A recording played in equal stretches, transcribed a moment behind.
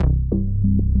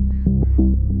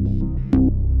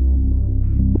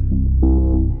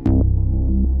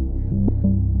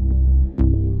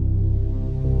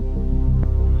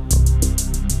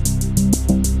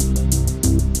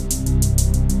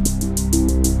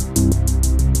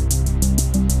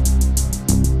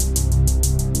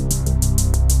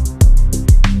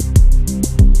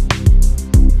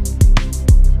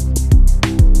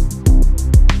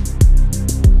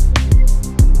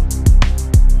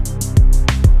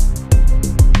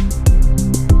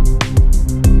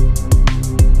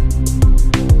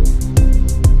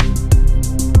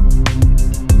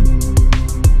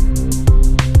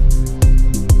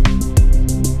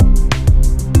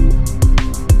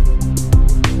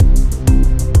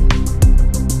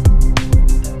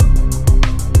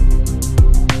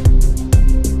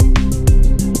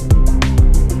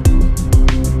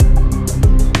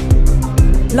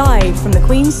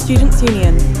Students'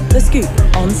 Union, The Scoop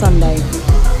on Sunday.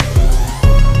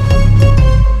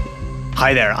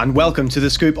 Hi there and welcome to The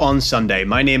Scoop on Sunday.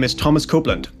 My name is Thomas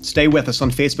Copeland. Stay with us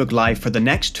on Facebook Live for the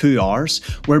next 2 hours.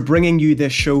 We're bringing you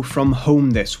this show from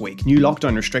home this week. New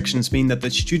lockdown restrictions mean that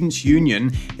the Students'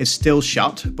 Union is still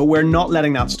shut, but we're not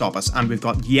letting that stop us, and we've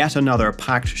got yet another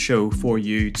packed show for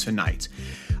you tonight.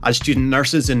 As student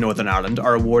nurses in Northern Ireland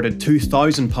are awarded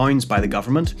 £2,000 by the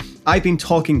government, I've been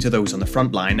talking to those on the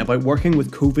front line about working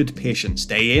with COVID patients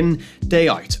day in, day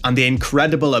out, and the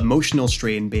incredible emotional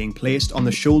strain being placed on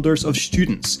the shoulders of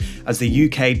students as the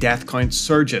UK death count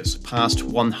surges past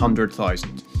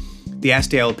 100,000. The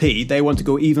SDLP, they want to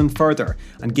go even further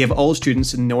and give all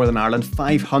students in Northern Ireland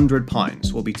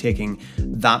 £500. We'll be taking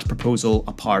that proposal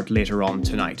apart later on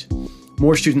tonight.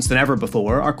 More students than ever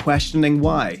before are questioning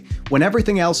why, when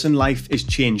everything else in life is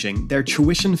changing, their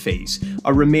tuition fees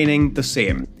are remaining the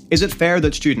same. Is it fair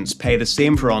that students pay the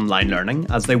same for online learning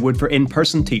as they would for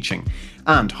in-person teaching?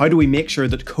 And how do we make sure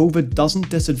that COVID doesn't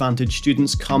disadvantage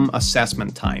students come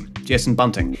assessment time? Jason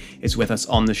Bunting is with us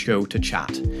on the show to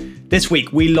chat. This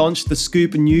week, we launched the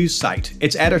Scoop news site.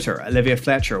 Its editor, Olivia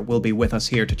Fletcher, will be with us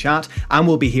here to chat, and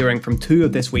we'll be hearing from two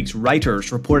of this week's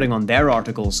writers reporting on their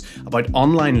articles about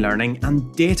online learning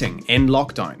and dating in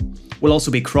lockdown. We'll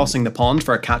also be crossing the pond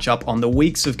for a catch-up on the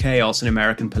weeks of chaos in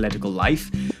American political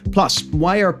life. Plus,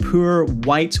 why are poor,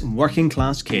 white,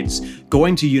 working-class kids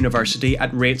going to university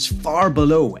at rates far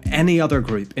below any other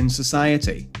group in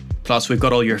society? Plus, we've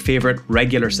got all your favourite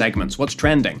regular segments, what's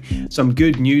trending, some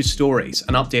good news stories,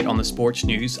 an update on the sports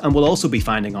news, and we'll also be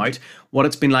finding out what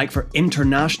it's been like for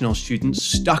international students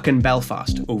stuck in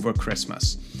Belfast over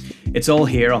Christmas. It's all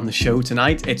here on the show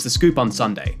tonight. It's The Scoop on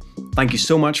Sunday. Thank you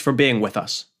so much for being with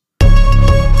us.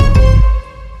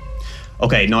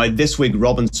 Okay, now this week,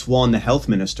 Robin Swan, the Health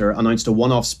Minister, announced a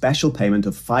one-off special payment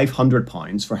of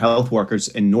 £500 for health workers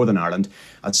in Northern Ireland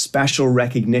as special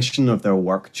recognition of their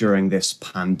work during this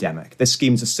pandemic. This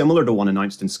scheme is similar to one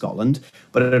announced in Scotland,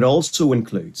 but it also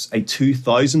includes a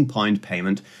 £2,000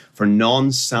 payment for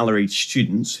non-salaried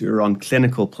students who are on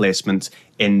clinical placement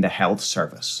in the health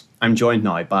service. I'm joined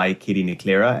now by Katie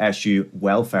Niclera, SU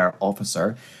Welfare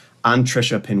Officer, and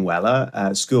Tricia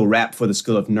Pinuela, school rep for the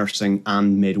School of Nursing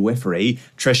and Midwifery.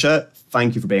 Tricia,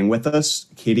 thank you for being with us.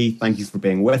 Katie, thank you for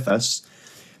being with us.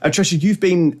 Tricia, you've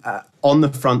been on the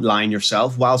front line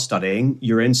yourself while studying.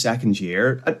 You're in second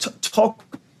year. Talk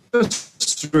us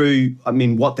through,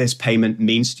 what this payment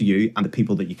means to you and the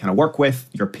people that you kind of work with,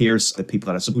 your peers, the people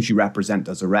that I suppose you represent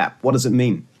as a rep. What does it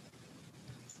mean?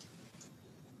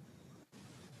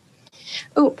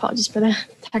 Oh, apologies for the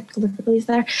technical difficulties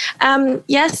there.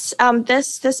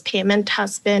 This payment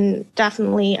has been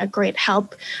definitely a great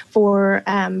help for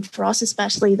us,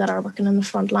 especially that are working on the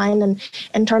front line. And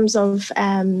in terms of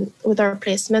with our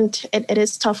placement, it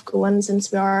is tough going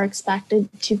since we are expected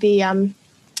to be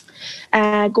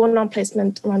going on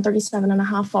placement around 37 and a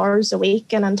half hours a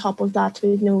week. And on top of that,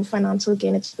 with no financial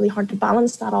gain, it's really hard to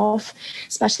balance that off,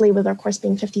 especially with our course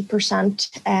being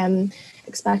 50%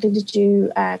 expected to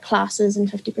do classes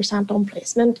and 50% on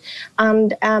placement.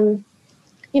 And,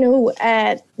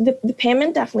 the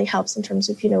payment definitely helps in terms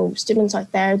of, students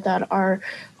out there that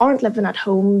aren't living at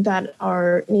home, that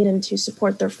are needing to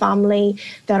support their family,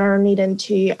 that are needing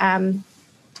to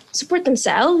support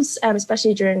themselves,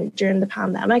 especially during the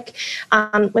pandemic.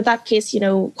 And with that case,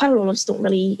 quite a lot of us don't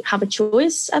really have a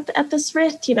choice at this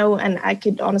rate, and I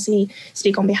could honestly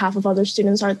speak on behalf of other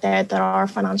students out there that are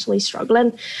financially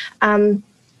struggling.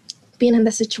 Being in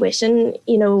this situation,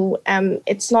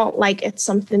 it's not like it's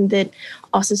something that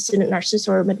us as student nurses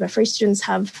or midwifery students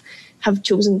have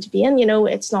chosen to be in.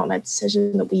 It's not a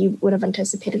decision that we would have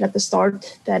anticipated at the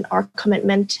start, that our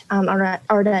commitment and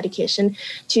our dedication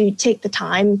to take the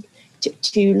time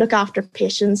to look after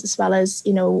patients as well as,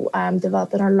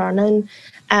 developing our learning.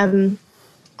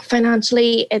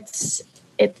 Financially, it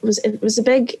was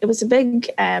a big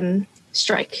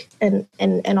strike in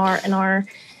our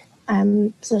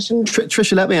position.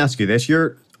 Tricia, let me ask you this.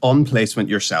 You're on placement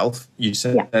yourself. You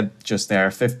said just there,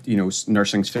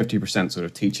 nursing's 50% sort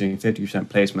of teaching, 50%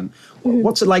 placement. Mm-hmm.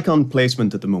 What's it like on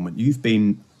placement at the moment? You've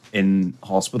been in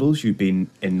hospitals, you've been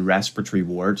in respiratory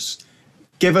wards.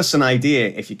 Give us an idea,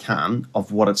 if you can,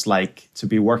 of what it's like to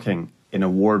be working in a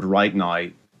ward right now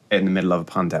in the middle of a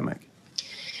pandemic.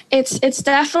 It's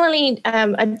definitely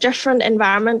a different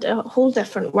environment, a whole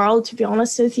different world, to be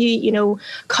honest with you.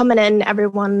 Coming in,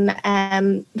 everyone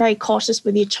very cautious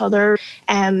with each other.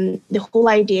 The whole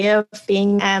idea of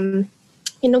being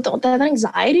that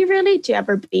anxiety really to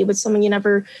ever be with someone. You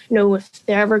never know if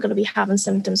they're ever going to be having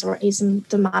symptoms or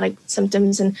asymptomatic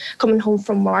symptoms and coming home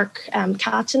from work,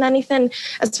 catching anything.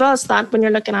 As well as that, when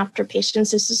you're looking after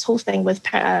patients, there's this whole thing with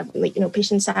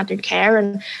patient-centered care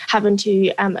and having to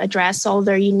address all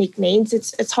their unique needs.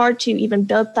 It's hard to even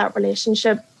build that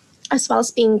relationship, as well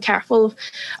as being careful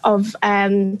of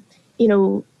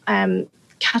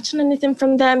catching anything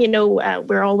from them.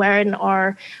 We're all wearing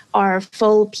our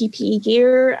full PPE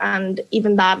gear, and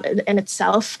even that in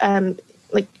itself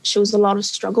shows a lot of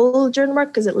struggle during work,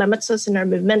 because it limits us in our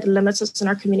movement, it limits us in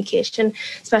our communication,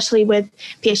 especially with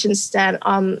patients that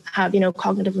have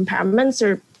cognitive impairments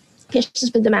or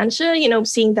patients with dementia.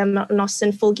 Seeing them not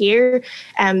in full gear,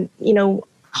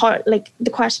 how, the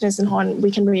question is how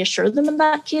we can reassure them in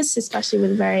that case, especially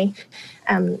with very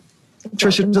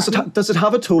Tricia, does it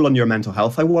have a toll on your mental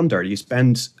health? I wonder. You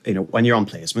spend, when you're on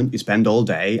placement, you spend all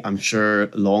day, I'm sure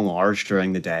long hours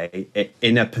during the day,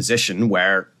 in a position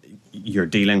where you're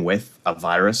dealing with a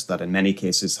virus that in many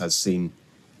cases has seen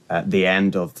the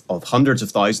end of hundreds of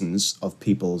thousands of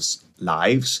people's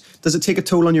lives. Does it take a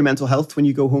toll on your mental health when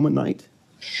you go home at night?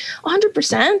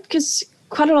 100%, because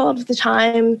quite a lot of the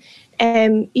time,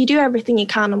 you do everything you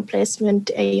can on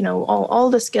placement, all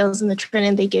the skills and the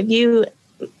training they give you.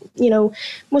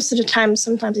 Most of the time,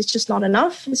 sometimes it's just not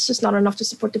enough. It's just not enough to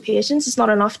support the patients. It's not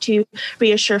enough to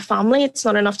reassure family. It's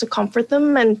not enough to comfort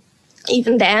them. And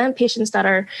even then, patients that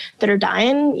are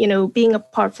dying, being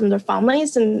apart from their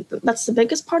families, and that's the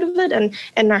biggest part of it. And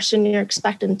in nursing, you're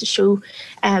expecting to show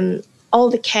all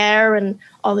the care and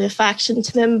all the affection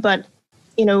to them, but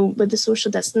with the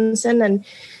social distancing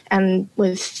and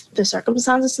with the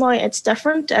circumstances now, it's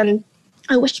different. And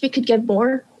I wish we could give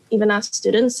more, even as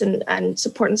students and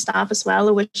supporting staff as well.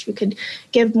 I wish we could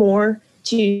give more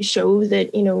to show that,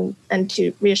 and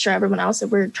to reassure everyone else that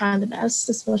we're trying the best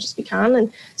as much as we can.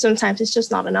 And sometimes it's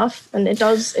just not enough, and it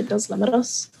does limit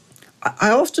us.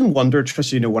 I often wonder,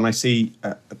 Tricia, when I see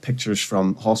pictures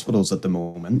from hospitals at the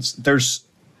moment,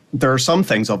 there are some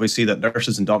things, obviously, that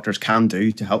nurses and doctors can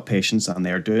do to help patients, and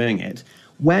they're doing it.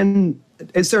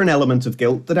 Is there an element of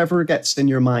guilt that ever gets in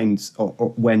your mind, or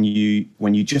when you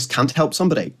just can't help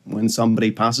somebody, when somebody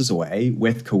passes away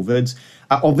with COVID?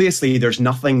 Obviously, there's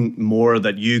nothing more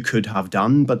that you could have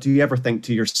done, but do you ever think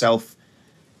to yourself,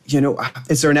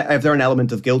 is there an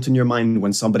element of guilt in your mind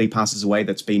when somebody passes away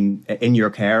that's been in your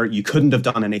care? You couldn't have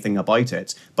done anything about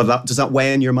it, but does that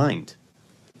weigh in your mind?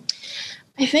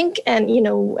 I think, and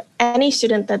any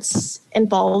student that's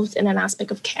involved in an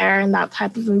aspect of care in that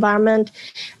type of environment,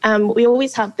 we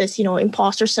always have this,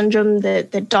 imposter syndrome,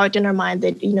 the doubt in our mind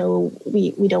that,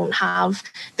 we don't have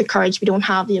the courage, we don't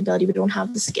have the ability, we don't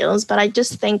have the skills. But I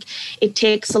just think it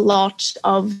takes a lot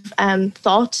of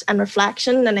thought and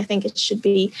reflection, and I think it should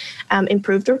be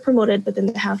improved or promoted within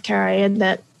the healthcare area,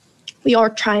 that we are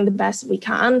trying the best we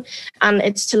can, and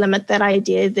it's to limit that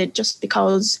idea that just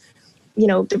because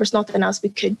there was nothing else we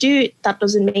could do, that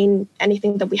doesn't mean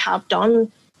anything that we have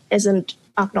done isn't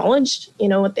acknowledged.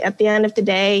 At the end of the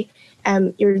day,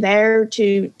 you're there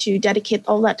to dedicate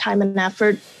all that time and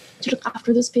effort to look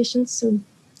after those patients. So.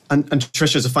 And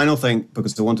Tricia, as a final thing,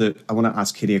 because I want to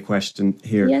ask Katie a question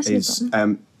here, yes, is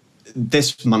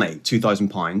this money,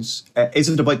 £2,000, is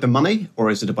it about the money, or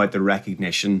is it about the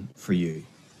recognition for you?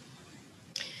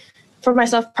 For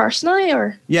myself personally,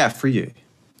 or? Yeah, for you.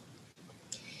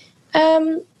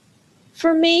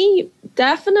 For me,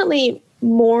 definitely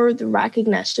more the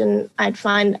recognition I'd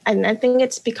find. And I think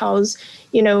it's because,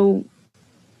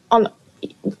 on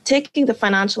taking the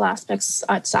financial aspects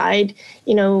outside,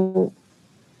 you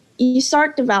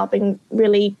start developing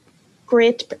really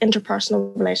great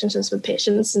interpersonal relationships with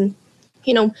patients, and,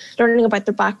 learning about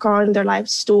their background, their life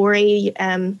story,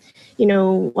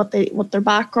 what their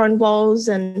background was,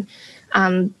 and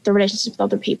the relationship with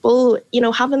other people.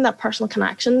 Having that personal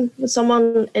connection with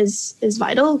someone is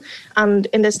vital. And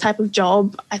in this type of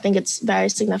job, I think it's very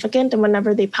significant. And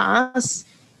whenever they pass,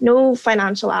 no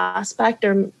financial aspect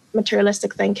or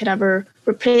materialistic thing could ever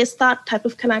replace that type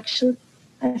of connection,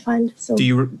 I find. So, do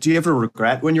you ever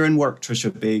regret when you're in work,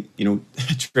 Tricia,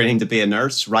 training to be a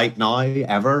nurse right now,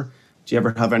 ever? Do you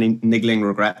ever have any niggling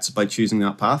regrets about choosing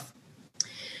that path?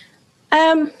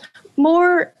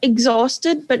 More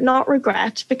exhausted, but not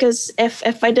regret, because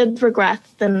if I did regret,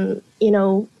 then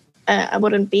I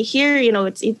wouldn't be here.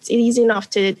 It's easy enough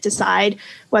to decide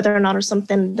whether or not or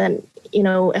something that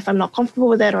if I'm not comfortable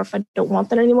with it or if I don't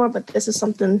want it anymore. But this is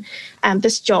something,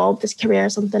 this job, this career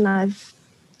is something I've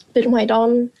been waiting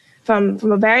on from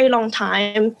a very long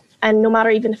time. And no matter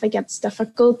even if it gets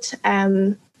difficult,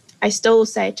 I still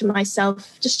say to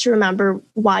myself, just to remember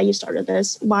why you started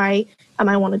this. Why am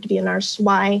I wanting to be a nurse?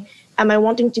 Why am I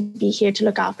wanting to be here to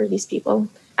look after these people?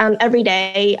 And every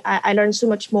day I learn so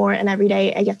much more, and every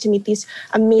day I get to meet these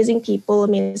amazing people,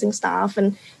 amazing staff,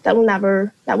 and that will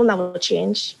never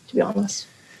change, to be honest.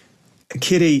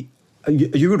 Katie,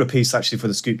 you wrote a piece actually for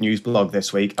the Scoop News blog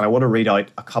this week, and I want to read out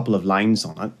a couple of lines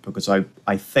on it because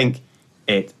I think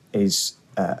it is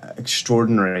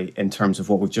extraordinary in terms of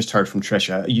what we've just heard from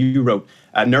Tricia. You wrote,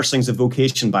 nursing's a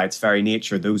vocation by its very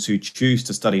nature. Those who choose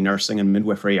to study nursing and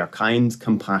midwifery are kind,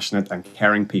 compassionate and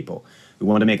caring people who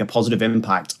want to make a positive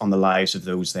impact on the lives of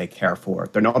those they care for.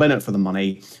 They're not in it for the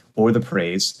money or the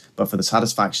praise, but for the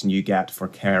satisfaction you get for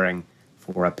caring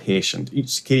for a patient.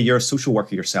 Katie, you're a social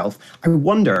worker yourself. I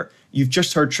wonder, you've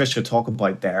just heard Tricia talk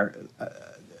about there,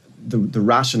 the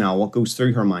rationale, what goes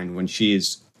through her mind when she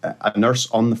is a nurse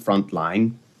on the front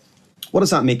line. What does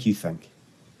that make you think?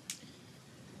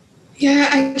 Yeah,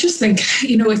 I just think,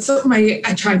 it's something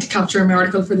I tried to capture in my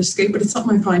article for the Scoop, but it's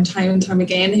something I find time and time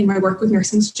again in my work with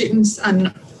nursing students,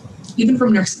 and even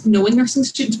from knowing nursing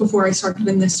students before I started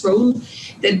in this role,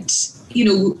 that,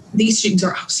 these students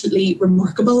are absolutely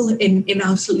remarkable in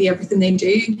absolutely everything they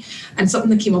do. And something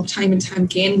that came up time and time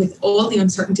again with all the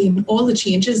uncertainty and all the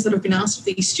changes that have been asked of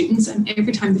these students, and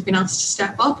every time they've been asked to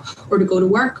step up or to go to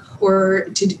work or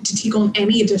to take on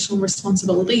any additional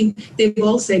responsibility, they've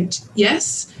all said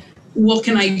yes. What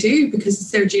can I do? Because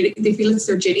it's their duty. They feel it's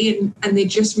their duty, and they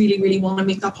just really, really want to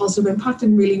make that positive impact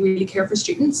and really, really care for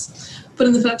students. But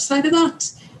on the flip side of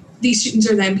that, these students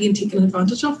are then being taken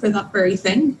advantage of for that very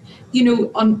thing.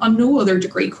 On no other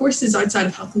degree courses outside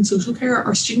of health and social care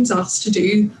are students asked to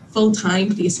do full-time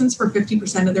placements for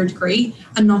 50% of their degree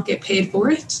and not get paid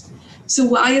for it. So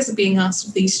why is it being asked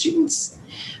of these students?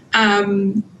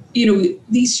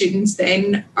 These students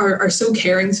then are so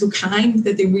caring, so kind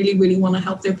that they really, really want to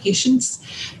help their patients.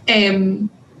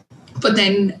 But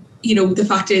then, the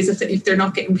fact is, if they're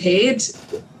not getting paid,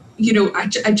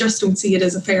 I just don't see it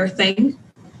as a fair thing.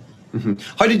 Mm-hmm.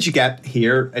 How did you get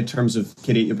here in terms of,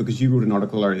 Katie, because you wrote an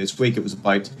article earlier this week, it was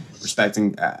about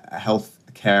respecting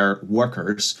healthcare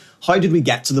workers. How did we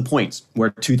get to the point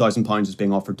where £2,000 is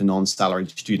being offered to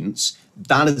non-salaried students?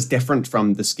 That is different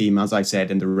from the scheme, as I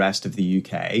said, in the rest of the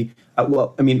UK.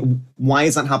 Why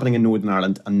is that happening in Northern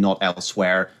Ireland and not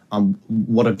elsewhere?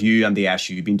 What have you and the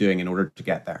SU been doing in order to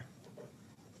get there?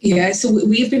 Yeah, so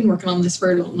we've been working on this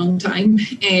for a long, long time,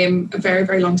 a very,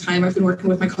 very long time. I've been working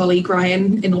with my colleague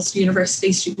Ryan in Ulster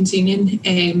University Students' Union.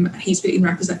 He's been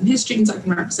representing his students, I've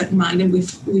been representing mine, and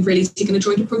we've really taken a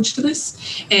joint approach to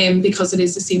this because it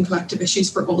is the same collective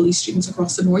issues for all these students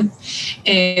across the north.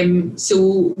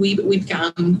 So we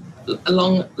began a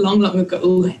long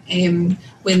ago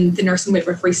when the nursing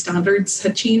midwifery standards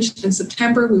had changed in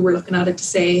September. We were looking at it to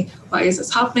say, why is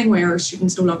this happening? Why are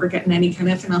students no longer getting any kind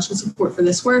of financial support for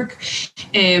this work?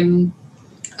 And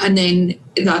then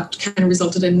that kind of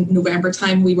resulted in November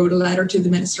time, we wrote a letter to the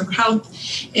Minister for Health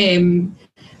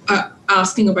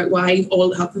asking about why all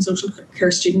the health and social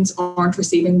care students aren't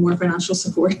receiving more financial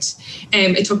support.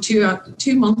 It took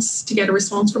 2 months to get a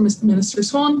response from Minister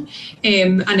Swan,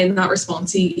 and in that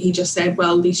response he just said,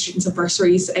 well, these students have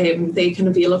bursaries, they can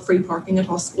avail of free parking at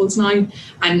hospitals now,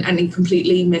 and he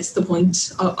completely missed the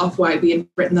point of why we had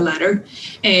written the letter.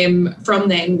 From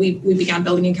then we began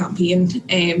building a campaign,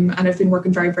 and I've been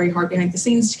working very, very hard behind the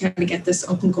scenes to kind of get this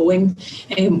up and going.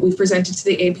 We've presented to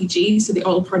the APG, so the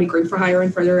All-Party Group for Higher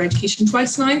and Further Education,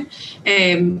 twice now,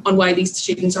 on why these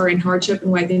students are in hardship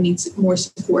and why they need more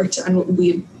support. And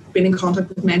we've been in contact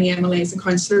with many MLAs and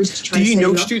counsellors to try to say, do you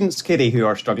know students, Katie, who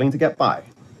are struggling to get by?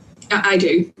 I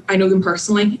do. I know them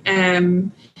personally.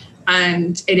 And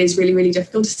it is really, really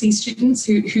difficult to see students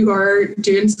who are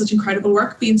doing such incredible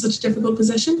work be in such a difficult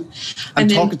position.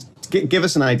 Give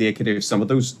us an idea, Katie, of some of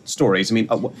those stories. I mean,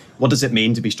 what does it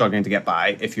mean to be struggling to get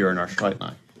by if you're a nurse right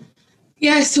now?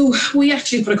 Yeah, so we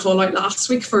actually put a call out last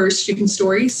week for student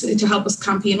stories to help us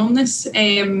campaign on this.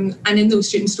 And in those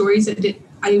student stories,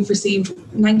 I've received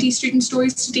 90 student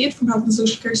stories to date from health and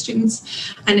social care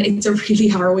students. And it's a really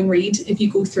harrowing read if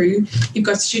you go through. You've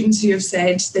got students who have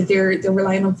said that they're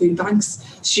relying on food banks,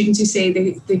 students who say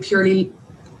they purely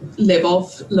live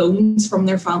off loans from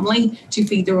their family to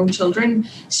feed their own children,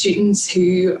 students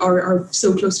who are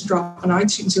so close to dropping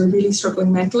out, students who are really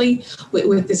struggling mentally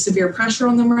with the severe pressure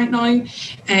on them right now.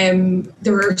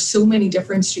 There are so many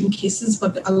different student cases,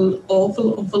 but an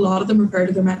awful lot of them refer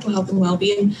to their mental health and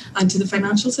well-being and to the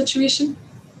financial situation.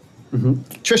 Mm-hmm.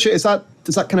 Tricia,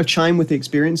 does that kind of chime with the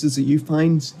experiences that you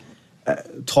find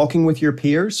talking with your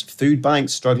peers? Food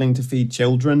banks struggling to feed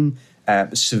children,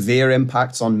 severe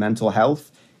impacts on mental health.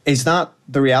 Is that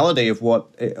the reality of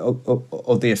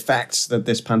of the effects that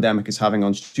this pandemic is having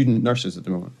on student nurses at the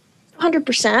moment?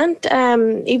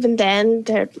 100%. Even then,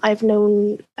 I've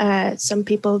known some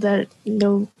people that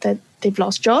know that they've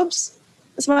lost jobs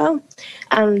as well,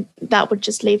 and that would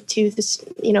just leave to this,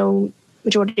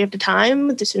 majority of the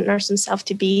time the student nurse himself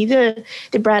to be the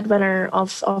breadwinner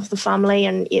of the family,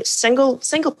 and it's single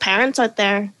parents out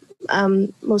there,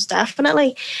 most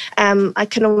definitely. I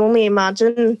can only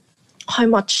imagine how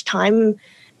much time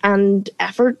and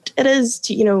effort it is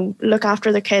to look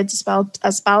after the kids, as well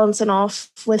as balancing off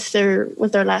with their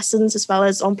lessons as well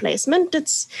as on placement.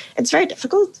 It's very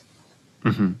difficult.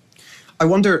 Mm-hmm. I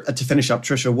wonder, to finish up,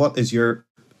 Tricia, what is your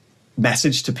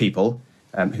message to people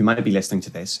who might be listening to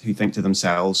this, who think to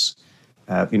themselves,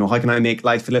 how can I make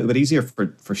life a little bit easier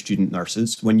for student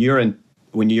nurses? When you're in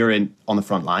on the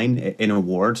front line in a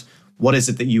ward, what is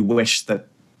it that you wish that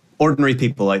ordinary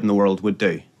people out in the world would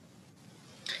do?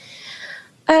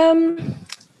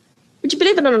 Would you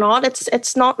believe it or not?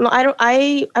 It's not.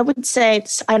 I would say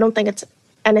I don't think it's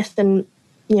anything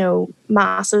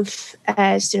massive.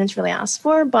 Students really ask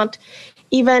for, but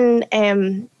even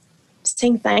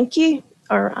saying thank you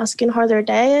or asking how their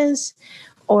day is,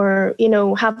 or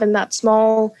having that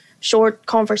small short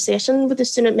conversation with the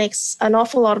student makes an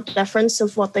awful lot of difference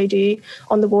of what they do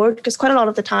on the ward, because quite a lot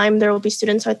of the time there will be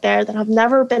students out there that have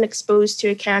never been exposed to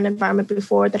a caring environment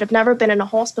before, that have never been in a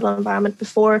hospital environment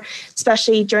before,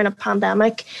 especially during a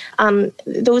pandemic.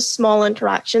 Those small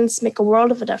interactions make a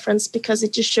world of a difference, because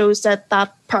it just shows that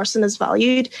that person is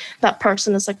valued, that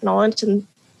person is acknowledged, and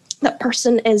that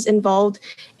person is involved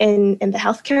in the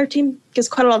healthcare team. Because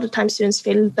quite a lot of times students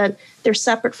feel that they're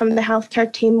separate from the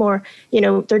healthcare team, or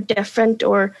they're different,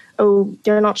 or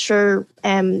they're not sure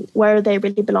where they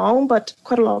really belong. But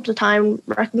quite a lot of the time,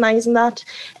 recognizing that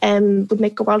would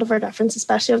make a world of a difference,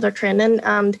 especially of their training.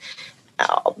 And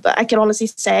I can honestly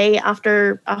say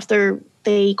after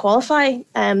they qualify,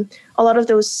 a lot of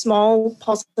those small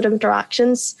positive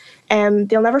interactions,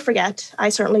 they'll never forget. I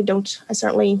certainly don't. I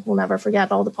certainly will never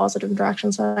forget all the positive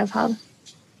interactions that I've had.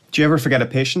 Do you ever forget a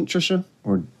patient, Tricia,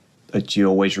 or do you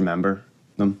always remember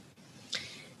them?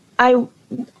 I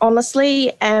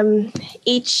honestly,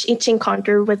 each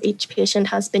encounter with each patient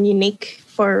has been unique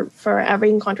for every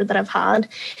encounter that I've had.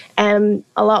 There are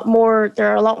a lot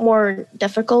more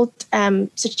difficult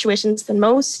situations than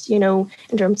most, in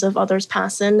terms of others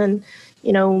passing, and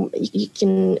you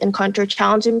can encounter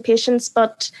challenging patients.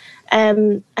 But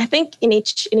I think in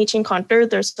each encounter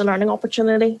there's a learning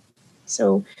opportunity.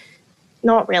 So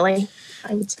not really,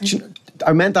 I would say.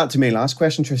 I meant that to my last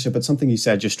question, Tricia, but something you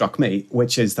said just struck me,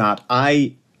 which is that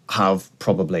I have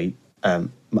probably,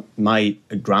 my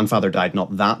grandfather died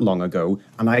not that long ago,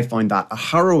 and I find that a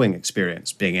harrowing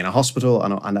experience being in a hospital,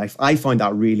 and I find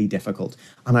that really difficult.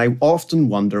 And I often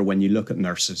wonder, when you look at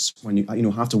nurses, when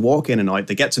you have to walk in and out,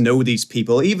 they get to know these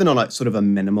people, even on a sort of a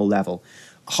minimal level,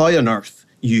 how on earth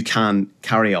you can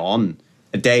carry on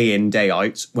a day in, day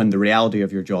out, when the reality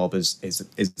of your job is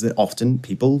that often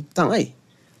people die.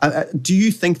 Do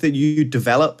you think that you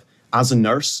develop as a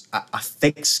nurse a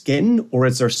thick skin, or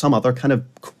is there some other kind of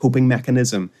coping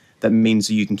mechanism that means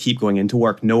that you can keep going into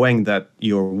work knowing that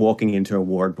you're walking into a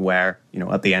ward where,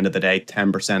 at the end of the day,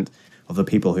 10% of the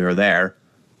people who are there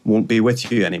won't be with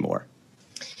you anymore?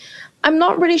 I'm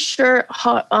not really sure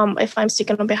how, if I'm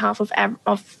speaking on behalf of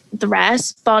the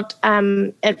rest, but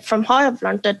from how I've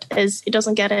learned it is it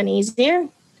doesn't get any easier.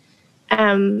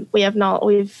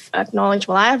 We've acknowledged,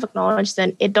 well, I have acknowledged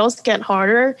that it does get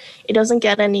harder. It doesn't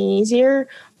get any easier,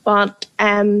 but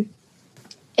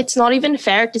it's not even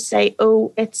fair to say,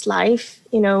 oh, it's life.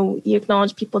 You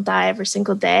acknowledge people die every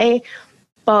single day,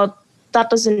 but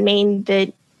that doesn't mean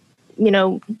that,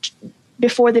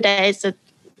 before the days that,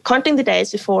 counting the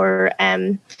days before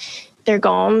they're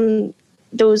gone,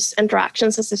 those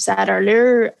interactions, as I said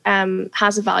earlier,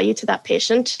 has a value to that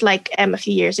patient. Like a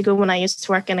few years ago, when I used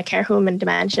to work in a care home in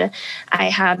dementia, I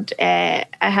had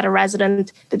a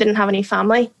resident that didn't have any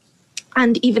family,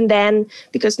 and even then,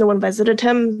 because no one visited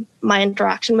him, my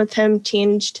interaction with him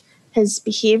changed his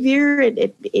behaviour.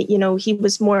 He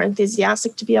was more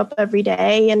enthusiastic to be up every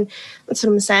day, and that's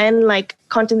what I'm saying. Like,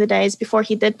 counting the days before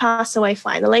he did pass away,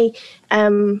 finally, I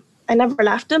never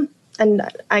left him. And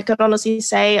I could honestly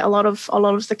say a lot of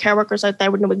the care workers out there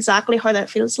would know exactly how that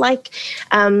feels like.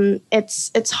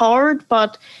 It's hard,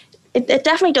 but it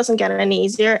definitely doesn't get any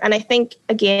easier. And I think,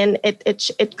 again,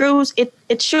 it grows.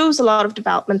 It shows a lot of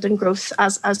development and growth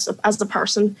as a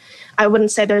person. I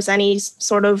wouldn't say there's any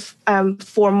sort of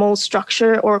formal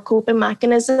structure or coping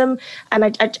mechanism.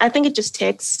 And I think it just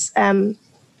takes to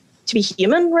be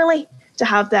human, really, to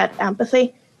have that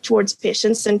empathy towards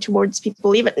patients and towards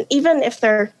people, even if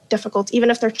they're difficult, even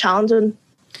if they're challenging.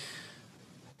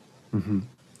 Mm-hmm.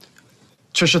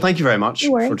 Tricia, thank you very much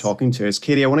for talking to us.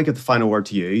 Katie, I want to give the final word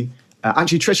to you.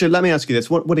 Actually, Tricia, let me ask you this.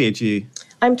 What age are you?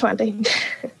 I'm 20.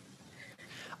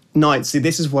 Now, see,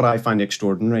 this is what I find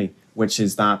extraordinary, which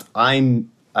is that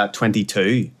I'm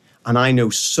 22, and I know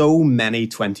so many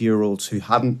 20-year-olds who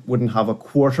wouldn't have a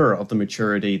quarter of the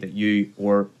maturity that you,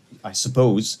 or I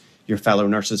suppose your fellow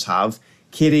nurses, have.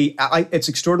 Katie, it's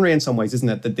extraordinary in some ways, isn't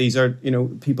it, that these are,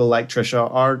 people like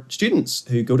Tricia are students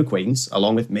who go to Queen's,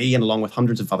 along with me and along with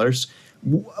hundreds of others.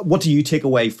 What do you take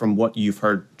away from what you've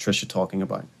heard Tricia talking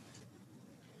about?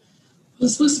 Well,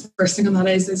 I suppose the first thing on that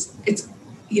is it's,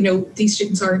 these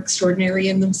students are extraordinary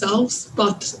in themselves,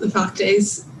 but the fact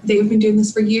is they've been doing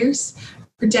this for years.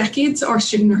 For decades, our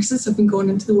student nurses have been going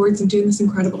into the wards and doing this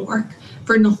incredible work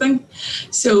for nothing.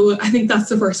 So I think that's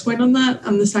the first point on that.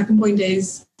 And the second point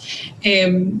is,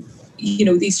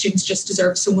 these students just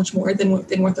deserve so much more than what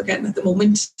they're getting at the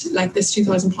moment. Like, this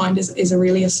 £2,000 is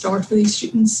really a start for these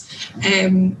students.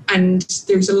 And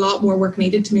there's a lot more work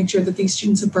needed to make sure that these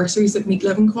students have bursaries that meet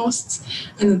living costs,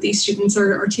 and that these students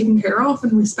are taken care of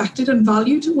and respected and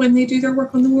valued when they do their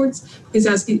work on the wards. Because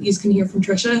as you can hear from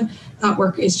Tricia, that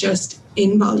work is just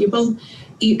invaluable.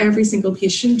 Every single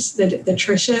patient that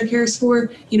Tricia cares for,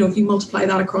 if you multiply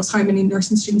that across how many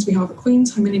nursing students we have at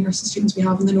Queen's, how many nursing students we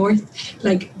have in the North,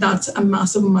 like, that's a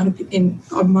massive amount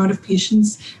of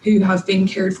patients who have been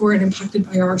cared for and impacted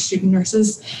by our student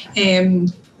nurses.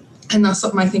 And that's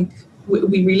something I think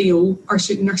we really owe our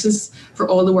student nurses for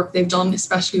all the work they've done,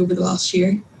 especially over the last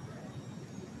year.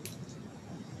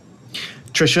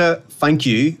 Tricia, thank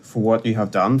you for what you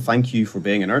have done. Thank you for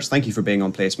being a nurse. Thank you for being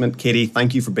on placement. Katie,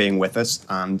 thank you for being with us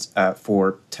and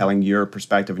for telling your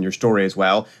perspective and your story as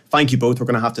well. Thank you both. We're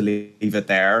going to have to leave it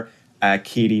there.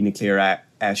 Katie Niclera,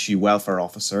 SU Welfare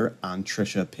Officer, and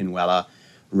Tricia Pinuela,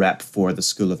 Rep for the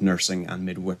School of Nursing and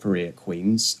Midwifery at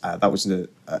Queen's. That was an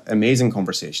amazing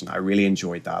conversation. I really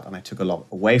enjoyed that, and I took a lot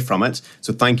away from it.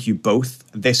 So thank you both.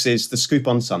 This is The Scoop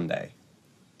on Sunday.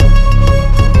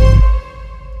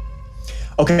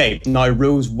 Okay, now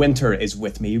Rose Winter is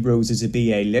with me. Rose is a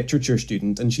BA Literature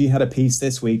student, and she had a piece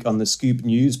this week on the Scoop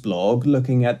News blog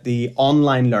looking at the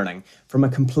online learning from a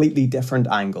completely different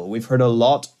angle. We've heard a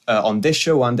lot on this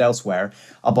show and elsewhere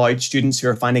about students who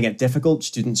are finding it difficult,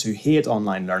 students who hate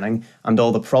online learning, and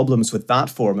all the problems with that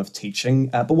form of teaching.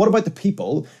 But what about the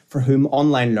people for whom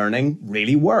online learning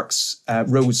really works?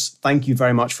 Rose, thank you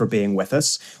very much for being with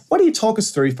us. Why don't you talk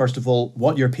us through, first of all,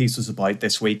 what your piece was about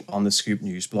this week on the Scoop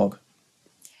News blog?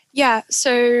 Yeah,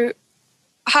 so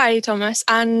hi, Thomas.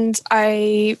 And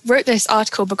I wrote this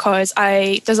article because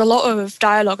there's a lot of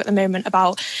dialogue at the moment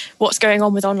about what's going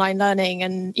on with online learning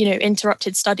and,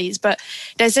 interrupted studies. But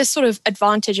there's this sort of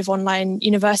advantage of online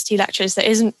university lectures that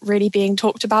isn't really being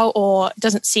talked about or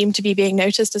doesn't seem to be being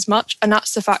noticed as much. And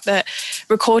that's the fact that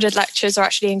recorded lectures are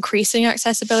actually increasing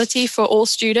accessibility for all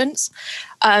students.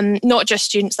 Not just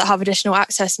students that have additional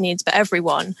access needs, but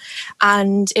everyone.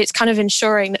 And it's kind of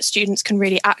ensuring that students can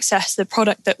really access the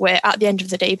product that we're at the end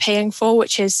of the day paying for,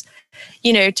 which is,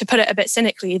 to put it a bit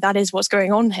cynically, that is what's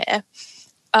going on here.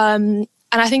 And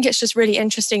I think it's just really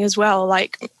interesting as well.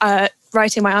 Like,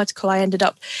 writing my article, I ended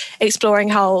up exploring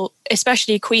how,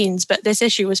 especially Queen's, but this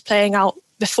issue was playing out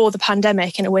before the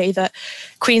pandemic in a way that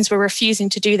Queen's were refusing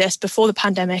to do this before the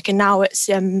pandemic. And now it's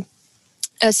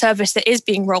a service that is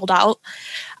being rolled out.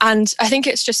 And I think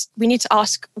it's just, we need to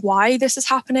ask why this is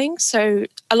happening. So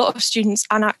a lot of students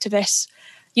and activists,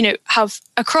 have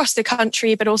across the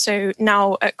country, but also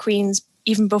now at Queen's,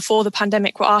 even before the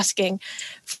pandemic, were asking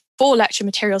for lecture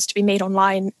materials to be made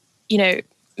online,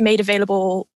 made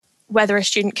available whether a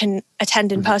student can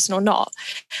attend in person or not.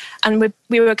 And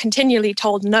we were continually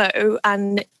told no,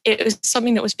 and it was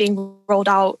something that was being rolled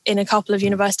out in a couple of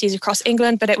universities across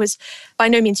England, but it was by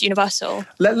no means universal.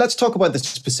 Let's talk about the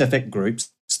specific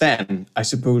groups then, I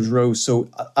suppose, Rose. So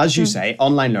as you say,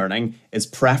 online learning is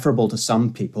preferable to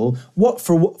some people.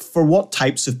 For what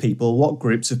types of people, what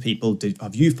groups of people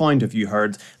have you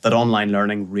heard that online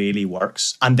learning really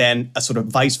works? And then a sort of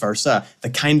vice versa, the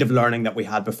kind of learning that we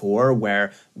had before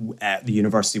where the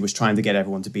university was trying to get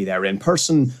everyone to be there in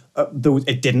person, though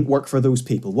it didn't work for those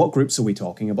people. What groups are we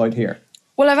talking about here?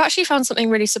 Well, I've actually found something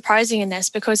really surprising in this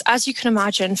because, as you can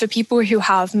imagine, for people who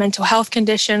have mental health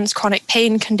conditions, chronic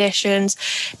pain conditions,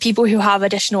 people who have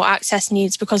additional access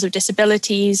needs because of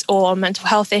disabilities or mental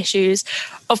health issues,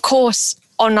 of course,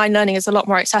 online learning is a lot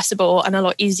more accessible and a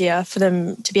lot easier for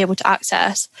them to be able to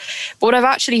access. But what I've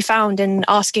actually found in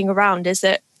asking around is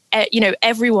that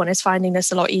everyone is finding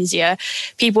this a lot easier.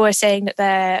 People are saying that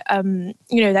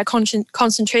their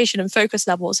concentration and focus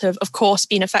levels have, of course,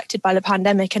 been affected by the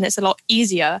pandemic, and it's a lot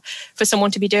easier for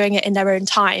someone to be doing it in their own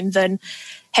time than,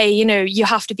 hey, you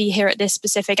have to be here at this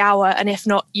specific hour, and if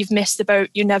not, you've missed the boat.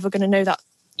 You're never going to know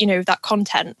that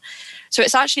content. So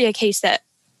it's actually a case that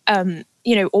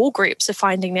all groups are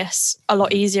finding this a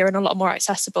lot easier and a lot more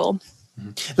accessible.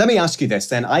 Let me ask you this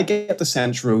then. I get the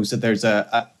sense, Rose, that there's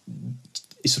a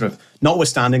sort of,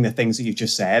 notwithstanding the things that you've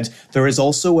just said, there is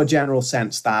also a general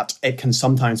sense that it can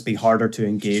sometimes be harder to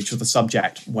engage with a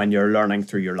subject when you're learning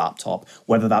through your laptop,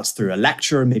 whether that's through a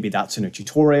lecture, maybe that's in a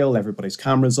tutorial, everybody's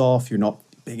camera's off, you're not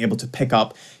being able to pick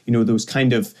up, those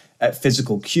kind of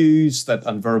physical cues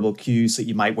and verbal cues that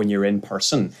you might when you're in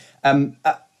person.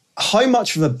 How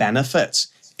much of a benefit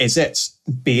is it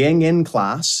being in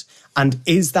class? And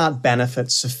is that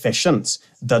benefit sufficient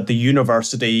that the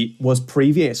university was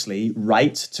previously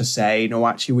right to say, no,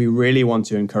 actually, we really want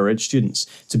to encourage students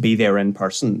to be there in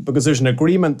person? Because there's an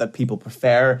agreement that people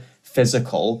prefer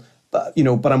physical, but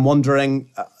I'm wondering,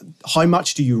 how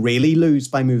much do you really lose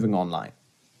by moving online?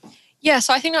 Yeah,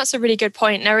 so I think that's a really good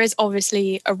point. There is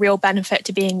obviously a real benefit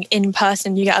to being in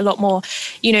person. You get a lot more,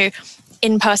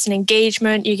 in-person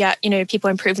engagement. You get, people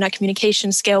improving their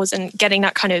communication skills and getting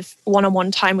that kind of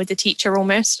one-on-one time with the teacher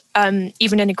almost,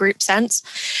 even in a group sense.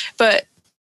 But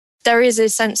there is a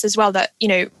sense as well that,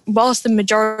 whilst the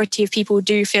majority of people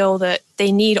do feel that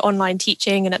they need online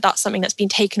teaching and that that's something that's been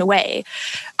taken away,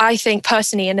 I think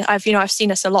personally, and I've seen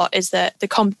this a lot, is that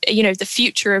the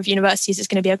future of universities is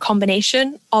going to be a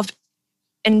combination of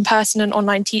in-person and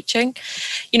online teaching.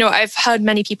 I've heard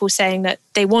many people saying that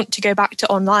they want to go back to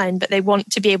online, but they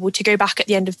want to be able to go back at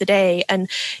the end of the day and,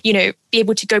 be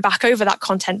able to go back over that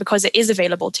content because it is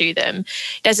available to them.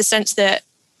 There's a sense that,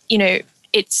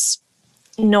 it's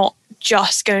not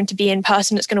just going to be in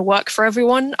person, it's going to work for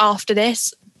everyone after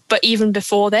this, but even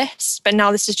before this. But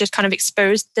now this has just kind of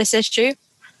exposed this issue.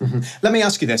 Mm-hmm. Let me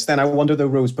ask you this then. I wonder though,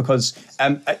 Rose, because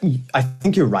I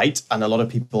think you're right. And a lot of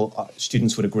people,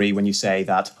 students would agree when you say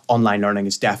that online learning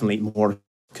is definitely more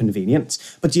convenient.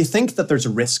 But do you think that there's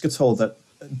a risk at all that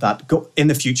in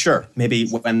the future, maybe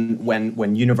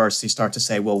when universities start to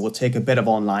say, well, we'll take a bit of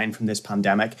online from this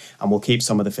pandemic and we'll keep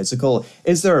some of the physical,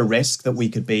 is there a risk that we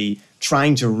could be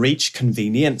trying to reach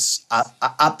convenience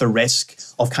at the risk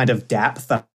of kind of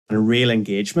depth and real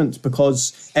engagement?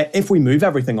 Because if we move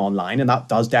everything online, and that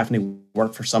does definitely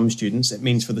work for some students, it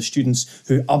means for the students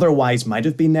who otherwise might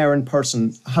have been there in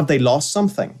person, have they lost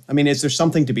something? I mean, is there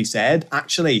something to be said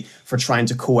actually for trying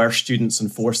to coerce students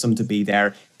and force them to be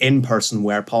there in person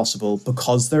where possible,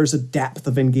 because there's a depth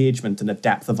of engagement and a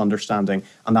depth of understanding,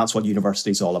 and that's what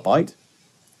university is all about?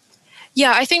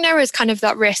 Yeah, I think there is kind of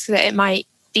that risk that it might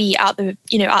be at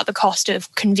the cost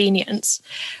of convenience,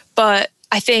 but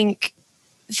I think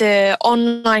the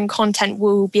online content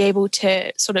will be able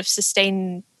to sort of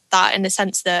sustain that, in the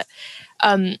sense that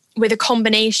with a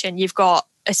combination, you've got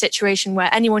a situation where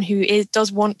anyone who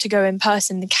does want to go in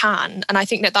person can. And I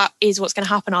think that is what's going to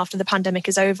happen after the pandemic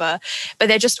is over. But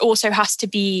there just also has to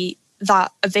be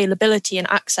that availability and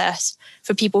access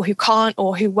for people who can't,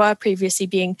 or who were previously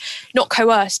being not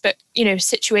coerced, but,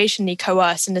 situationally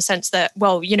coerced, in the sense that,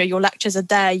 well, your lectures are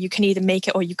there, you can either make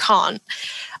it or you can't.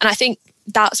 And I think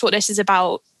that's what this is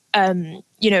about.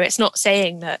 It's not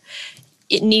saying that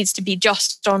it needs to be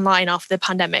just online after the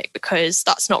pandemic, because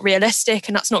that's not realistic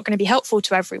and that's not going to be helpful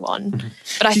to everyone. Mm-hmm.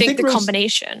 But I think the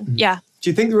combination, yeah. Do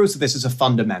you think, Rose, that this is a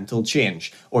fundamental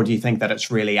change, or do you think that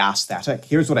it's really aesthetic?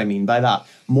 Here's what I mean by that.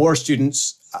 More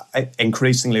students,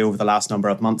 increasingly over the last number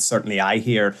of months, certainly I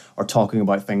hear, are talking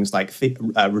about things like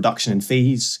reduction in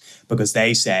fees, because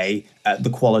they say the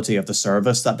quality of the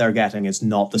service that they're getting is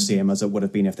not the same as it would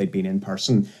have been if they'd been in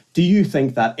person. Do you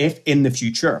think that if in the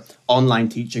future online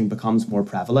teaching becomes more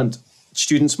prevalent,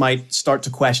 students might start to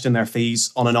question their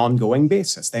fees on an ongoing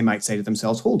basis? They might say to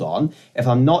themselves, hold on, if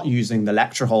I'm not using the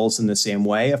lecture halls in the same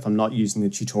way, if I'm not using the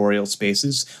tutorial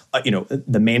spaces,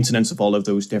 the maintenance of all of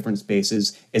those different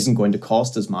spaces isn't going to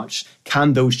cost as much.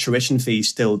 Can those tuition fees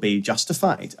still be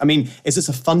justified? I mean, is this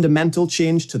a fundamental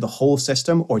change to the whole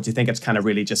system, or do you think it's kind of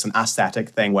really just an aesthetic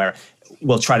thing where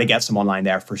we'll try to get some online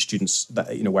there for students that,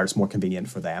 where it's more convenient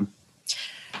for them?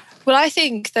 Well, I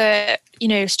think that,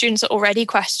 students are already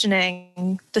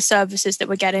questioning the services that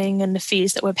we're getting and the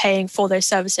fees that we're paying for those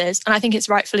services. And I think it's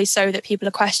rightfully so that people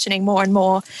are questioning more and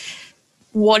more,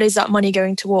 what is that money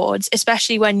going towards?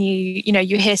 Especially when you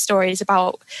hear stories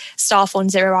about staff on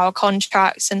 0-hour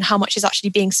contracts and how much is actually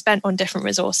being spent on different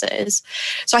resources.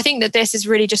 So I think that this is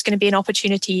really just going to be an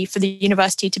opportunity for the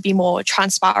university to be more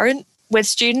transparent with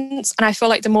students. And I feel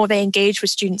like the more they engage with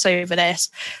students over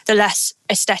this, the less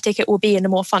aesthetic it will be and the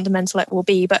more fundamental it will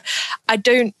be. But I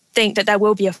don't think that there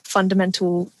will be a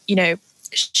fundamental,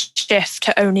 shift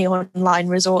to only online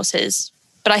resources.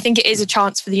 But I think it is a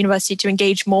chance for the university to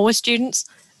engage more with students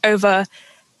over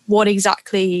what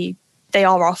exactly they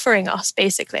are offering us,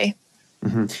 basically.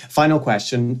 Mm-hmm. Final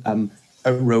question,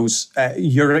 Rose,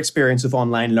 your experience of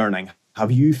online learning,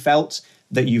 have you felt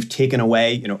that you've taken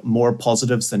away, more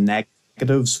positives than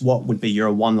negatives? What would be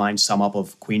your one-line sum up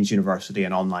of Queen's University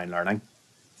and online learning?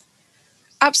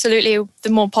 Absolutely, the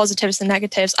more positives than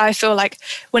negatives. I feel like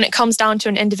when it comes down to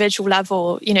an individual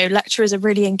level, lecturers are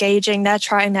really engaging, they're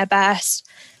trying their best.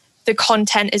 The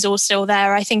content is all still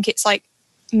there. I think it's like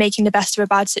making the best of a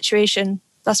bad situation.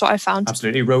 That's what I found.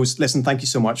 Absolutely. Rose, listen, thank you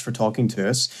so much for talking to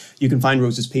us. You can find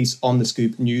Rose's piece on the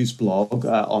Scoop News blog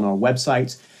on our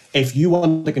website. If you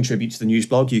want to contribute to the news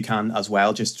blog, you can as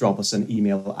well. Just drop us an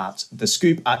email at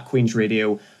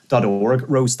thescoop@queensradio.org.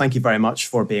 Rose, thank you very much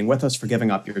for being with us, for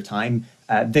giving up your time.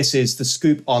 This is The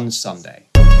Scoop on Sunday.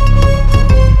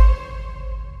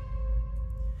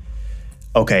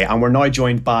 Okay, and we're now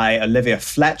joined by Olivia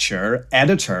Fletcher,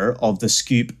 editor of the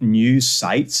Scoop News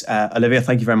site. Olivia,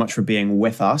 thank you very much for being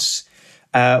with us.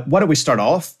 Why don't we start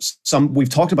off? We've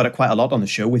talked about it quite a lot on the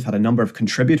show. We've had a number of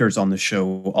contributors on the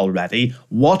show already.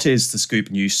 What is the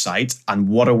Scoop News site and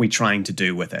what are we trying to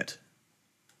do with it?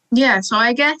 Yeah, so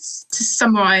I guess to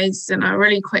summarise in a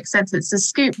really quick sentence, the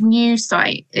Scoop News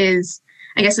site is,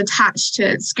 I guess, attached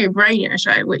to the Scoop Radio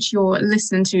show, which you're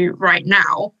listening to right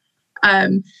now.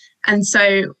 And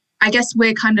so I guess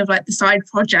we're kind of like the side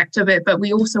project of it, but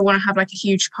we also want to have like a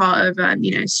huge part of,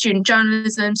 student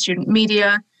journalism, student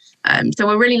media. So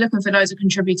we're really looking for loads of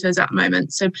contributors at the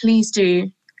moment. So please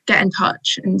do get in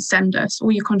touch and send us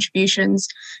all your contributions.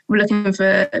 We're looking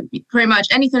for pretty much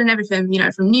anything and everything,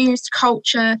 from news to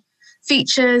culture,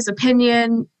 features,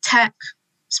 opinion, tech,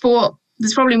 sport.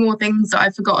 There's probably more things that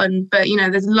I've forgotten, but,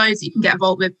 there's loads that you can get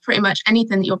involved with, pretty much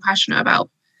anything that you're passionate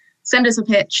about. Send us a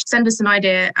pitch, send us an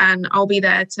idea, and I'll be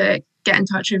there to get in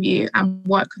touch with you and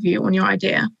work with you on your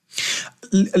idea.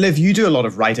 Liv, you do a lot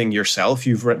of writing yourself.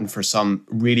 You've written for some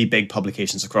really big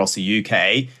publications across the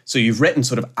UK. So you've written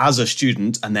sort of as a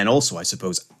student and then also, I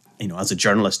suppose, as a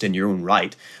journalist in your own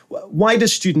right. Why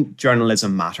does student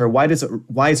journalism matter? Why is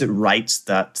it right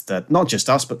that not just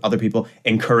us, but other people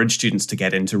encourage students to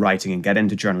get into writing and get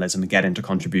into journalism and get into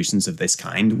contributions of this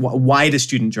kind? Why does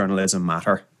student journalism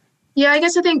matter? Yeah, I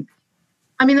guess the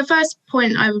first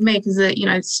point I would make is that,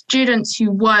 students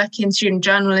who work in student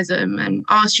journalism and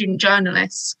are student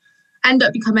journalists end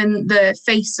up becoming the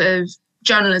face of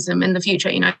journalism in the future.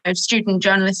 Student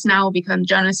journalists now become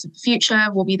journalists of the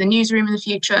future, will be the newsroom in the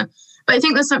future. But I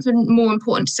think there's something more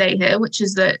important to say here, which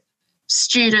is that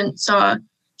students are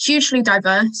hugely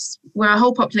diverse. We're a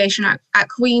whole population at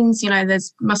Queen's,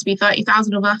 there's must be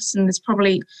 30,000 of us, and there's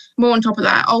probably more on top of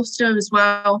that at Ulster as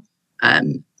well.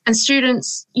 And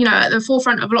students, at the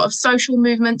forefront of a lot of social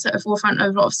movements, at the forefront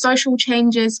of a lot of social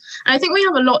changes. And I think we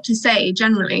have a lot to say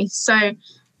generally. So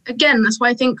again, that's why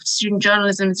I think student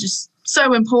journalism is just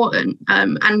so important.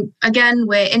 And again,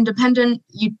 we're independent.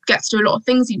 You get to do a lot of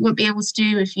things you wouldn't be able to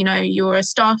do if, you're a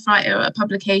staff writer at a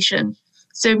publication.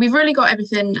 So we've really got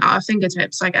everything at our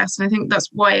fingertips, I guess. And I think that's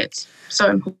why it's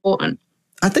so important.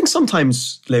 I think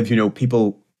sometimes, Liv,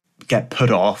 people get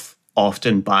put off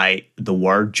often by the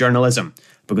word journalism,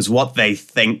 because what they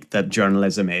think that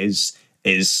journalism is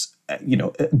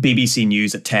BBC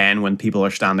News at 10 when people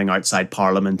are standing outside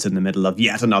Parliament in the middle of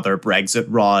yet another Brexit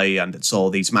row, and it's all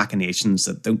these machinations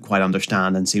that don't quite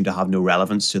understand and seem to have no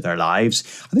relevance to their lives.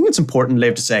 I think it's important,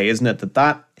 Liv, to say, isn't it,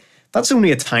 that's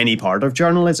only a tiny part of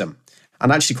journalism.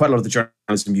 And actually quite a lot of the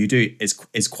journalism you do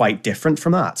is quite different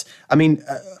from that. I mean,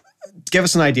 give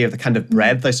us an idea of the kind of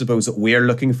breadth, I suppose, that we're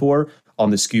looking for on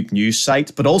the Scoop News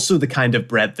site, but also the kind of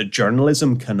breadth that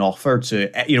journalism can offer to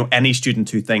any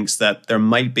student who thinks that there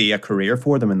might be a career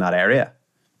for them in that area.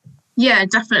 Yeah,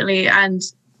 definitely. And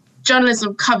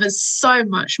journalism covers so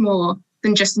much more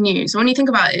than just news. When you think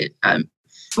about it, when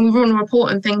we run a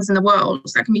report on things in the world,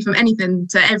 that can be from anything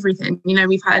to everything.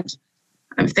 We've had,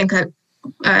 I think at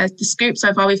the Scoop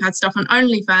so far, we've had stuff on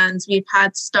OnlyFans, we've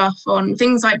had stuff on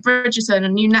things like Bridgerton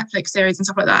and new Netflix series and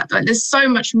stuff like that. Like, there's so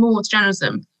much more to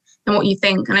journalism than what you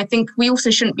think. And I think we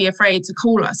also shouldn't be afraid to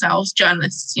call ourselves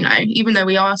journalists, even though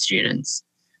we are students.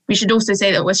 We should also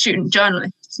say that we're student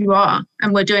journalists who are,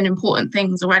 and we're doing important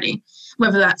things already,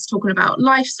 whether that's talking about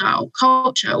lifestyle,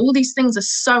 culture, all these things are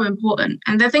so important.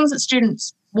 And they're things that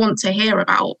students want to hear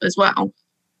about as well.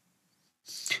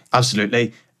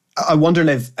 Absolutely. I wonder,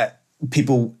 Liv,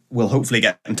 people will hopefully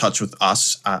get in touch with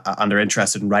us and are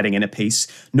interested in writing in a piece,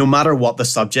 no matter what the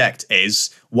subject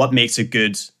is, what makes a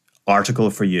good article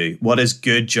for you? What is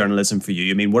good journalism for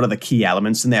you? I mean, what are the key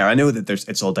elements in there? I know that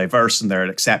it's all diverse and there are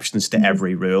exceptions to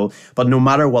every rule, but no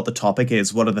matter what the topic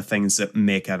is, what are the things that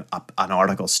make an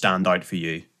article stand out for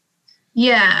you?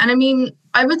 Yeah, and I mean,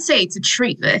 I would say to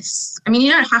treat this. I mean,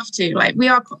 you don't have to.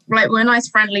 We're a nice,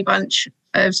 friendly bunch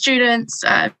of students,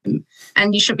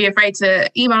 and you shouldn't be afraid to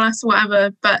email us or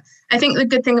whatever. But I think the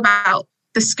good thing about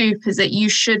the Scoop is that you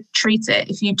should treat it,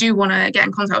 if you do want to get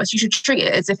in contact with us, you should treat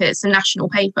it as if it's a national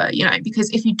paper, because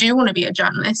if you do want to be a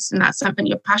journalist and that's something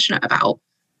you're passionate about,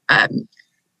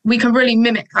 we can really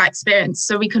mimic that experience.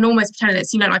 So we can almost pretend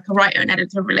it's, like a writer and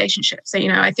editor relationship. So,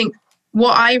 I think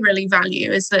what I really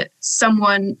value is that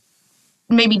someone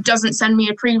maybe doesn't send me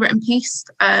a pre-written piece,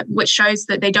 which shows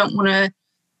that they don't want to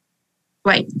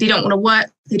work, they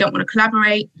don't want to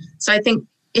collaborate. So I think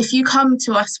if you come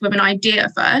to us with an idea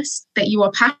first that you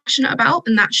are passionate about,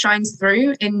 and that shines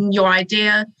through in your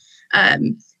idea,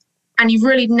 and you've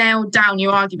really nailed down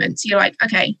your argument. So you're like,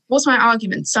 okay, what's my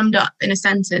argument summed up in a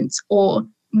sentence? Or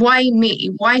why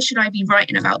me? Why should I be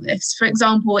writing about this? For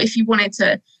example, if you wanted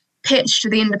to pitch to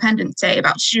the Independent Day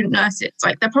about student nurses,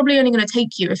 they're probably only going to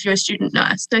take you if you're a student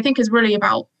nurse. So I think it's really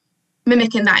about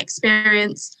mimicking that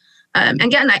experience,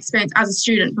 and getting that experience as a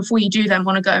student before you do then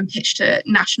want to go and pitch to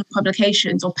national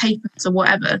publications or papers or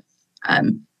whatever. But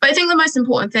I think the most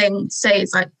important thing to say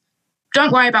is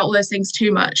don't worry about all those things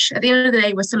too much. At the end of the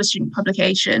day, we're still a student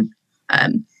publication.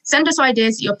 Send us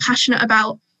ideas that you're passionate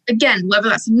about. Again, whether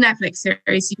that's a Netflix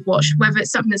series you watch, whether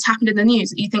it's something that's happened in the news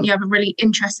that you think you have a really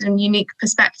interesting and unique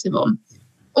perspective on.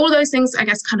 All those things, I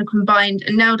guess, kind of combined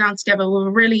and nailed down together with a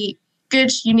really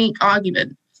good, unique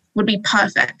argument would be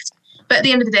perfect. But at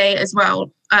the end of the day as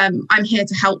well, I'm here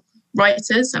to help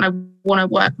writers, and I want to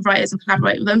work with writers and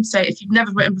collaborate with them. So if you've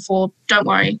never written before, don't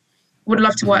worry. Would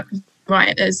love to work with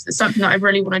writers. It's something that I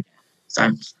really want to do.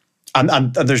 So.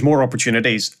 And there's more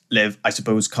opportunities, Liv, I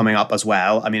suppose, coming up as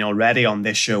well. I mean, already on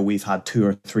this show, we've had 2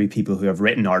 or 3 people who have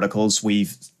written articles.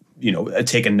 We've,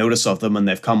 taken notice of them, and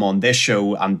they've come on this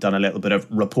show and done a little bit of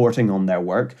reporting on their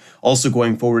work. Also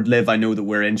going forward, Liv, I know that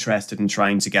we're interested in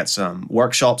trying to get some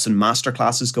workshops and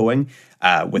masterclasses going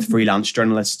with freelance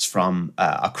journalists from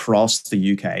across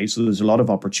the UK. So there's a lot of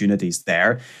opportunities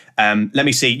there. Let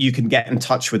me say, you can get in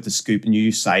touch with the Scoop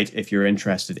News site if you're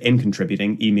interested in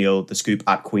contributing. Email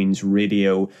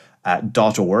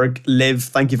thescoop@queensradio.org. Liv,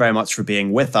 thank you very much for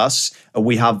being with us.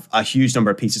 We have a huge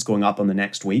number of pieces going up on the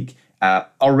next week.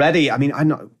 Already, I mean,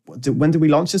 when did we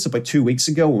launch this? About 2 weeks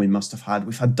ago. We've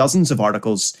had dozens of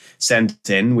articles sent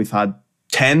in. We've had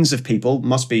tens of people,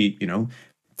 must be,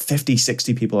 50,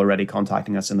 60 people already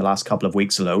contacting us in the last couple of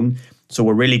weeks alone. So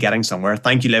we're really getting somewhere.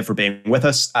 Thank you, Liv, for being with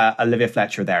us. Olivia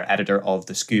Fletcher there, editor of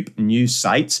the Scoop News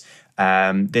site.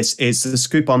 This is The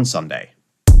Scoop on Sunday.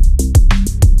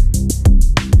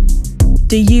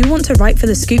 Do you want to write for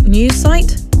the Scoop News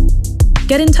site?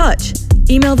 Get in touch.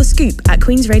 Email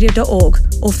thescoop@queensradio.org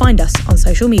or find us on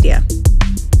social media.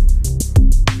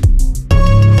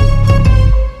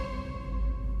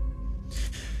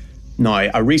 Now,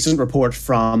 a recent report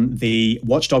from the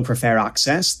Watchdog for Fair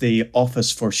Access, the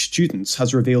Office for Students,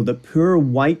 has revealed that poor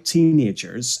white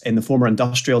teenagers in the former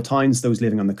industrial towns, those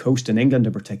living on the coast in England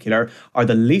in particular, are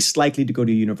the least likely to go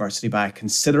to university by a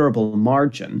considerable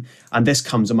margin. And this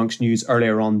comes amongst news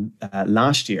earlier on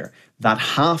last year that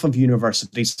half of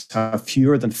universities have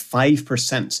fewer than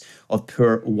 5% of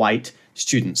poor white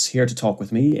students. Here to talk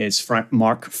with me is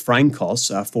Mark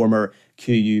Frankos, a former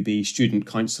QUB student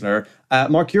counsellor.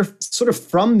 Mark, you're sort of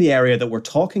from the area that we're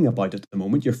talking about at the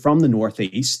moment. You're from the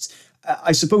Northeast.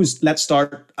 I suppose let's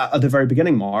start at the very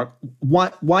beginning, Mark.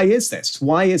 Why is this?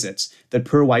 Why is it that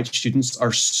poor white students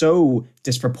are so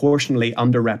disproportionately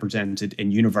underrepresented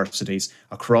in universities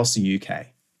across the UK?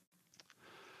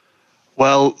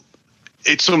 Well,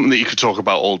 it's something that you could talk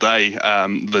about all day.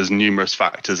 There's numerous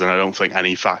factors, and I don't think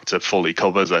any factor fully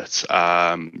covers it.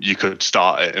 You could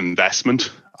start at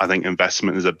investment. I think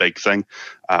investment is a big thing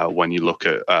when you look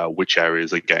at which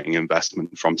areas are getting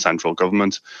investment from central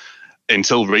government.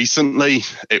 Until recently,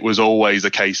 it was always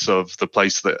a case of the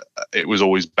place that it was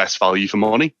always best value for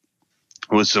money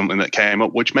was something that came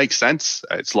up, which makes sense.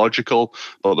 It's logical.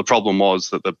 But the problem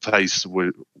was that the place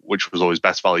which was always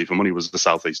best value for money was the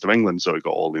southeast of England. So it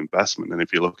got all the investment. And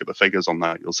if you look at the figures on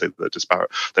that, you'll see that they're disparate.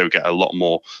 They would get a lot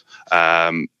more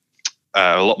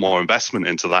investment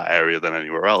into that area than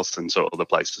anywhere else. And so other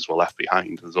places were left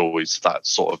behind. There's always that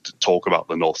sort of talk about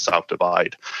the north-south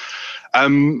divide.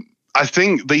 I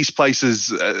think these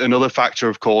places, another factor,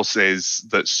 of course, is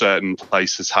that certain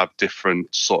places have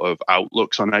different sort of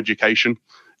outlooks on education.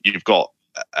 You've got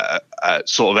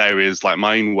sort of areas like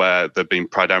mine where they've been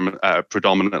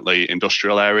predominantly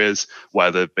industrial areas,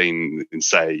 where they've been in,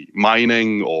 say,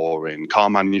 mining or in car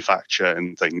manufacturing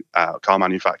and things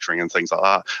like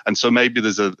that. And so maybe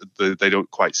they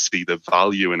don't quite see the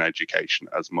value in education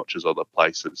as much as other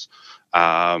places.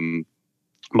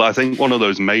 But I think one of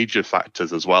those major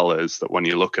factors as well is that when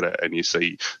you look at it and you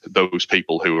see those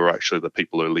people who are actually the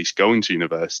people who are least going to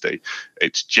university,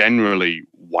 it's generally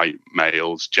white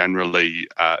males, generally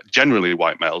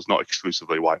white males, not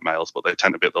exclusively white males, but they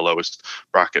tend to be at the lowest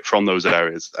bracket from those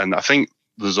areas. And I think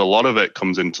there's a lot of it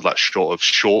comes into that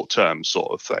short-term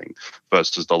sort of thing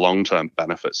versus the long-term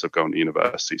benefits of going to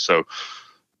university. So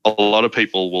a lot of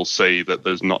people will say that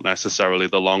there's not necessarily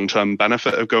the long-term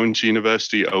benefit of going to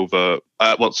university over,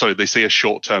 they see a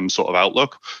short-term sort of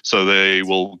outlook. So they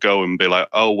will go and be like,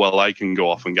 oh, well, I can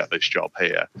go off and get this job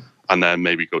here and then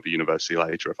maybe go to university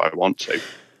later if I want to.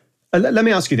 Let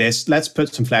me ask you this. Let's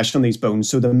put some flesh on these bones.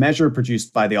 So the measure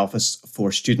produced by the Office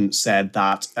for Students said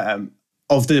that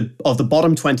of the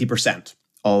bottom 20%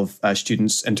 of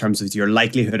students in terms of your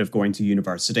likelihood of going to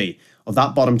university, of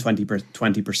that bottom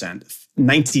 20%,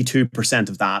 92%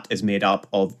 of that is made up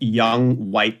of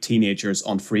young white teenagers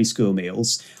on free school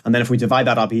meals. And then if we divide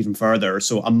that up even further,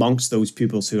 so amongst those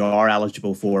pupils who are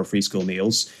eligible for free school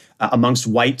meals, amongst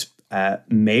white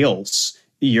males,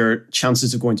 your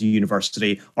chances of going to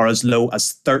university are as low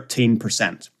as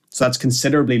 13%. So that's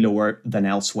considerably lower than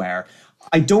elsewhere.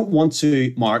 I don't want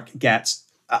to, Mark,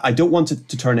 I don't want it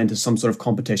to turn into some sort of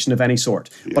competition of any sort,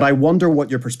 but I wonder what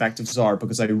your perspectives are,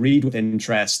 because I read with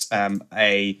interest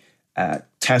a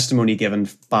testimony given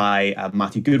by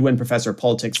Matthew Goodwin, Professor of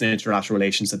Politics and International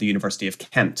Relations at the University of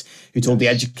Kent, who told the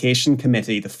Education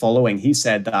Committee the following. He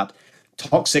said that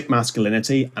toxic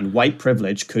masculinity and white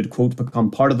privilege could, quote,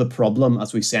 become part of the problem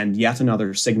as we send yet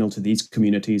another signal to these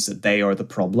communities that they are the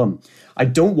problem. I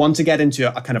don't want to get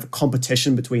into a kind of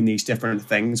competition between these different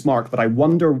things, Mark, but I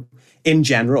wonder, in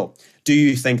general, do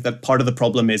you think that part of the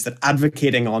problem is that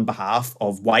advocating on behalf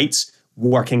of white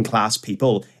working class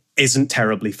people isn't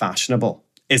terribly fashionable?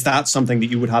 Is that something that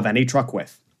you would have any truck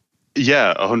with?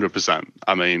 Yeah, 100%.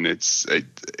 I mean, it's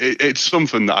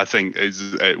something that I think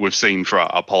we've seen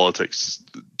throughout our politics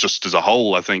just as a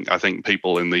whole. I think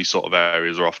people in these sort of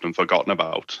areas are often forgotten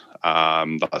about.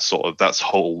 That's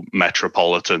whole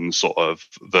metropolitan sort of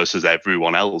versus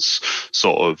everyone else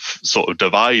sort of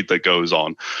divide that goes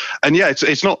on. And yeah,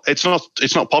 it's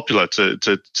not popular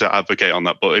to advocate on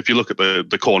that. But if you look at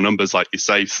the core numbers, like you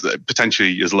say,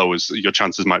 potentially as low as your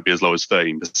chances might be as low as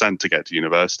 13% to get to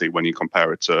university when you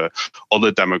compare it to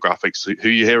other demographics who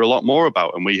you hear a lot more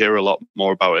about, and we hear a lot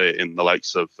more about it in the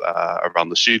likes of around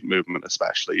the student movement,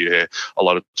 especially. You hear a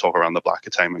lot of talk around the black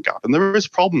attainment gap, and there is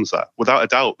problems there, without a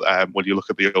doubt. When you look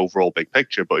at the overall big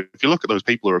picture, but if you look at those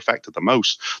people who are affected the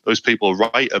most, those people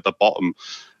right at the bottom,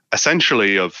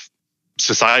 essentially, of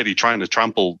society trying to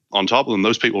trample on top of them,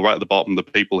 those people right at the bottom, the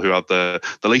people who have the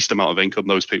least amount of income,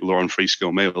 those people who are on free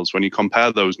school meals, when you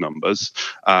compare those numbers,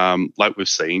 like we've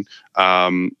seen,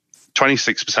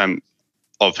 26%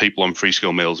 of people on free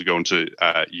school meals are going to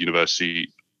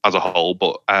university as a whole,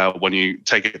 but when you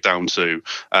take it down to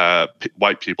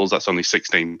white pupils, that's only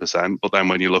 16%. But then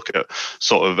when you look at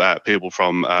sort of people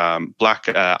from black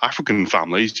African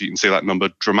families, you can see that number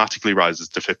dramatically rises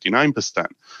to 59%.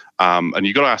 And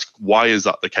you've got to ask, why is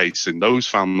that the case in those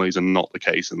families and not the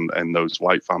case in those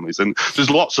white families? And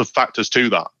there's lots of factors to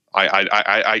that.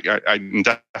 I can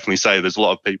definitely say there's a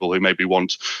lot of people who maybe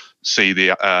want to see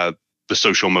the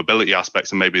social mobility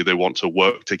aspects, and maybe they want to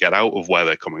work to get out of where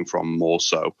they're coming from more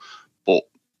so. But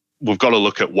we've got to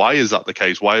look at, why is that the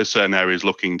case? Why are certain areas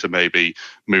looking to maybe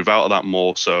move out of that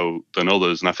more so than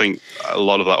others? And I think a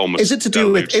lot of that almost is it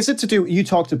to do, you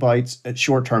talked about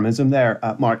short-termism there,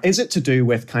 Mark. Is it to do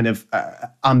with kind of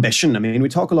ambition? I mean, we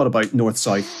talk a lot about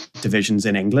north-south divisions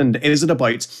in England. Is it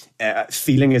about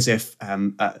feeling as if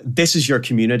this is your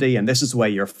community and this is the way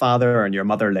your father and your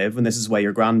mother live, and this is the way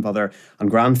your grandmother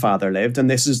and grandfather lived, and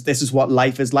this is what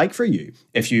life is like for you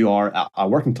if you are a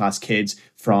working class kid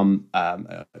from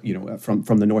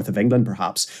from the north of England,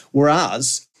 perhaps.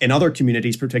 Whereas in other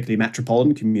communities, particularly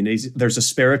metropolitan communities, there's a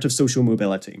spirit of social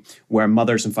mobility where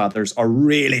mothers and fathers are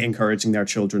really encouraging their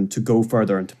children to go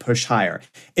further and to push higher.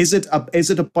 Is it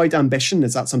about ambition?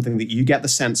 Is that something that you get the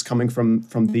sense coming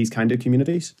from these kind of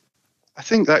communities? I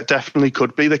think that definitely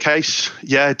could be the case.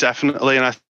 Yeah, definitely. And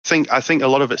I think a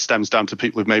lot of it stems down to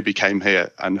people who maybe came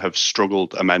here and have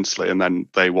struggled immensely, and then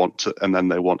they want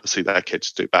to see their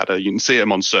kids do better. You can see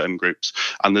them on certain groups,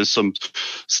 and there's some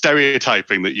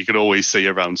stereotyping that you can always see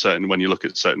around certain, when you look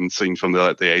at certain things from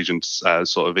the Asian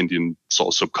sort of Indian sort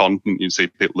of subcontinent. You see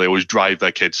people, they always drive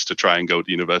their kids to try and go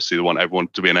to university. They want everyone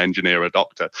to be an engineer or a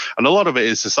doctor, and a lot of it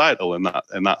is societal in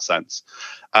that sense.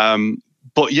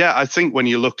 But yeah, I think when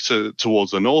you look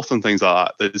towards the north and things like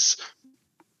that, there's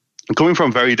coming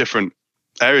from very different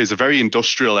areas, very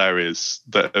industrial areas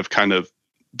that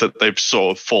they've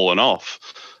sort of fallen off.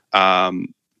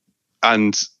 And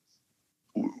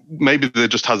maybe there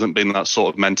just hasn't been that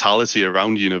sort of mentality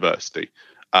around university.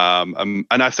 And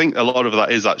I think a lot of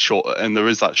that is that there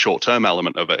is that short-term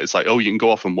element of it. It's like, oh, you can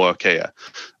go off and work here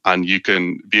and you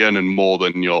can be earning more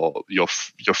than your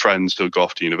friends who go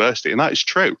off to university. And that is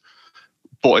true.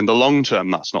 But in the long term,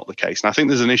 that's not the case. And I think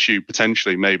there's an issue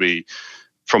potentially maybe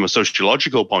from a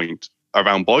sociological point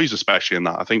around boys, especially in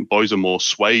that. I think boys are more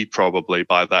swayed probably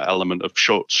by that element of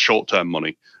short-term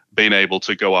money, being able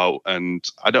to go out, and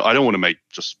I don't want to make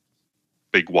just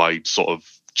big, wide sort of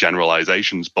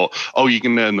generalizations, but you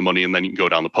can earn the money and then you can go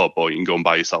down the pub, or you can go and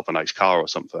buy yourself a nice car or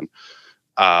something.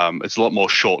 It's a lot more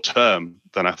short term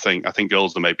than I think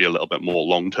girls are maybe a little bit more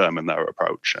long term in their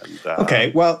approach. And,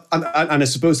 okay, well, and I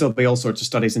suppose there'll be all sorts of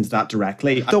studies into that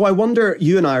directly. So I wonder,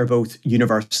 you and I are both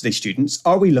university students.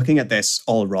 Are we looking at this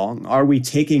all wrong? Are we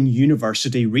taking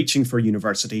university, reaching for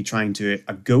university, trying to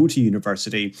go to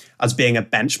university as being a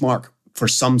benchmark for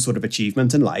some sort of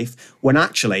achievement in life, when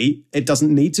actually it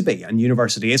doesn't need to be, and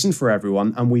university isn't for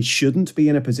everyone, and we shouldn't be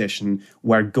in a position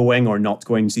where going or not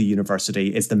going to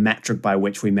university is the metric by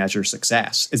which we measure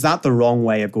success? Is that the wrong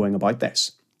way of going about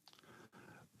this?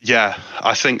 Yeah,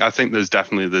 I think there's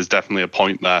definitely a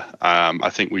point there. I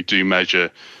think we do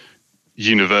measure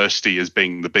university as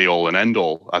being the be all and end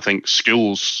all. I think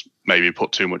schools maybe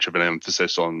put too much of an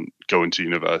emphasis on going to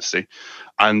university.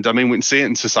 And I mean, we can see it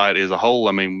in society as a whole.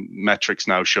 I mean, metrics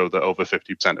now show that over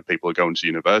 50% of people are going to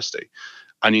university.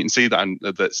 And you can see that, and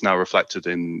that's now reflected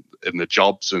in the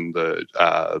jobs and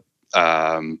the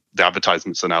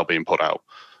advertisements that are now being put out.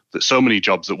 That so many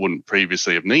jobs that wouldn't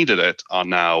previously have needed it are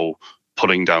now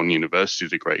putting down university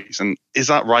degrees. And is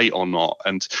that right or not?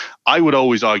 And I would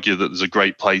always argue that there's a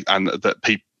great place, and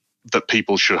that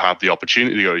people should have the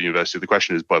opportunity to go to university. The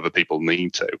question is whether people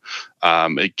need to.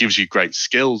 It gives you great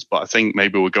skills, but I think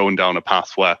maybe we're going down a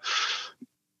path where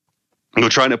we're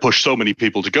trying to push so many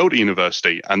people to go to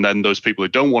university, and then those people who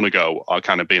don't want to go are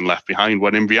kind of being left behind,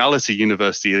 when in reality,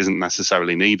 university isn't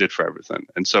necessarily needed for everything.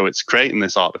 And so it's creating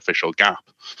this artificial gap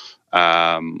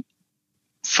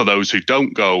for those who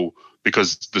don't go,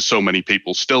 because there's so many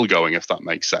people still going, if that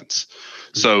makes sense.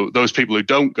 So those people who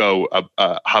don't go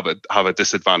have a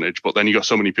disadvantage, but then you got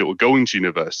so many people going to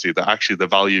university that actually the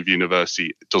value of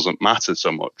university doesn't matter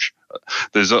so much.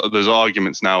 There's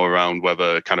arguments now around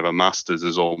whether kind of a master's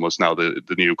is almost now the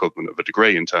new equivalent of a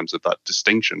degree in terms of that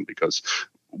distinction, because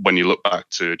when you look back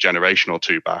to a generation or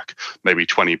two back, maybe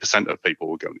 20% of people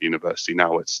were going to university.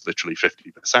 Now it's literally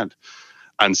 50%.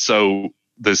 And so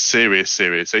there's serious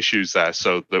issues there.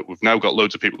 So that we've now got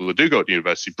loads of people who do go to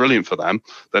university. Brilliant for them.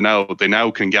 They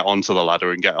now can get onto the ladder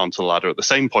at the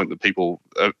same point that people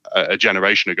a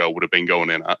generation ago would have been going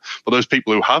in at. But those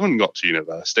people who haven't got to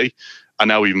university are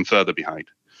now even further behind.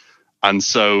 And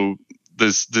so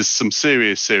there's some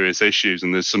serious issues,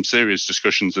 and there's some serious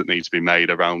discussions that need to be made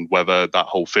around whether that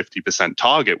whole 50%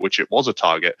 target, which it was a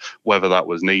target, whether that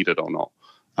was needed or not.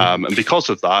 And because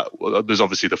of that, there's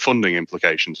obviously the funding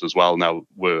implications as well. Now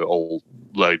we're all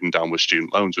loading down with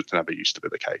student loans, which never used to be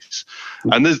the case.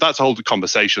 And that's a whole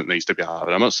conversation that needs to be had.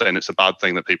 I'm not saying it's a bad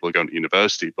thing that people are going to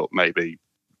university, but maybe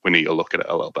we need to look at it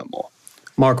a little bit more.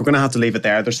 Mark, we're going to have to leave it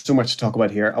there. There's so much to talk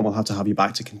about here, and we'll have to have you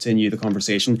back to continue the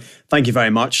conversation. Thank you very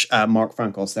much. Mark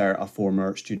Frankos there, a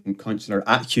former student councillor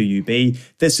at QUB.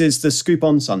 This is The Scoop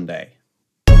on Sunday.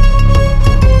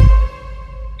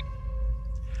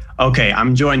 Okay,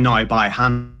 I'm joined now by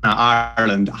Hannah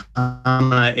Ireland.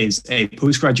 Hannah is a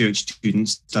postgraduate student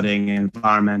studying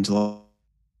environmental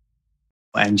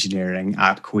engineering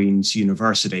at Queen's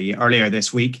University. Earlier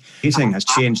this week, dating has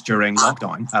changed during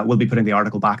lockdown. We'll be putting the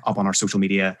article back up on our social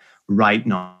media right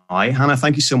now. Hannah,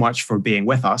 thank you so much for being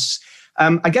with us.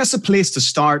 I guess a place to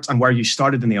start, and where you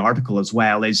started in the article as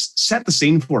well, is set the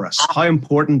scene for us. How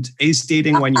important is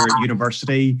dating when you're at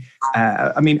university?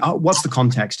 What's the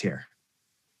context here?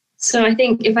 So I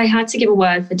think if I had to give a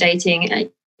word for dating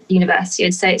at university,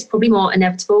 I'd say it's probably more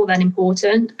inevitable than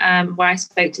important. Where I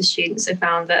spoke to students, I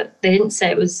found that they didn't say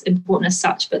it was important as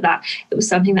such, but that it was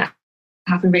something that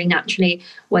happened really naturally,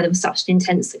 where there was such an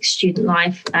intense student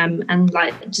life, and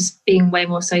like just being way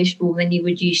more sociable than you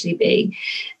would usually be.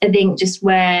 I think just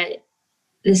where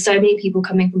there's so many people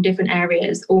coming from different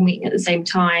areas all meeting at the same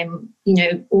time,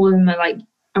 all of them are like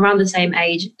around the same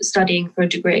age studying for a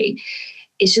degree.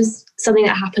 It's just something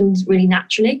that happened really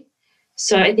naturally.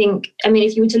 So I think,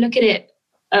 if you were to look at it,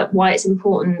 at why it's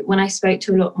important, when I spoke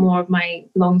to a lot more of my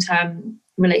long-term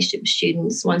relationship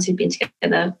students, ones who'd been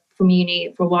together from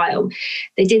uni for a while,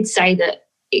 they did say that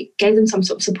it gave them some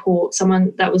sort of support,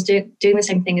 someone that was doing the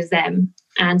same thing as them.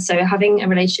 And so having a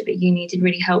relationship at uni did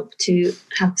really help to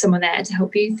have someone there to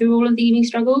help you through all of the uni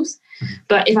struggles.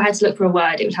 But if I had to look for a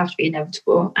word, it would have to be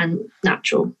inevitable and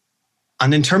natural.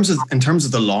 And in terms of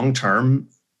the long term,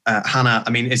 Hannah,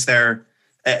 is there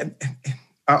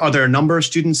are there a number of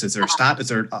students? Is there a stat?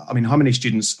 How many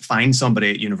students find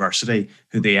somebody at university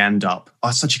who they end up? Oh,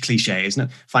 it's such a cliche, isn't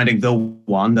it? Finding the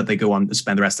one that they go on to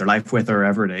spend the rest of their life with, or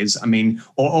wherever it is.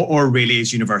 Or really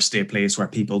is university a place where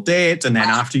people date, and then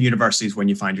after university is when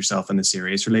you find yourself in the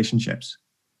serious relationships?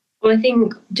 Well, I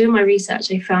think doing my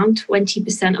research, I found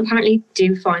 20% apparently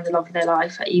do find the love of their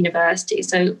life at university.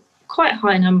 So quite a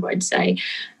high number, I'd say.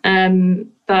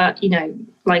 But,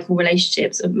 like all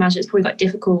relationships, I imagine it's probably quite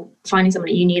difficult finding someone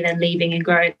at uni and then leaving and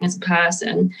growing as a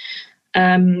person.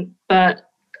 But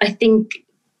I think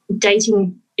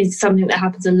dating is something that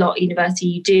happens a lot at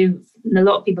university. A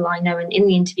lot of people I know in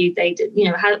the interview, they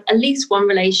have at least one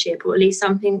relationship or at least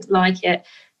something like it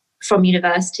from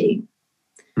university.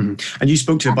 Mm-hmm. And you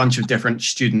spoke to a bunch of different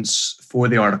students for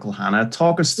the article, Hannah.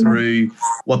 Talk us through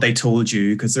what they told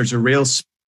you, because there's a real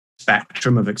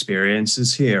spectrum of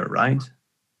experiences here, right?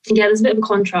 Yeah, there's a bit of a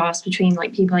contrast between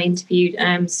like people I interviewed.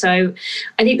 So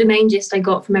I think the main gist I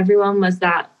got from everyone was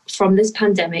that from this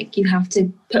pandemic, you have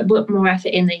to put more effort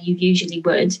in than you usually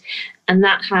would. And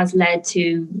that has led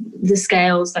to the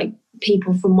scales, like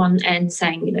people from one end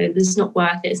saying, this is not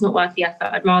worth it. It's not worth the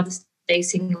effort. I'd rather stay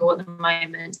single at the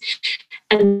moment.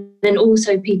 And then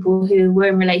also people who were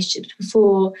in relationships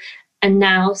before and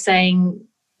now saying,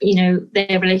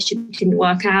 their relationship didn't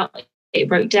work out. It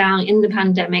broke down in the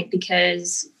pandemic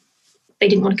because they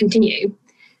didn't want to continue.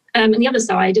 And the other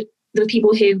side, there were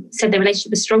people who said their relationship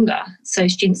was stronger. So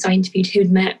students I interviewed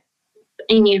who'd met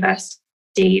in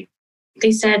university,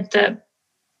 they said that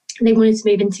they wanted to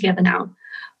move in together now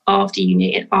after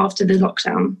uni, after the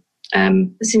lockdown,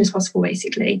 as soon as possible,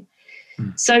 basically.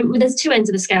 So there's two ends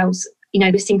of the scales.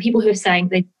 We're seeing people who are saying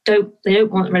they don't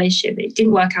want a relationship. It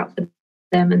didn't work out for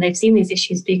them, and they've seen these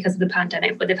issues because of the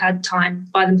pandemic, but they've had time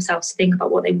by themselves to think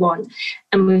about what they want.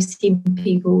 And we've seen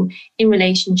people in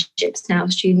relationships now,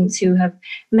 students who have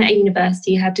met at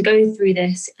university, had to go through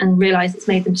this and realise it's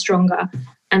made them stronger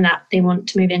and that they want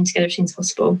to move in together as soon as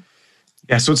possible.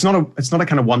 Yeah, so it's not a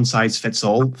kind of one size fits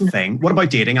all thing. What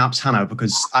about dating apps, Hannah?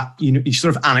 Because you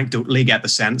sort of anecdotally get the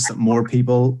sense that more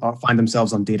people find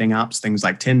themselves on dating apps, things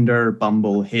like Tinder,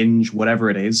 Bumble, Hinge, whatever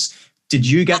it is. Did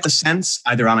you get the sense,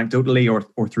 either anecdotally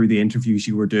or through the interviews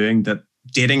you were doing, that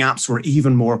dating apps were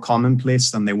even more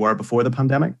commonplace than they were before the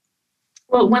pandemic?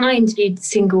 Well, when I interviewed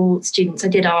single students, I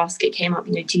did ask, it came up,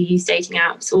 do you use dating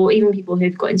apps? Or even people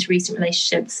who've got into recent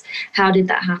relationships, how did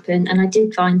that happen? And I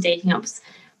did find dating apps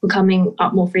were coming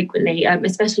up more frequently,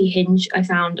 especially Hinge. I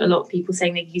found a lot of people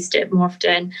saying they used it more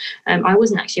often. I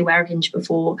wasn't actually aware of Hinge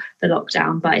before the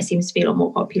lockdown, but it seems to be a lot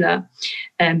more popular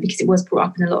because it was brought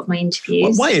up in a lot of my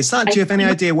interviews. Why is that? Do you have any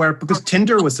idea where? Because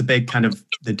Tinder was the big kind of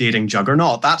the dating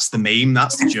juggernaut. That's the meme.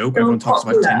 That's the joke. Everyone talks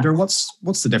about Tinder. What's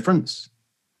the difference?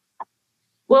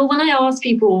 Well, when I asked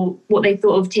people what they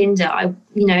thought of Tinder,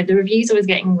 the reviews I was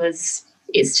getting was,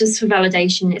 it's just for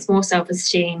validation. It's more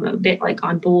self-esteem, a bit like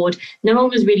I'm bored. No one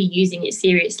was really using it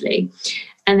seriously.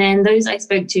 And then those I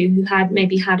spoke to who had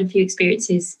maybe had a few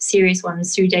experiences, serious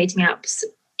ones, through dating apps,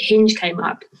 Hinge came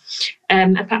up.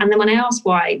 And then when I asked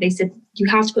why, they said, you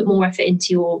have to put more effort into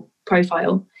your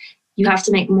profile. You have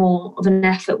to make more of an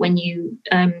effort when you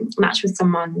match with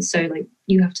someone. So like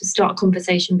you have to start a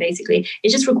conversation, basically. It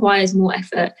just requires more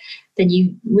effort than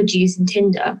you would use in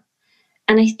Tinder.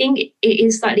 And I think it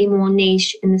is slightly more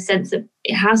niche in the sense that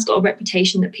it has got a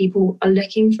reputation that people are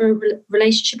looking for a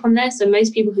relationship on there. So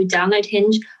most people who download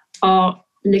Hinge are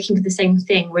looking for the same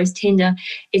thing. Whereas Tinder,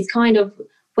 it's kind of,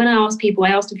 when I asked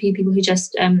a few people who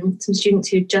just, some students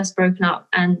who'd just broken up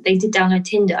and they did download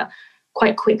Tinder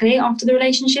quite quickly after the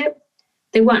relationship.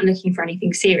 They weren't looking for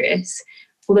anything serious.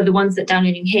 Although the ones that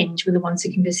downloading Hinge were the ones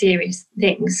looking for serious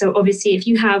things. So obviously if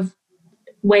you have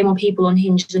way more people on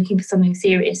Hinge looking for something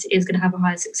serious, it is going to have a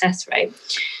higher success rate.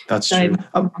 That's true.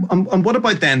 And what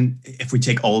about then, if we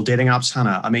take all dating apps,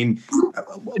 Hannah? I mean,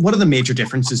 what are the major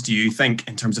differences, do you think,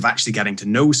 in terms of actually getting to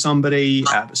know somebody,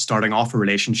 starting off a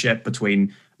relationship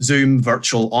between Zoom,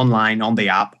 virtual, online, on the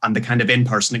app, and the kind of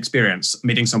in-person experience,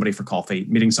 meeting somebody for coffee,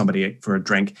 meeting somebody for a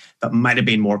drink, that might have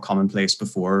been more commonplace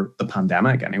before the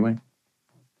pandemic anyway?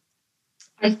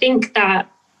 I think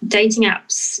that dating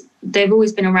apps, they've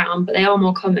always been around, but they are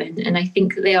more common, and I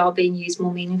think that they are being used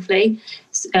more meaningfully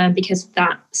because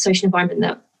that social environment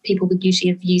that people would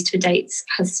usually have used for dates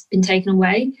has been taken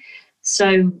away.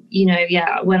 So,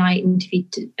 when I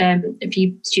interviewed a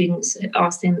few students,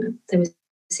 asked them if they were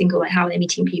single, like how are they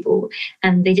meeting people,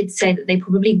 and they did say that they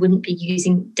probably wouldn't be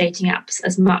using dating apps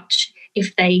as much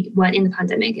if they weren't in the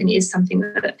pandemic, and it is something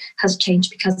that has changed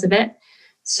because of it.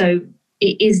 So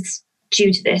it is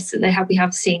due to this that we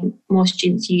have seen more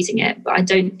students using it, but I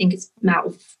don't think it's out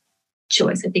of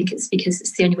choice. I think it's because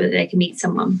it's the only way that they can meet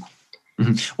someone.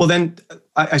 Mm-hmm. Well, then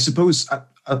I suppose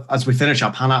as we finish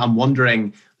up, Hannah, I'm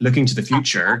wondering, looking to the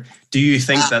future, do you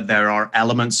think that there are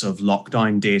elements of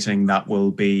lockdown dating that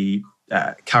will be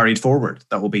carried forward,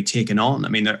 that will be taken on? I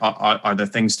mean, are there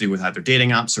things to do with either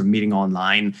dating apps or meeting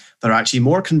online that are actually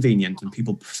more convenient and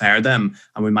people prefer them,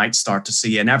 and we might start to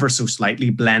see an ever so slightly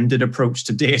blended approach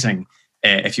to dating,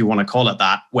 if you want to call it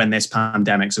that, when this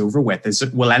pandemic's over with?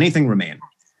 Will anything remain?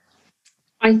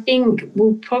 I think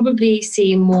we'll probably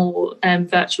see more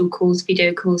virtual calls,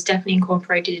 video calls, definitely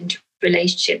incorporated into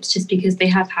relationships, just because they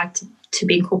have had to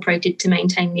be incorporated to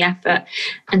maintain the effort.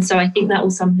 And so I think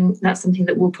that's something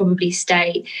that will probably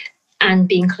stay and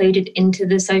be included into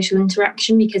the social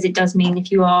interaction, because it does mean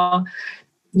if you are,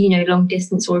 long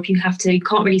distance, or if you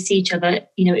can't really see each other,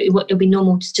 it'll be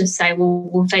normal to just say, well,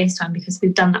 we'll FaceTime, because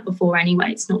we've done that before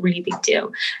anyway. It's not really a big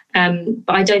deal.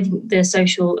 But I don't think the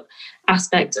social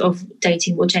aspect of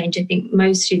dating will change. I think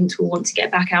most students will want to get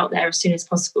back out there as soon as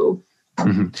possible.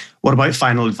 Mm-hmm. What about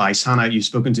final advice, Hannah? You've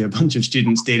spoken to a bunch of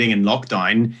students dating in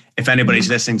lockdown. If anybody's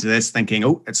listening to this thinking,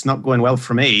 oh, it's not going well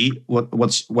for me,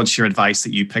 what's your advice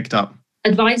that you picked up?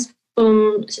 Advice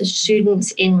from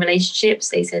students in relationships,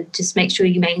 they said just make sure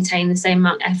you maintain the same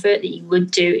amount of effort that you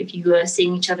would do if you were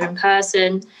seeing each other in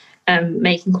person,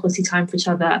 making quality time for each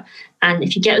other. And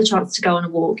if you get the chance to go on a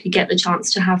walk, you get the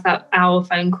chance to have that hour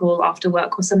phone call after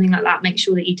work or something like that, make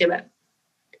sure that you do it.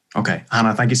 Okay,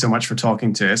 Hannah, thank you so much for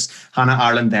talking to us. Hannah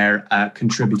Ireland there,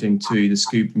 contributing to the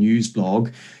Scoop News blog.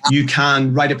 You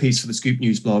can write a piece for the Scoop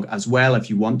News blog as well if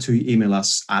you want to. Email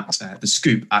us at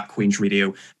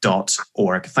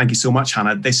thescoop@queensradio.org. Thank you so much,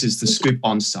 Hannah. This is The Scoop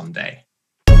on Sunday.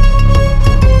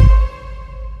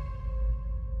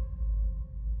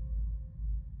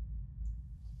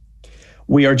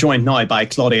 We are joined now by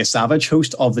Claudia Savage,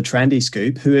 host of The Trendy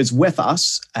Scoop, who is with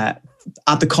us at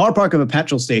the car park of a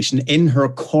petrol station in her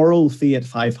Coral Fiat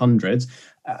 500.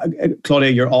 Claudia,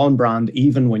 you're on brand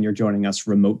even when you're joining us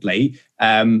remotely.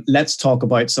 Let's talk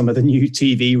about some of the new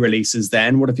TV releases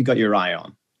then. What have you got your eye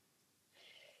on?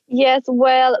 Yes,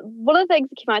 well, one of the things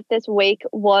that came out this week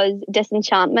was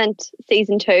Disenchantment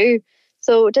Season 2.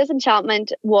 So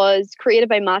Disenchantment was created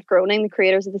by Matt Groening, the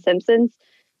creators of The Simpsons.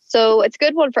 So it's a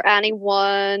good one for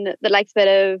anyone that likes a bit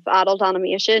of adult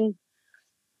animation.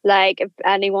 Like if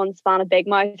anyone's a fan of Big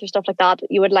Mouth or stuff like that,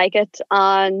 you would like it.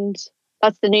 And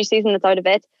that's the new season that's out of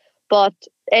it. But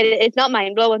it's not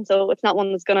mind-blowing, so it's not one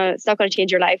it's not gonna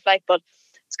change your life, but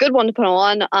it's a good one to put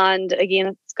on. And again,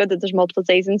 it's good that there's multiple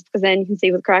seasons, because then you can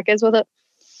see what the crack is with it.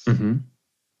 Mm-hmm.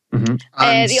 Mm-hmm.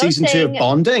 And season 2 of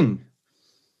Bonding.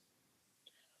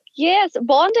 Yes,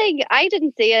 Bonding, I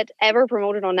didn't see it ever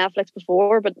promoted on Netflix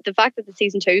before, but the fact that the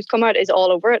season 2's come out is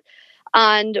all over it.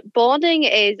 And Bonding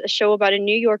is a show about a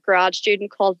New York grad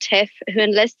student called Tiff, who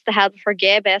enlists the help of her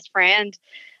gay best friend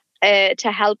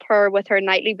to help her with her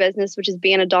nightly business, which is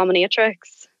being a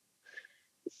dominatrix.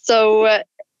 So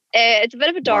it's a bit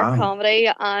of a dark comedy,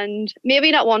 and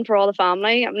maybe not one for all the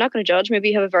family. I'm not going to judge. Maybe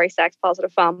you have a very sex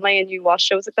positive family and you watch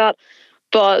shows like that.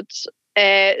 But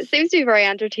it seems to be very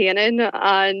entertaining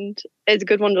and is a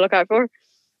good one to look out for.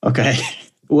 Okay.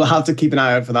 We'll have to keep an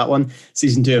eye out for that one.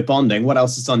 Season 2 of Bonding. What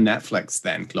else is on Netflix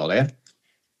then, Claudia?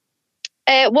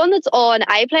 One that's on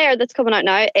iPlayer that's coming out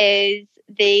now is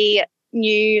the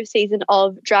new season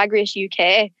of Drag Race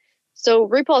UK. So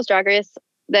RuPaul's Drag Race,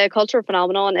 the cultural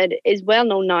phenomenon, it is well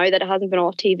known now that it hasn't been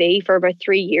off TV for about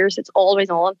 3 years. It's always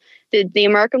on. The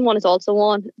American one is also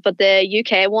on, but the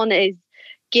UK one is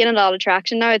gaining a lot of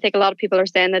traction now. I think a lot of people are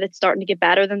saying that it's starting to get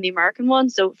better than the American one.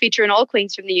 So featuring all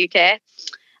queens from the UK.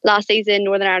 Last season,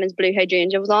 Northern Ireland's Blue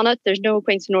Hydrangea was on it. There's no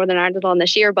queens from Northern Ireland on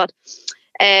this year, but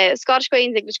Scottish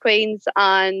Queens, English Queens,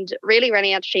 and really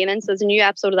entertaining. So there's a new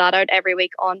episode of that out every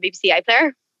week on BBC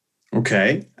iPlayer.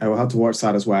 Okay, I will have to watch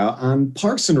that as well. And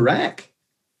Parks and Rec.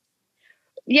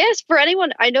 Yes, for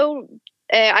anyone, I know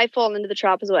I've fallen into the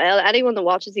trap as well. Anyone that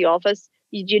watches The Office,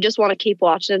 you just want to keep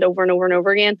watching it over and over and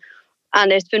over again.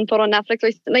 And it's been put on Netflix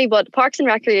recently, but Parks and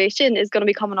Recreation is going to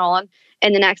be coming on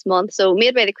in the next month. So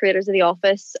made by the creators of The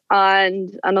Office,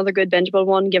 and another good bingeable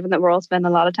one, given that we're all spending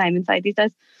a lot of time inside these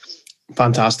days.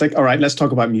 Fantastic. All right, let's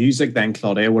talk about music then,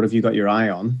 Claudia. What have you got your eye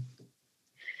on?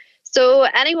 So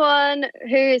anyone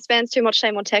who spends too much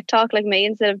time on TikTok like me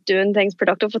instead of doing things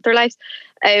productive with their lives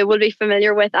will be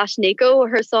familiar with Ashniko.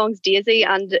 Her songs Daisy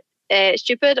and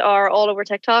Stupid are all over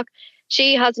TikTok.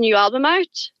 She has a new album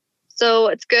out. So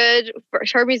it's good.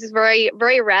 Her music is very,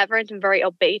 very irreverent and very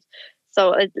upbeat.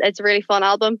 So it's a really fun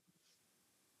album.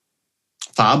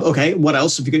 Fab. Okay. What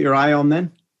else have you got your eye on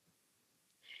then?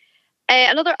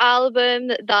 Another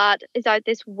album that is out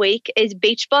this week is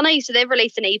Beach Bunny. So they've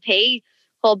released an EP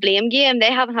called Blame Game.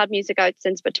 They haven't had music out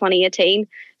since about 2018.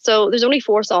 So there's only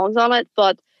 4 songs on it.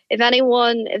 But if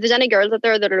there's any girls out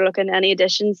there that are looking at any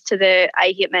additions to the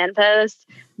I Hate Men playlist,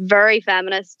 very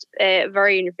feminist,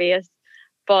 very in your face.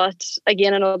 But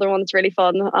again, another one that's really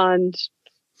fun and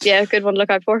yeah, good one to look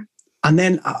out for. And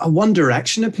then a One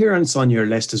Direction appearance on your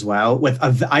list as well, with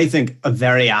I think a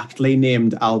very aptly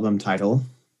named album title.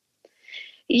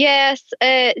 Yes,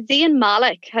 Zayn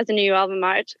Malik has a new album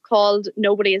out called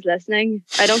Nobody Is Listening.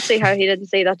 I don't see how he didn't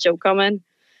see that joke coming.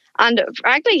 And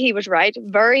frankly, he was right.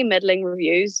 Very middling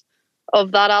reviews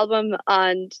of that album.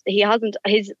 And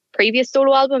his previous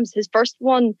solo albums, his first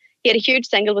one, he had a huge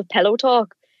single with Pillow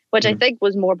Talk, which I think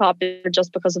was more popular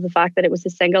just because of the fact that it was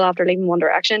his single after leaving One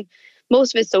Direction.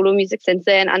 Most of his solo music since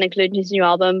then, and including his new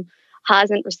album,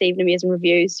 hasn't received amazing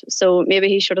reviews. So maybe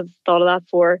he should have thought of that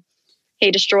before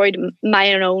he destroyed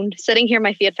my own. Sitting here,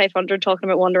 my Fiat 500, talking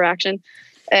about One Direction,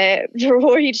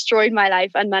 before he destroyed my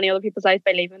life and many other people's lives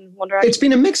by leaving One Direction. It's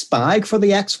been a mixed bag for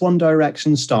the ex-One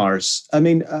Direction stars. I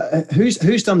mean, who's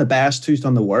done the best? Who's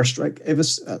done the worst? Like, if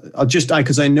it's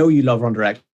because I know you love One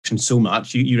Direction so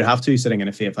much, you have to sitting in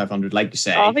a Fiat 500, like you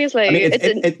say. Obviously, I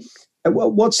mean,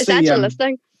 what's essential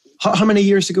listening. How many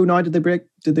years ago now did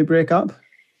they break up?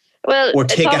 Well, or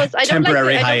take Thomas, a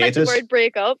temporary hiatus? I don't like the word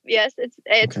break up. Yes, it's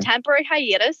okay. Temporary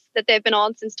hiatus that they've been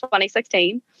on since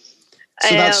 2016.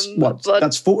 So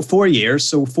that's 4 years.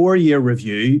 So 4-year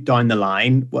review down the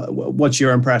line. What's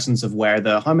your impressions of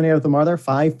how many of them are there?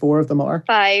 4 of them are?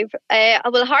 5.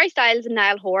 Well, Harry Styles and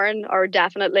Niall Horan are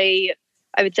definitely,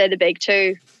 I would say, the big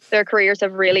 2. Their careers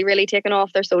have really, really taken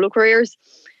off, their solo careers.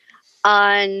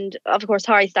 And of course,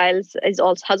 Harry Styles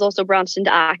has also branched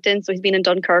into acting. So he's been in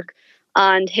Dunkirk,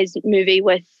 and his movie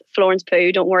with Florence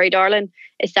Pugh, Don't Worry Darling,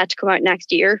 is set to come out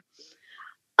next year.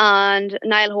 And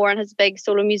Niall Horan has big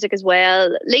solo music as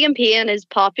well. Liam Payne is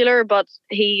popular, but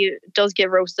he does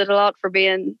get roasted a lot for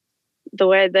being the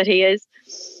way that he is.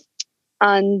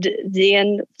 And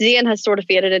Zayn has sort of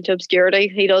faded into obscurity.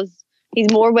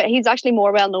 He's actually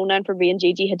more well known now for being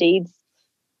Gigi Hadid's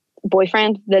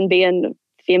boyfriend than being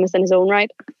famous in his own right,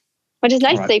 which is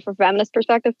nice to see from a feminist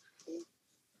perspective.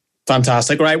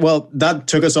 Fantastic. Right. Well, that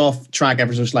took us off track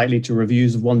ever so slightly to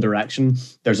reviews of One Direction.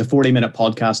 There's a 40-minute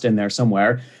podcast in there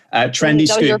somewhere. Trendy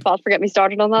Scoop. That was your fault for getting me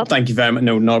started on that. Thank you very much.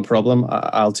 No, not a problem.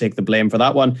 I'll take the blame for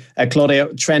that one. Claudia,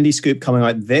 Trendy Scoop coming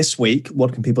out this week.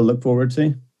 What can people look forward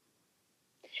to?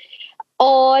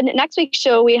 On next week's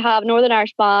show, we have Northern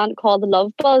Irish band called the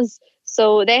Love Buzz.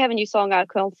 So they have a new song out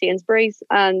called Sainsbury's,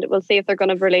 and we'll see if they're going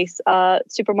to release a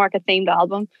supermarket-themed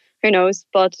album. Who knows?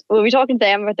 But we'll be talking to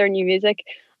them about their new music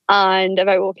and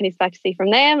about what we can expect to see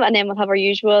from them. And then we'll have our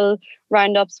usual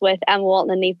roundups with Emma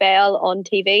Walton and Neve Bell on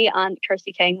TV, and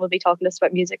Kirsty King will be talking to us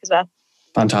about music as well.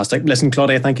 Fantastic. Listen,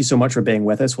 Claudia, thank you so much for being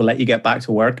with us. We'll let you get back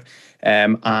to work,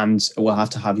 and we'll have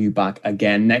to have you back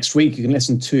again next week. You can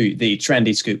listen to the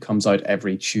Trendy Scoop, comes out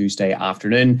every Tuesday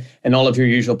afternoon in all of your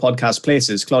usual podcast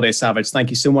places. Claudia Savage, thank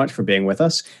you so much for being with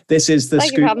us. This is the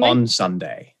Scoop on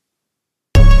Sunday.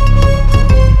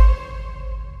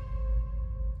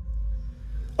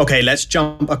 Okay, let's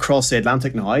jump across the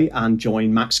Atlantic now and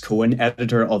join Max Cohen,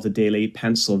 editor of the Daily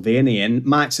Pennsylvanian.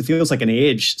 Max, it feels like an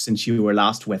age since you were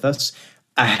last with us.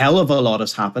 A hell of a lot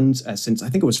has happened since, I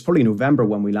think it was probably November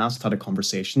when we last had a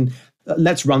conversation.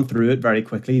 Let's run through it very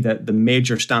quickly. The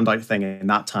major standout thing in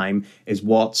that time is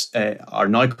what are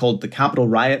now called the Capitol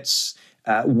riots.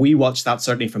 We watched that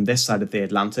certainly from this side of the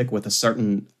Atlantic with a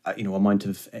certain amount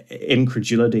of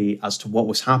incredulity as to what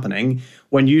was happening.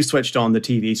 When you switched on the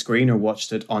TV screen or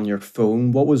watched it on your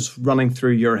phone, what was running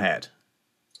through your head?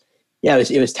 Yeah,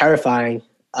 it was terrifying.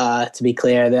 to be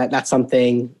clear. That's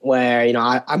something where,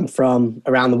 I'm from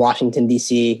around the Washington,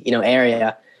 D.C.,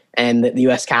 area, and the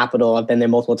U.S. Capitol. I've been there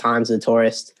multiple times as a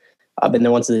tourist. I've been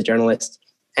there once as a journalist.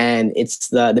 And it's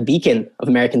the beacon of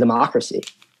American democracy.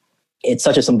 It's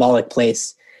such a symbolic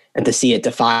place. And to see it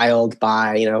defiled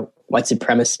by, white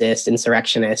supremacists,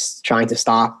 insurrectionists trying to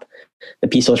stop the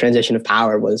peaceful transition of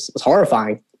power was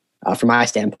horrifying from my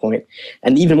standpoint.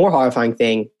 And the even more horrifying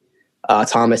thing,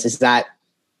 Thomas, is that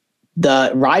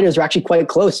the rioters were actually quite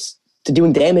close to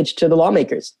doing damage to the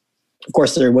lawmakers. Of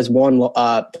course, there was one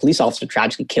police officer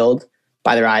tragically killed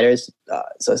by the rioters,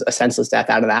 so a senseless death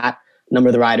out of that. A number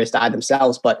of the rioters died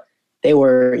themselves, but they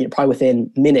were probably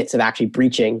within minutes of actually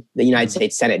breaching the United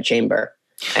States Senate chamber.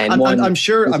 And I'm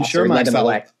sure, Max,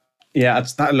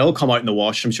 that'll all come out in the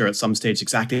wash, I'm sure, at some stage,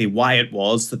 exactly why it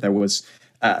was that there was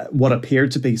what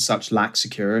appeared to be such lax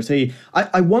security.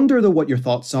 I wonder, though, what your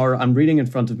thoughts are. I'm reading in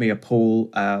front of me a poll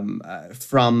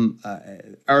from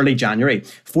early January.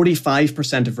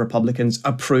 45% of Republicans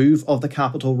approve of the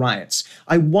Capitol riots.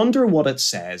 I wonder what it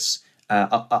says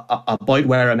about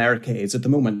where America is at the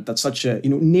moment, that such a,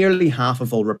 nearly half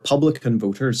of all Republican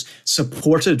voters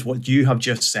supported what you have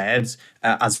just said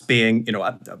as being,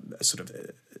 a sort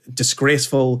of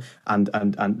disgraceful and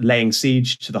laying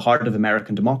siege to the heart of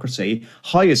American democracy.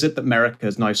 How is it that America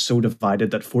is now so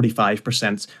divided that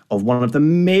 45% of one of the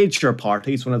major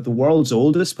parties, one of the world's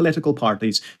oldest political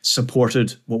parties,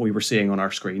 supported what we were seeing on our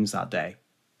screens that day?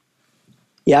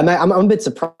 Yeah, I'm a bit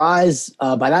surprised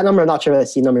by that number. I'm not sure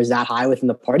that the number is that high within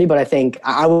the party, but I think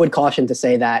I would caution to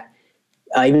say that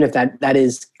even if that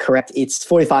is correct, it's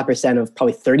 45% of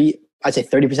probably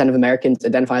 30% of Americans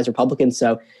identify as Republicans.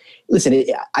 So listen,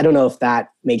 I don't know if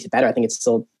that makes it better. I think it's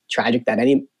still tragic that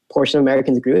any portion of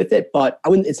Americans agree with it, but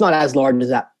it's not as large as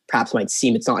that perhaps might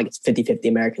seem. It's not like it's 50-50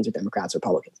 Americans or Democrats or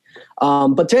Republicans.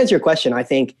 But to answer your question, I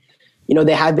think,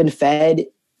 they have been fed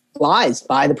lies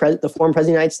by the former president of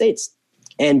the United States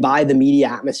and by the media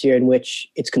atmosphere in which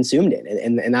it's consumed in.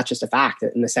 And that's just a fact,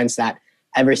 in the sense that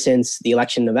ever since the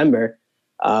election in November,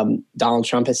 Donald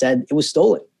Trump has said it was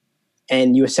stolen.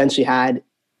 And you essentially had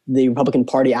the Republican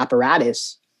Party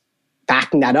apparatus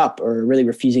backing that up or really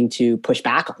refusing to push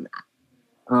back on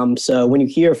that. So when you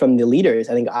hear from the leaders,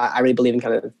 I think I really believe in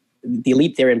kind of the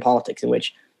elite theory in politics, in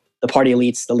which the party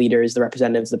elites, the leaders, the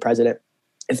representatives, the president,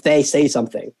 if they say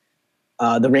something,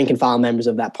 the rank and file members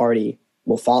of that party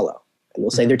will follow. And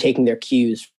they'll say they're taking their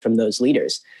cues from those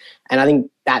leaders. And I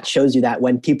think that shows you that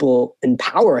when people in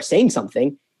power are saying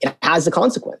something, it has a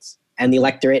consequence. And the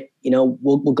electorate,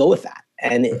 will go with that.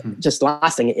 And just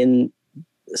last thing, in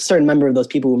a certain number of those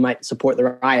people who might support the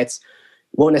riots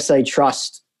won't necessarily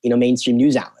trust, mainstream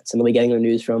news outlets, and they'll be getting their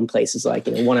news from places like,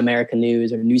 One American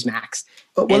News or Newsmax.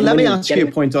 Well, let me ask you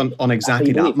a point on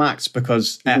exactly that, Max,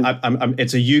 because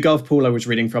it's a YouGov poll I was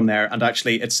reading from there, and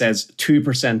actually it says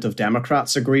 2% of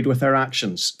Democrats agreed with their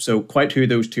actions. So quite who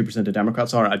those 2% of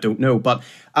Democrats are, I don't know. But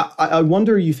I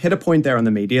wonder, you've hit a point there on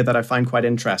the media that I find quite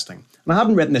interesting. And I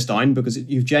haven't written this down because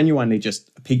you've genuinely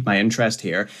just piqued my interest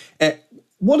here.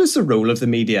 What is the role of the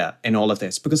media in all of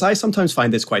this? Because I sometimes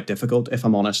find this quite difficult, if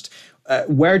I'm honest.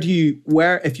 Where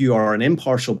if you are an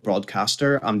impartial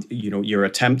broadcaster and your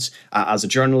attempt as a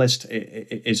journalist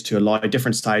is to allow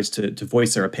different sides to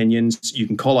voice their opinions, you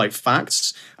can call out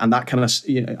facts and that kind of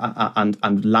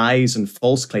and lies and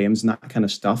false claims and that kind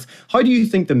of stuff. How do you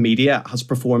think the media has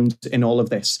performed in all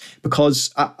of this?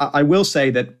 Because I will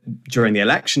say that during the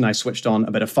election, I switched on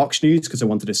a bit of Fox News because I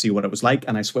wanted to see what it was like,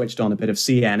 and I switched on a bit of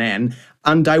CNN.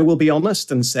 And I will be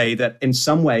honest and say that in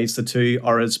some ways the two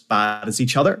are as bad as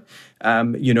each other.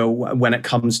 When it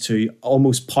comes to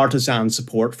almost partisan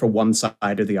support for one side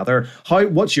or the other.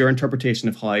 What's your interpretation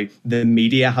of how the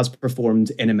media has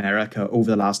performed in America over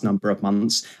the last number of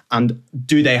months? And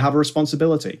do they have a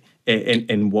responsibility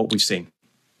in what we've seen?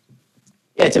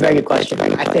 Yeah, it's a very good question.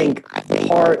 I think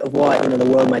part of what the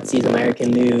world might see as American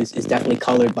news is definitely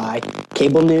colored by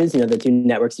cable news. The two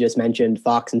networks you just mentioned,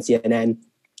 Fox and CNN.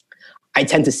 I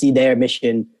tend to see their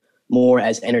mission more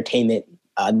as entertainment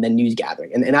than news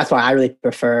gathering. And that's why I really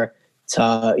prefer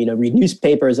to, read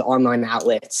newspapers, online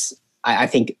outlets. I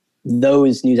think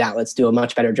those news outlets do a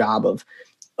much better job of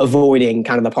avoiding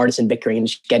kind of the partisan bickering and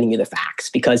just getting you the facts.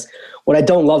 Because what I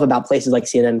don't love about places like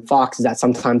CNN and Fox is that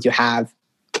sometimes you have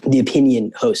the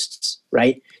opinion hosts,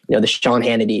 right? The Sean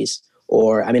Hannitys,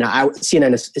 or,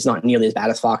 CNN is not nearly as bad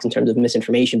as Fox in terms of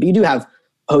misinformation, but you do have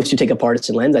hosts who take a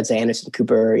partisan lens. I'd say Anderson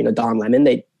Cooper, Don Lemon,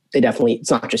 they definitely, it's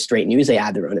not just straight news, they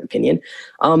add their own opinion.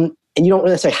 And you don't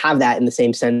necessarily have that in the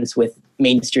same sense with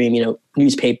mainstream,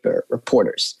 newspaper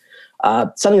reporters. I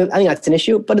think that's an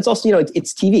issue, but it's also,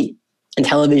 it's TV and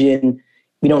television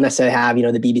we don't necessarily have,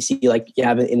 the BBC like you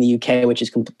have in the UK, which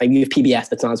is like you have PBS,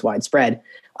 that's not as widespread.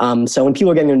 So when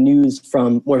people are getting their news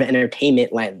from more of an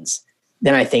entertainment lens,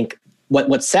 then I think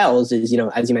what sells is,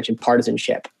 as you mentioned,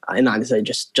 partisanship and not necessarily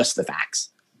just the facts.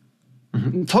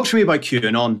 Mm-hmm. Talk to me about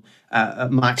QAnon,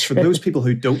 Max. For those people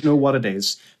who don't know what it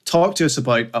is, talk to us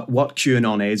about what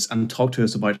QAnon is and talk to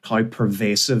us about how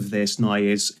pervasive this now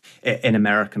is in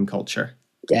American culture.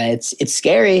 Yeah, it's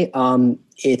scary.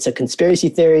 It's a conspiracy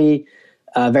theory,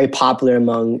 very popular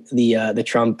among the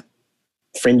Trump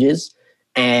fringes.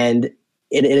 And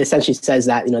it essentially says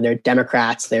that, they're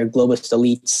Democrats, they're globalist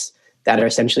elites that are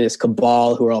essentially this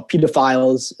cabal who are all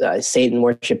pedophiles, Satan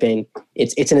worshiping.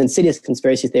 It's an insidious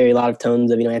conspiracy theory, a lot of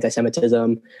tones of,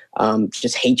 anti-Semitism,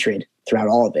 just hatred throughout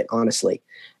all of it, honestly.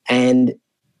 And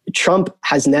Trump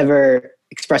has never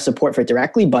expressed support for it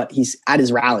directly, but he's at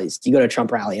his rallies. You go to a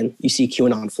Trump rally and you see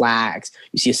QAnon flags,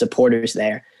 you see his supporters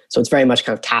there. So it's very much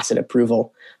kind of tacit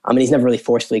approval. And he's never really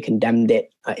forcefully condemned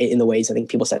it in the ways I think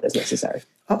people said is necessary.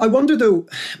 I wonder though,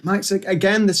 Max,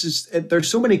 again, there's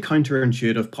so many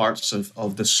counterintuitive parts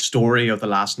of the story of the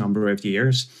last number of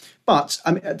years. But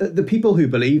I mean, the people who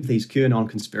believe these QAnon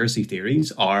conspiracy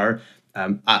theories are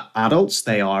adults.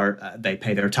 They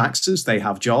pay their taxes, they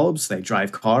have jobs, they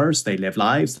drive cars, they live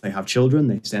lives, they have children,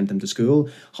 they send them to school.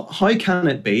 How can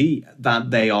it be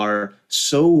that they are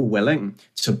so willing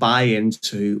to buy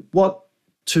into what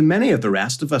to many of the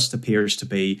rest of us appears to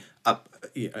be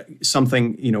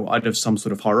something, out of some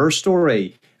sort of horror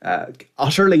story,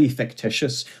 utterly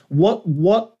fictitious? What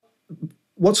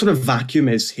sort of vacuum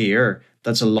is here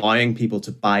that's allowing people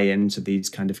to buy into these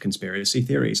kind of conspiracy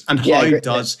theories? And how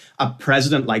does a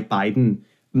president like Biden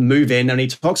move in? And he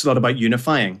talks a lot about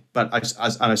unifying, but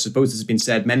I suppose this has been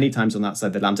said many times on that side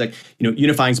of the Atlantic,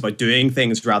 unifying is about doing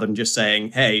things rather than just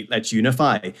saying, hey, let's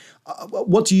unify.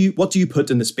 What do you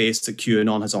put in the space that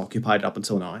QAnon has occupied up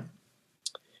until now?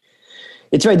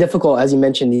 It's very difficult. As you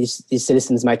mentioned, these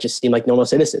citizens might just seem like normal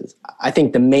citizens. I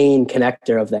think the main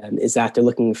connector of them is that they're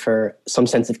looking for some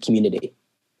sense of community.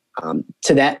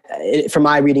 To that, from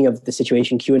my reading of the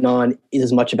situation, QAnon is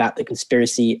as much about the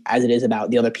conspiracy as it is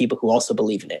about the other people who also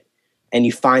believe in it. And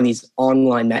you find these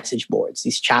online message boards,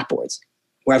 these chat boards,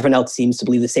 where everyone else seems to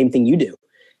believe the same thing you do.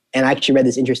 And I actually read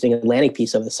this interesting Atlantic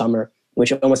piece over the summer,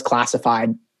 which almost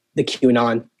classified the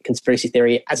QAnon conspiracy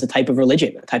theory as a type of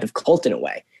religion, a type of cult in a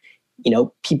way.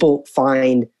 People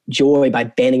find joy by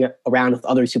banding around with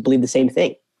others who believe the same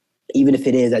thing, even if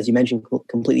it is, as you mentioned,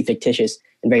 completely fictitious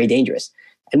and very dangerous.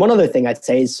 And one other thing I'd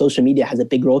say is social media has a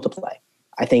big role to play.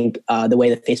 I think the way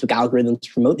that Facebook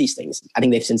algorithms promote these things, I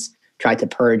think they've since tried to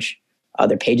purge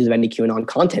their pages of any QAnon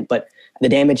content, but the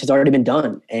damage has already been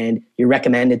done. And you're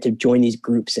recommended to join these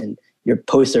groups and your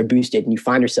posts are boosted and you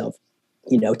find yourself,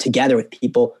 together with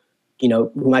people,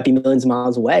 who might be millions of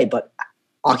miles away, but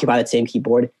occupy that same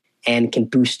keyboard and can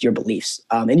boost your beliefs.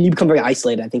 And you become very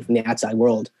isolated, I think, from the outside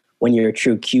world when you're a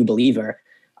true Q believer.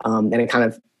 And it kind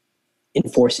of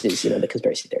enforces, the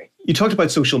conspiracy theory. You talked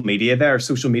about social media there.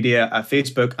 Social media,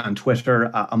 Facebook and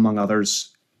Twitter, among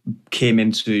others, came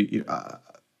into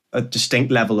a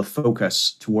distinct level of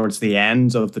focus towards the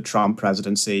end of the Trump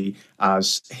presidency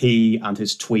as he and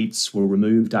his tweets were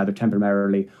removed either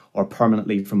temporarily or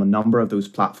permanently from a number of those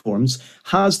platforms.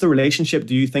 Has the relationship,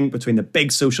 do you think, between the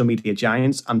big social media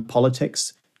giants and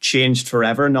politics changed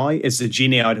forever now? Is the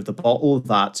genie out of the bottle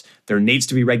that there needs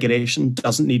to be regulation,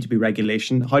 doesn't need to be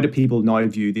regulation? How do people now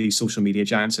view these social media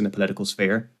giants in the political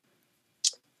sphere?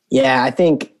 Yeah, I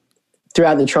think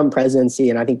throughout the Trump presidency,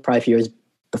 and I think probably a few years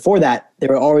before that, there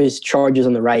were always charges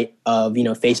on the right of,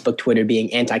 Facebook, Twitter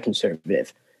being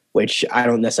anti-conservative, which I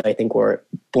don't necessarily think were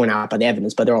borne out by the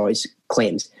evidence, but there are always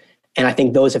claims. And I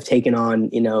think those have taken on,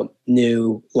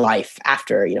 new life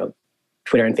after,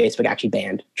 Twitter and Facebook actually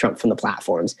banned Trump from the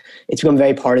platforms. It's become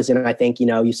very partisan. And I think,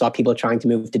 you saw people trying to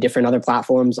move to different other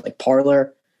platforms like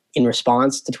Parler in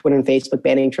response to Twitter and Facebook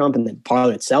banning Trump. And then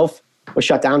Parler itself was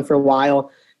shut down for a while.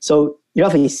 So you're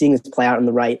definitely seeing this play out on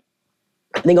the right.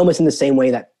 I think almost in the same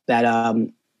way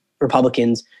that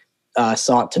Republicans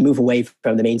sought to move away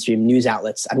from the mainstream news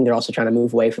outlets. I think they're also trying to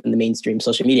move away from the mainstream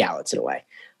social media outlets in a way,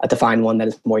 to find one that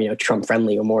is more, Trump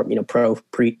friendly or more, pro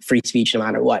free speech, no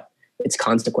matter what its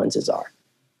consequences are.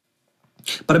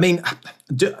 But I mean,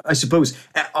 I suppose,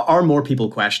 are more people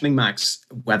questioning, Max,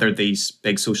 whether these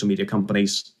big social media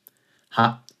companies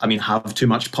have too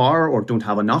much power or don't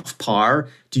have enough power?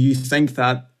 Do you think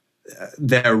that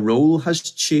their role has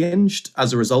changed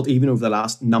as a result, even over the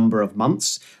last number of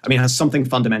months? I mean, has something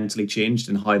fundamentally changed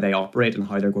in how they operate and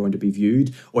how they're going to be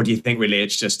viewed? Or do you think really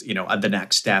it's just, at the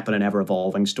next step in an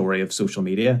ever-evolving story of social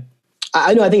media?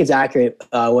 I think it's accurate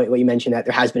what you mentioned, that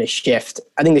there has been a shift.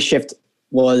 I think the shift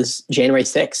was January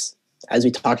 6th, as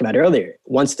we talked about earlier.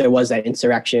 Once there was that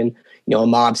insurrection, a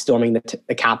mob storming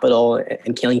the Capitol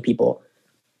and killing people,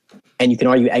 and you can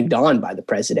argue egged on by the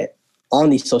president on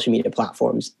these social media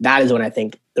platforms, that is when I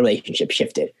think the relationship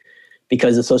shifted.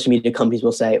 Because the social media companies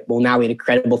will say, well, now we had a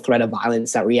credible threat of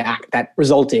violence that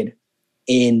resulted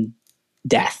in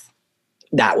death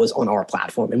that was on our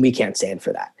platform, and we can't stand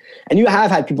for that. And you have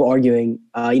had people arguing,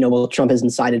 well, Trump has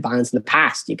incited violence in the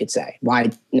past, you could say.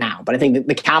 Why now? But I think that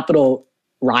the Capitol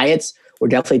riots were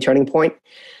definitely a turning point.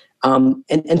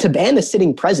 And to ban the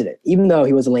sitting president, even though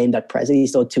he was a lame duck president, he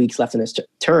still had 2 weeks left in his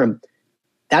term,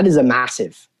 that is a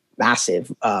massive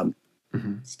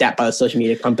step by the social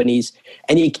media companies.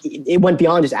 And it went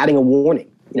beyond just adding a warning,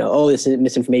 this is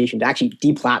misinformation, to actually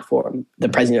deplatform the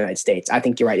president of the United States. I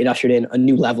think you're right. It ushered in a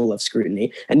new level of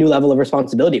scrutiny, a new level of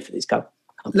responsibility for these companies.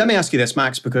 Let me ask you this,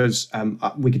 Max, because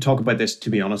we could talk about this, to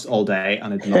be honest, all day,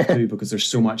 and I'd love to because there's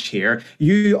so much here.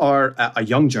 You are a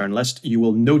young journalist. You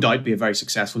will no doubt be a very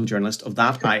successful journalist. Of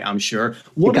that, I am sure.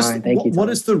 What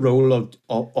is the role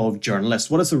of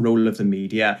journalists? What is the role of the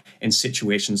media in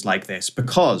situations like this?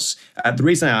 Because the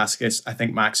reason I ask this, I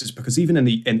think, Max, is because even in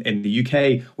the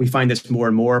UK, we find this more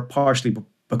and more, partially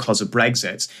because of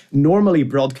Brexit. Normally,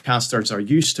 broadcasters are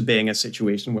used to being in a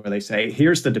situation where they say,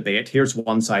 here's the debate, here's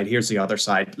one side, here's the other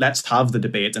side, let's have the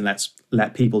debate and let's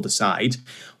let people decide.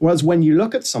 Whereas when you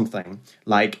look at something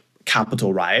like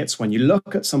Capitol riots, when you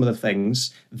look at some of the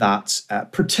things that,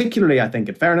 particularly, I think,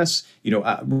 in fairness,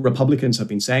 Republicans have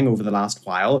been saying over the last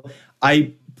while,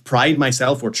 I pride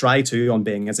myself, or try to, on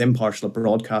being as impartial a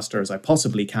broadcaster as I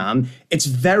possibly can. It's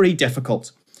very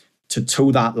difficult to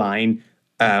toe that line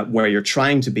where you're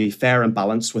trying to be fair and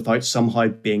balanced without somehow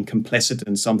being complicit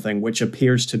in something which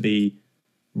appears to be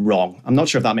wrong. I'm not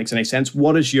sure if that makes any sense.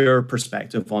 What is your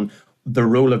perspective on the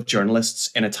role of journalists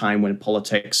in a time when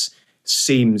politics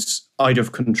seems out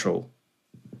of control?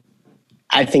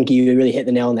 I think you really hit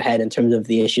the nail on the head in terms of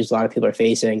the issues a lot of people are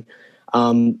facing.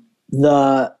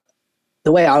 The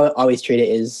way I always treat it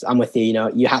is, I'm with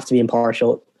you, you have to be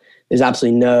impartial. There's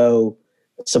absolutely no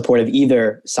support of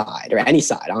either side, or any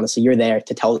side. Honestly, you're there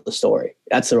to tell the story.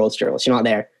 That's the role of journalists. You're not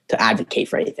there to advocate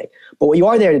for anything. But what you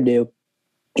are there to do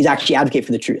is actually advocate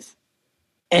for the truth.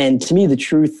 And to me, the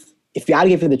truth, if you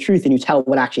advocate for the truth and you tell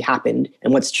what actually happened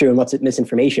and what's true and what's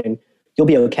misinformation, you'll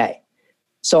be okay.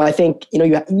 So I think,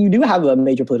 you do have a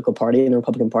major political party in the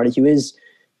Republican Party who is,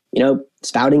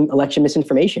 spouting election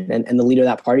misinformation. And the leader of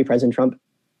that party, President Trump,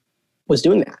 was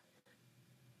doing that.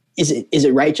 Is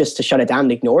it right just to shut it down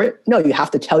and ignore it? No, you have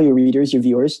to tell your readers, your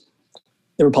viewers,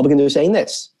 the Republicans are saying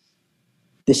this.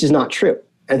 This is not true.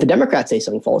 And if the Democrats say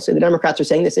something false, say the Democrats are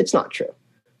saying this, it's not true.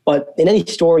 But in any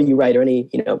story you write or any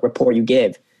report you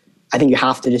give, I think you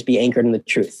have to just be anchored in the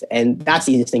truth. And that's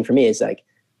the easiest thing for me, is like,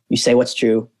 you say what's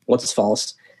true, what's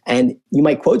false, and you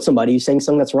might quote somebody who's saying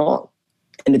something that's wrong.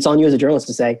 And it's on you as a journalist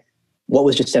to say, what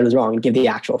was just said was wrong, and give the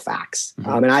actual facts.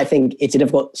 And I think it's a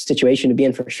difficult situation to be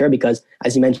in for sure, because,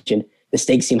 as you mentioned, the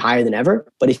stakes seem higher than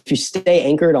ever. But if you stay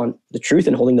anchored on the truth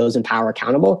and holding those in power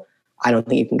accountable, I don't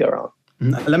think you can go wrong.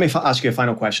 Let me ask you a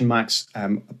final question, Max,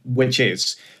 which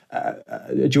is,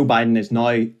 Joe Biden is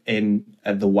now in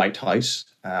the White House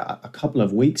a couple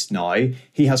of weeks now.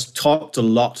 He has talked a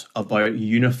lot about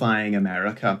unifying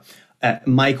America.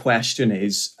 My question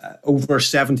is, over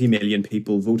 70 million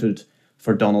people voted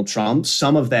for Donald Trump.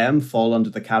 Some of them fall under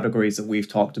the categories that we've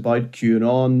talked about: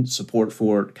 QAnon, support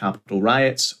for Capitol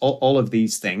riots, all of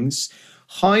these things.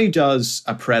 How does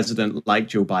a president like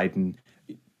Joe Biden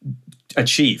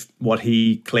achieve what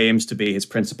he claims to be his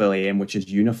principal aim, which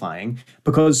is unifying?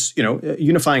 Because,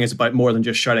 unifying is about more than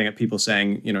just shouting at people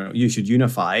saying, you should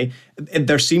unify.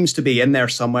 There seems to be in there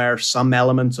somewhere some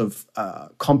element of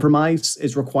compromise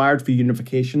is required for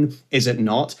unification. Is it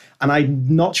not? And I'm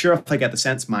not sure if I get the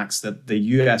sense, Max, that the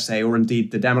USA, or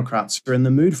indeed the Democrats, are in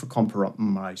the mood for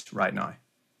compromise right now.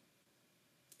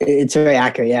 It's very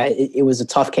accurate. Yeah, it was a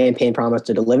tough campaign promise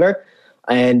to deliver.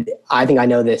 And I think I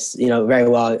know this, very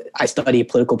well. I study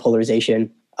political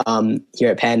polarization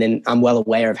here at Penn, and I'm well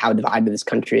aware of how divided this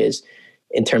country is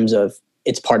in terms of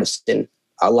its partisan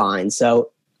lines.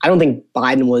 So I don't think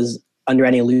Biden was under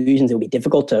any illusions it would be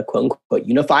difficult to, quote unquote,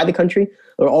 unify the country.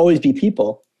 There will always be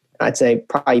people, I'd say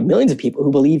probably millions of people,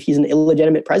 who believe he's an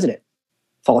illegitimate president,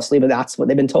 falsely, but that's what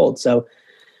they've been told. So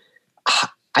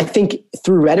I think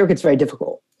through rhetoric, it's very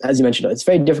difficult. As you mentioned, it's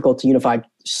very difficult to unify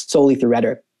solely through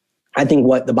rhetoric. I think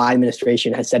what the Biden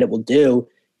administration has said it will do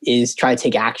is try to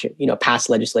take action, pass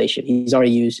legislation. He's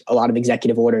already used a lot of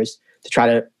executive orders to try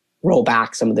to roll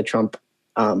back some of the Trump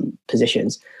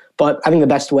positions. But I think the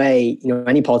best way,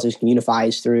 any politician can unify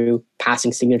is through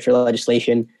passing signature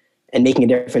legislation and making a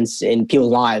difference in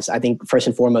people's lives, I think first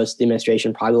and foremost, the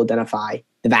administration probably will identify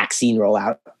the vaccine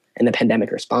rollout and the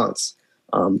pandemic response.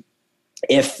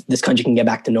 If this country can get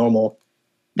back to normal,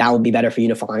 that will be better for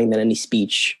unifying than any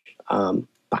speech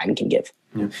Biden can give.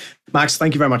 Yeah. Max,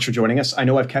 thank you very much for joining us. I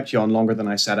know I've kept you on longer than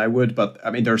I said I would, but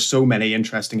I mean, there are so many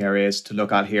interesting areas to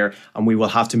look at here, and we will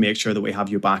have to make sure that we have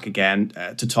you back again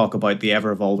to talk about the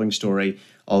ever-evolving story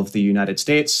of the United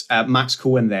States. Max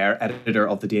Cohen there, editor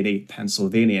of the Daily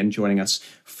Pennsylvanian, joining us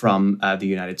from the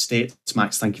United States.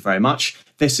 Max, thank you very much.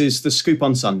 This is The Scoop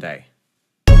on Sunday.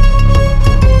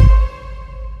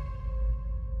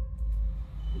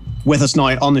 With us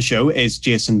now on the show is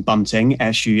Jason Bunting,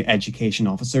 SU Education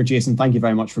Officer. Jason, thank you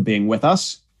very much for being with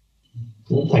us.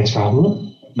 Thanks for having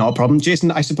me. Not a problem. Jason,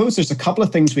 I suppose there's a couple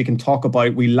of things we can talk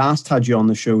about. We last had you on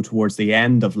the show towards the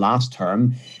end of last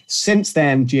term. Since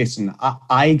then, Jason,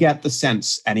 I get the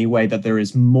sense anyway that there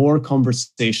is more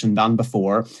conversation than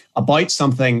before about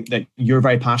something that you're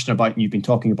very passionate about and you've been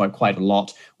talking about quite a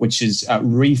lot, which is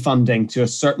refunding to a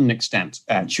certain extent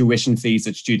tuition fees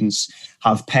that students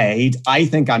have paid. I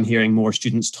think I'm hearing more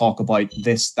students talk about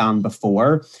this than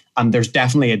before, and there's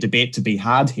definitely a debate to be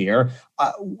had here.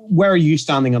 Where are you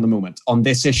standing at the moment on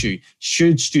this issue?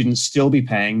 Should students still be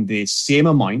paying the same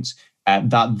amount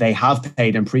that they have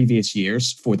paid in previous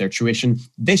years for their tuition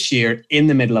this year in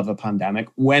the middle of a pandemic,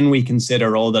 when we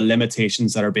consider all the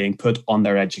limitations that are being put on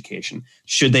their education?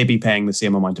 Should they be paying the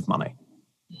same amount of money?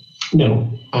 No,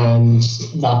 and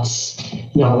that's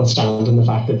notwithstanding the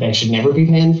fact that they should never be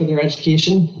paying for their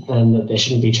education and that they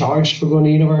shouldn't be charged for going to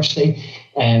university.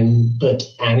 But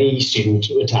any student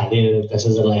would tell you that this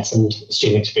is a lessened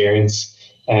student experience,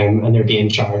 and they're being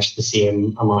charged the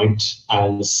same amount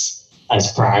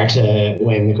as prior to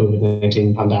when the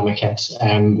COVID-19 pandemic hit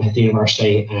the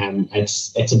university.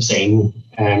 It's obscene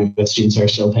that students are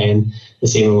still paying the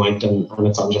same amount, and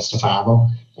it's unjustifiable.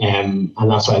 And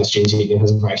that's why the Students' Union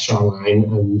has a very strong line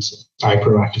and very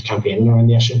proactive campaigning around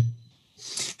the issue.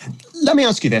 Let me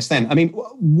ask you this then. I mean,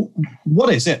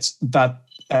 what is it that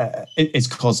is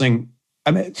causing?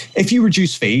 I mean, if you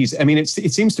reduce fees, I mean, it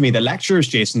seems to me the lecturers,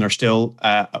 Jason, are still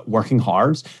working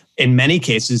hard. In many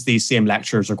cases, these same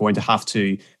lecturers are going to have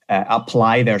to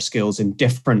apply their skills in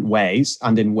different ways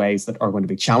and in ways that are going to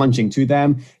be challenging to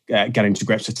them, getting to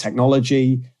grips with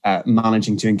technology,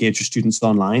 managing to engage with students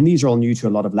online. These are all new to a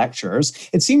lot of lecturers.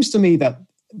 It seems to me that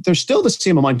there's still the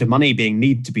same amount of money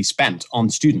need to be spent on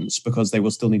students because they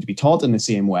will still need to be taught in the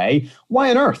same way. Why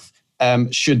on earth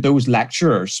should those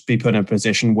lecturers be put in a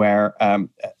position where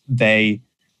the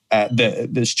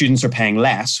students are paying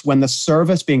less when the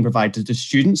service being provided to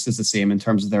students is the same in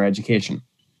terms of their education?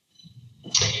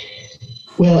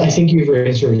 Well, I think you've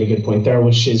raised a really good point there,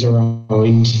 which is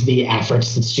around the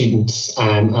efforts that students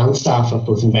and staff have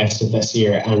both invested this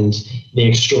year and the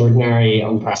extraordinary,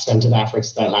 unprecedented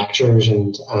efforts that lecturers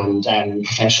and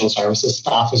professional services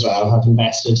staff as well have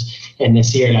invested in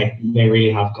this year. Like, they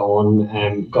really have gone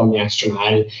the extra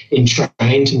mile in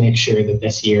trying to make sure that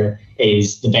this year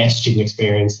is the best student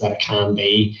experience that it can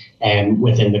be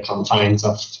within the confines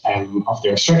of the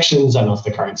restrictions and of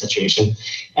the current situation.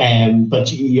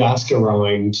 But you ask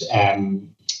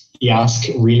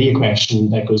really a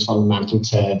question that goes fundamental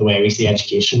to the way we see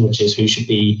education, which is who should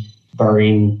be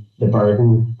bearing the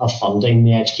burden of funding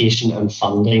the education and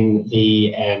funding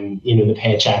the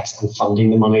paychecks and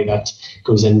funding the money that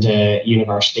goes into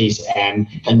universities. And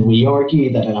we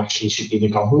argue that it actually should be the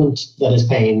government that is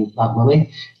paying that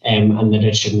money, and that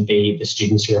it shouldn't be the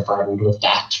students who are burdened with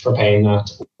debt for paying that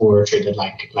or treated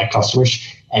like customers.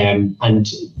 And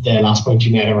the last point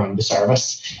you made around the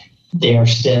service, they are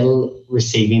still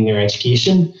receiving their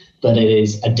education, but it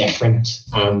is a different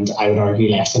and I would argue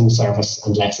lessened service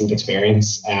and lessened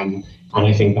experience. And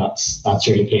I think that's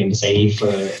really plain to say for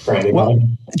anybody. Well,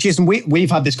 Jason,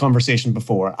 we've had this conversation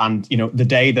before, and the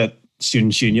day that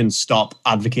students' unions stop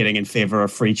advocating in favour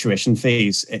of free tuition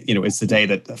fees, it's the day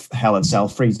that hell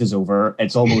itself freezes over.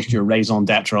 It's almost your raison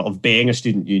d'etre of being a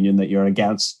student union that you're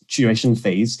against tuition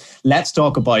fees. Let's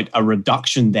talk about a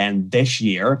reduction then this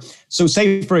year. So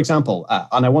say, for example,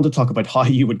 and I want to talk about how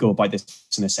you would go about this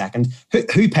in a second,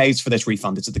 who pays for this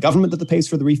refund? Is it the government that pays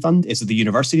for the refund? Is it the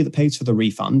university that pays for the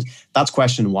refund? That's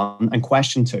question one. And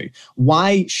question two,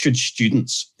 why should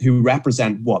students who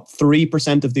represent,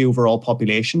 3% of the overall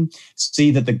population,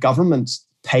 see that the government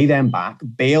pay them back,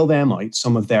 bail them out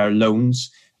some of their loans,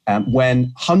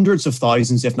 when hundreds of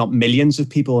thousands, if not millions of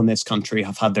people in this country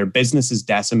have had their businesses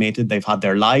decimated, they've had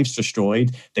their lives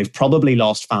destroyed, they've probably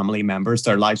lost family members,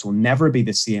 their lives will never be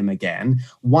the same again.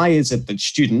 Why is it that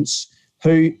students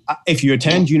who, if you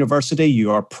attend university, you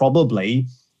are probably,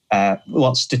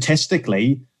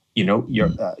 statistically,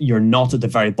 you're not at the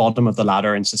very bottom of the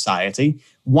ladder in society.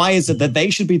 Why is it that they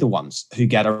should be the ones who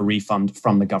get a refund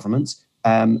from the government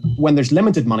when there's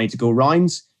limited money to go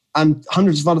around and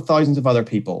hundreds of thousands of other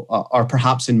people are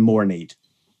perhaps in more need?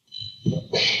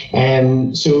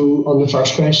 So on the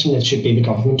first question, it should be the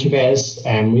government who pays.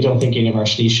 We don't think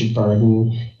universities should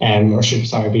burden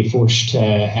be forced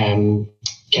to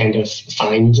kind of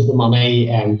find the money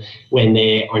when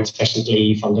they aren't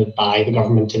sufficiently funded by the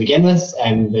government to begin with.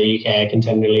 The UK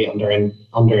continually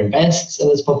underinvests in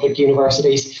its public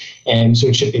universities, so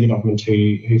it should be the government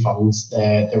who funds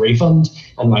the refund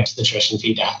and wipes the tuition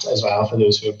fee debt as well for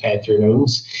those who have paid through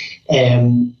loans.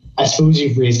 I suppose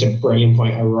you've raised a brilliant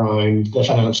point around the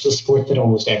financial support that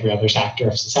almost every other sector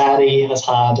of society has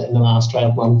had in the last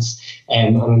 12 months.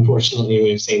 And unfortunately,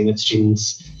 we've seen that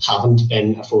students haven't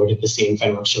been afforded the same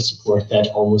financial support that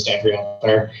almost every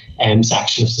other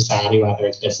section of society, whether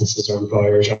it's businesses or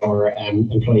employers or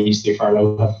employees through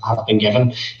furlough, have been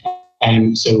given.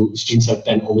 So students have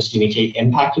been almost uniquely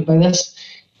impacted by this.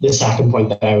 The second point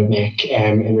that I would make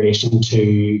in relation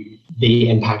to the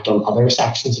impact on other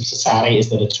sections of society is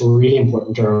that it's really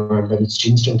important to remember that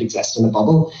students don't exist in a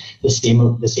bubble. The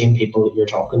same people that you're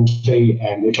talking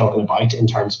about in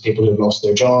terms of people who have lost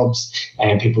their jobs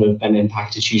and people who have been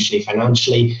impacted hugely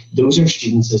financially, those are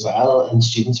students as well, and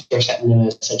students are sitting in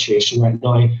a situation right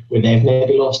now where they've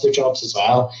maybe lost their jobs as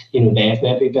well. They've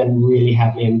maybe been really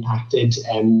heavily impacted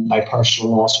by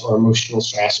personal loss or emotional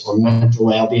stress or mental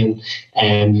well-being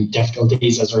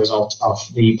difficulties as a result of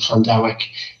the pandemic.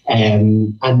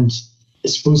 And I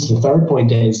suppose the third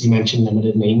point is, you mentioned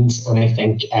limited means, and I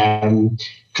think a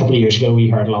couple of years ago we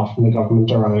heard a lot from the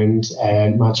government around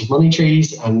magic money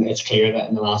trees, and it's clear that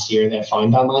in the last year they've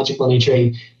found that magic money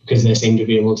tree because they seem to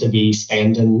be able to be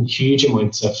spending huge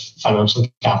amounts of financial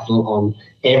capital on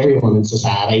everyone in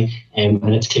society, and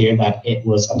it's clear that it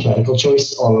was a political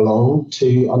choice all along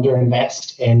to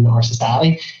underinvest in our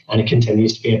society, and it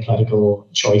continues to be a political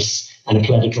choice and a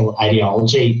political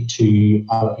ideology to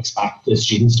expect the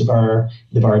students to bear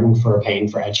the burden for paying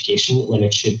for education when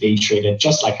it should be treated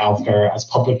just like healthcare as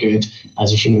public good,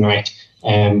 as a human right,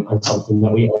 and something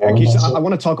that we all I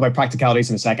want to talk about practicalities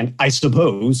in a second. I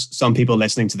suppose some people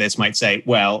listening to this might say,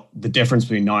 well, the difference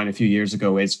between now and a few years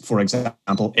ago is, for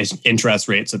example, is interest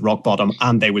rates at rock bottom.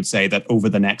 And they would say that over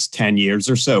the next 10 years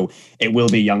or so, it will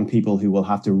be young people who will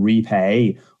have to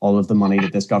repay all of the money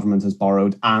that this government has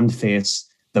borrowed and face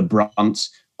the brunt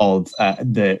of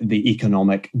the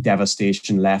economic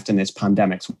devastation left in this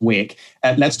pandemic's wake.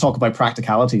 Let's talk about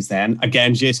practicalities then.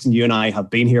 Again, Jason, you and I have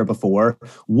been here before.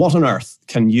 What on earth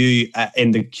can you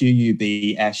in the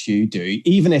QUB-SU do,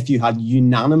 even if you had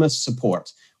unanimous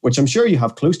support, which I'm sure you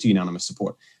have close to unanimous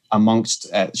support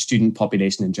amongst student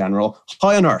population in general? How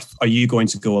on earth are you going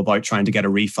to go about trying to get a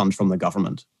refund from the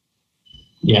government?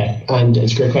 Yeah, and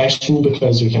it's a great question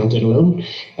because we can't do it alone.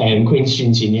 Queen's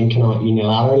Students' Union cannot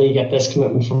unilaterally get this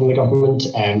commitment from the government,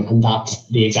 and that's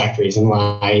the exact reason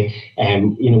why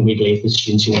we believe that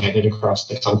Students United across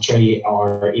the country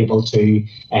are able to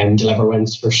deliver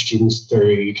wins for students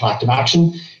through collective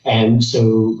action.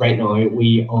 So right now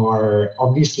we are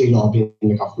obviously lobbying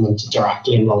the government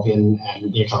directly and lobbying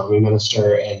the Economy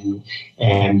Minister in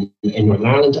Northern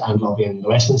Ireland and lobbying the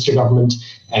Westminster government.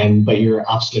 But you're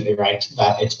absolutely right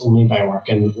that it's only by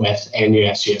working with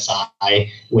NUSUSI,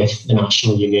 with the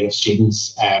National Union of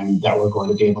Students, that we're going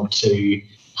to be able to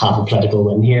have a political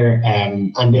win here.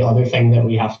 And the other thing that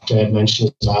we have to mention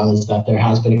as well is that there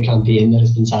has been a campaign that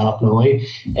has been set up now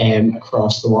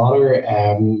across the water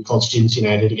called Students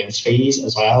United Against Fees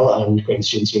as well, and Queen's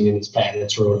Students' Union is playing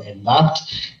its role in that.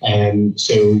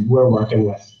 So we're working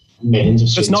with millions of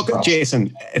students. It's not,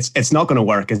 Jason, it's not going to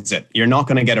work, is it? You're not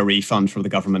going to get a refund from the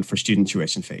government for student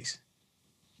tuition fees.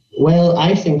 Well,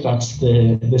 I think that's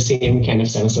the same kind of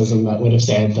cynicism that would have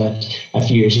said that a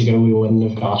few years ago we wouldn't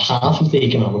have got half of the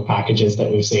economic packages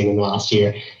that we've seen in the last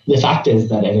year. The fact is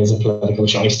that it is a political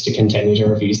choice to continue to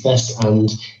refuse this, and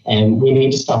we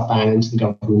need to stop buying into the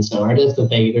government's narrative that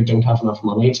they either don't have enough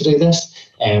money to do this,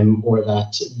 or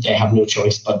that they have no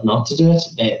choice but not to do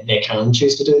it. They can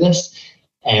choose to do this.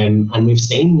 And we've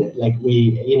seen, if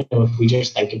we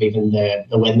just think of even the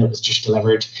win that was just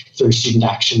delivered through student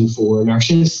action for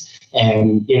nurses,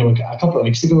 a couple of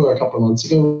weeks ago or a couple of months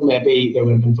ago, maybe there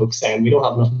would have been folks saying we don't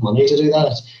have enough money to do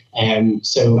that.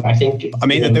 So I think...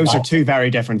 those are two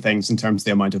very different things in terms of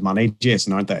the amount of money,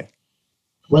 Jason, aren't they?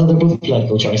 Well, they're both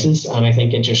political choices, and I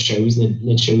think it just shows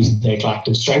the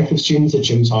collective strength of students. It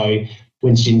shows how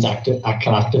when students act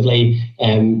collectively,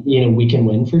 we can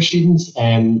win for students.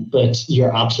 But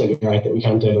you're absolutely right that we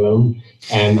can't do it alone.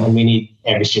 And we need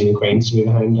every student in Queen's to be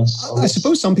behind us. I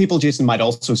suppose some people, Jason, might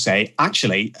also say,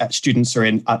 actually, students are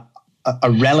in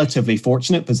a relatively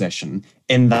fortunate position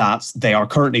in that they are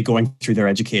currently going through their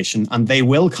education and they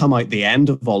will come out the end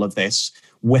of all of this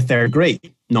with their degree.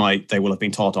 Now, they will have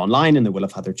been taught online and they will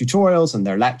have had their tutorials and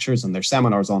their lectures and their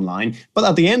seminars online. But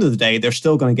at the end of the day, they're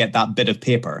still going to get that bit of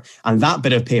paper. And that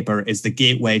bit of paper is the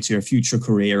gateway to a future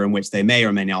career in which they may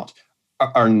or may not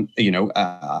earn,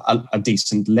 a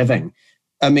decent living.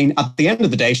 I mean, at the end of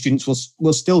the day, students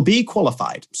will still be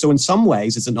qualified. So in some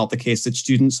ways, is it not the case that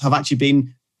students have actually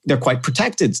they're quite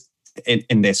protected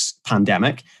in this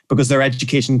pandemic because their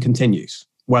education continues?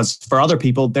 Whereas for other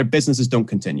people, their businesses don't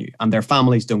continue and their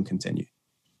families don't continue.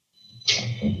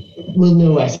 Well,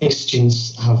 no, I think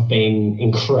students have been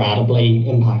incredibly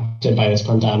impacted by this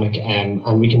pandemic, and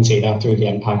we can see that through the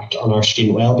impact on our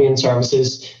student wellbeing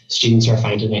services. Students are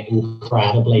finding it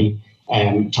incredibly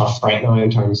tough right now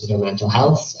in terms of their mental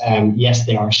health. Yes,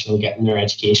 they are still getting their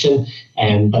education,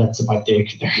 but it's about their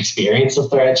experience of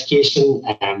their education.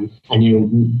 And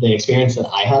the experience that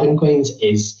I had in Queen's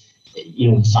is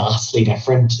vastly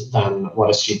different than what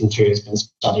a student who has been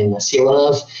studying this year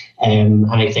will have. And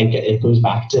I think it goes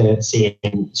back to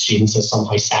seeing students as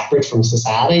somehow separate from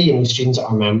society. Students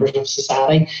are members of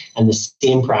society, and the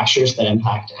same pressures that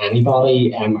impact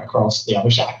anybody across the other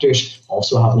sectors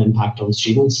also have an impact on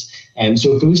students.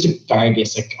 So it goes to very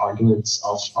basic arguments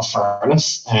of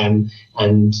fairness and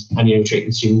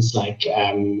treating students like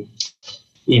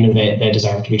they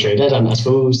deserve to be treated. And I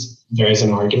suppose there is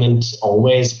an argument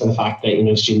always for the fact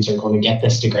that students are going to get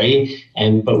this degree,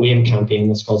 but we have a campaign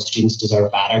that's called Students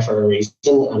Deserve Better for a reason,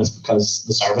 and it's because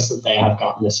the service that they have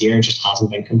gotten this year just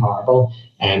hasn't been comparable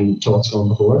to what's gone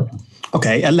before.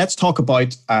 Okay, and let's talk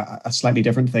about a slightly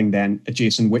different thing then,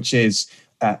 Jason, which is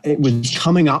it was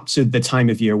coming up to the time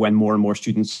of year when more and more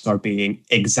students are being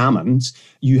examined.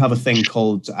 You have a thing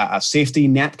called a safety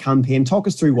net campaign. Talk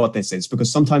us through what this is,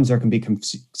 because sometimes there can be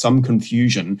some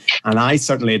confusion. And I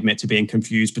certainly admit to being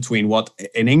confused between what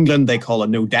in England they call a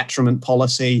no detriment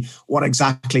policy, what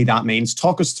exactly that means.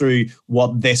 Talk us through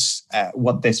what this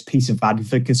piece of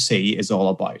advocacy is all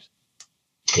about.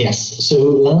 Yes. So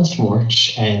last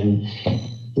March,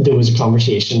 there was a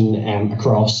conversation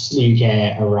across the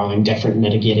UK around different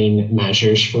mitigating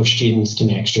measures for students to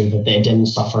make sure that they didn't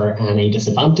suffer any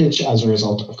disadvantage as a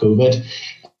result of COVID.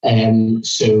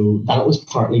 So that was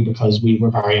partly because we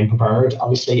were very unprepared,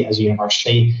 obviously, as a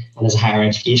university and as a higher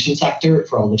education sector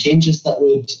for all the changes that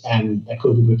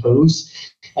COVID would pose.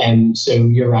 So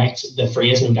you're right, the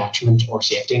phrase no detriment or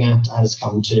safety net has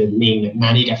come to mean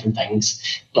many different things.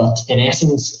 But in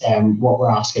essence, what we're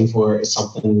asking for is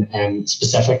something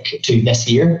specific to this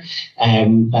year.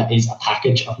 That is a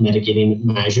package of mitigating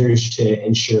measures to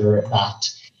ensure that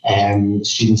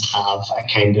students have a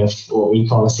kind of what we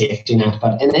call a safety net,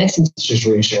 but in essence it's just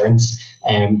reassurance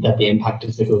that the impact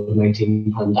of the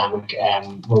COVID-19 pandemic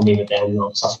will mean that they will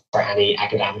not suffer any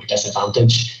academic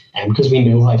disadvantage, because we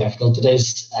know how difficult it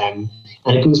is. And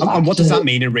it goes back. And what does that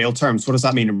mean in real terms? What does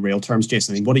that mean in real terms,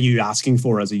 Jason? I mean, what are you asking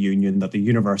for as a union that the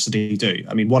university do?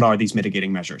 I mean, what are these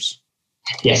mitigating measures?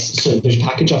 Yes, so there's a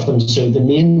package of them. So the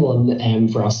main one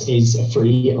for us is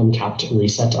free uncapped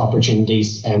reset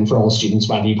opportunities for all students,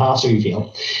 whether you pass or you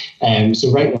fail.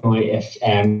 So right now,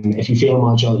 if you fail a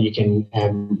module, you can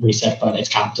reset, but it's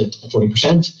capped at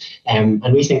 40%.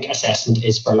 And we think assessment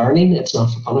is for learning, it's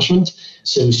not for punishment.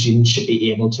 So students should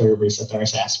be able to reset their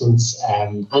assessments.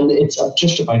 And it's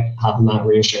just about having that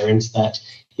reassurance that,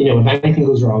 if anything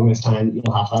goes wrong this time,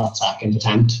 you'll have that second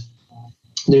attempt.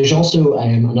 There's also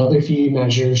another few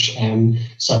measures,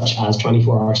 such as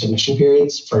 24-hour submission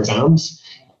periods for exams.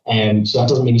 So that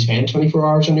doesn't mean you spend 24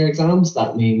 hours on your exams.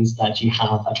 That means that you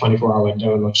have a 24-hour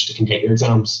window in which to complete your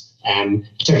exams.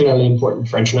 Particularly important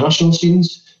for international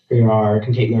students who are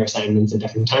completing their assignments in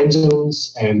different time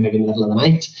zones, maybe in the middle of the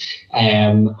night.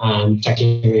 And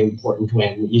particularly important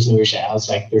when using yourselves,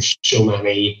 like there's so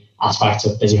many aspects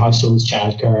of busy households,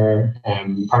 childcare,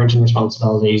 parenting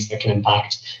responsibilities that can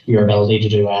impact your ability to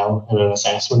do well in an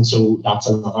assessment. So that's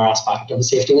another aspect of a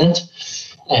safety net.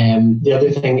 The other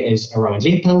thing is around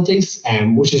late penalties,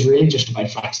 which is really just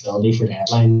about flexibility for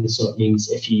deadlines. So it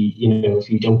means if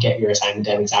you don't get your assignment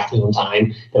in exactly on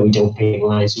time, then we don't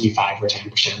penalise you 5 or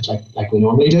 10% like we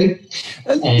normally do.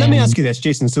 Let me ask you this,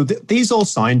 Jason. So these all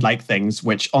sound like things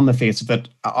which, on the face of it,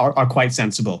 are quite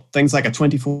sensible. Things like a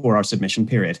 24-hour submission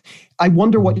period. I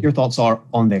wonder what your thoughts are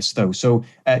on this, though. So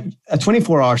a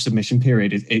 24-hour submission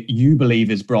period, you believe,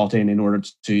 is brought in order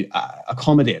to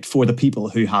accommodate for the people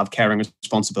who have caring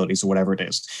responsibilities responsibilities or whatever it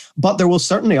is. But there will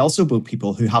certainly also be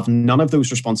people who have none of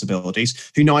those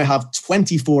responsibilities, who now have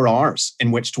 24 hours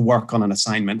in which to work on an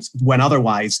assignment, when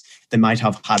otherwise they might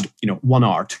have had 1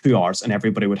 hour, 2 hours, and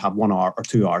everybody would have 1 hour or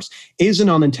 2 hours. Is an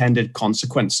unintended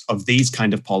consequence of these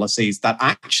kind of policies that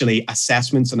actually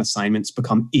assessments and assignments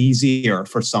become easier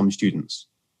for some students?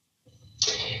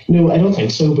 No, I don't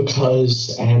think so,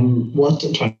 because what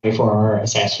 24-hour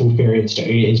assessment periods do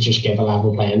is just give a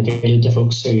level playing field to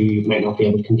folks who might not be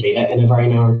able to complete it in a very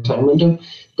narrow time window.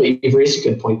 But you've raised a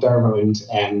good point there around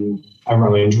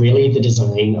really the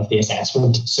design of the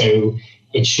assessment. So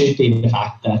it should be the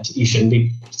fact that you shouldn't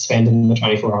be spending the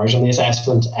 24 hours on the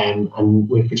assessment, and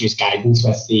we've produced guidance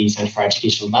with the Centre for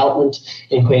Educational Development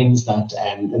in Queen's that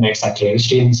makes that clear to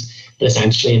students. But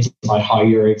essentially, it's about how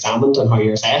you're examined and how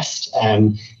you're assessed,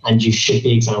 and you should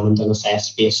be examined and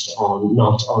assessed based on,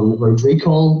 not on rote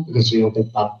recall, because we don't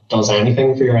think that does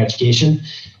anything for your education,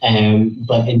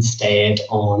 but instead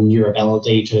on your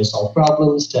ability to solve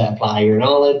problems, to apply your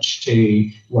knowledge, to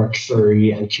work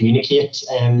through and communicate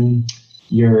and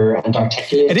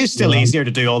articulate. It is still easier to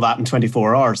do all that in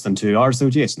 24 hours than 2 hours, though,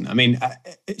 Jason. I mean,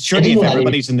 surely if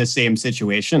everybody's in the same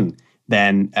situation,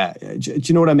 then do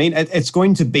you know what I mean?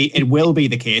 It will be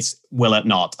the case, will it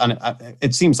not? And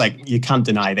it seems like you can't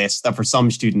deny this, that for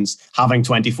some students, having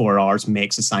 24 hours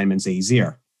makes assignments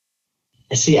easier.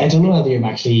 See, I don't know whether you've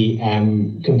actually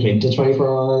completed a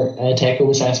 24-hour take-home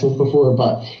assessment before,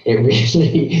 but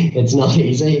it's not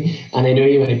easy. And I know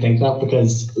you might think that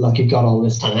because, look, you've got all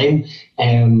this time.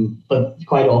 But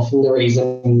quite often the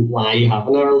reason why you have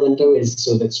an hour window is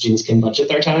so that students can budget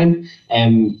their time.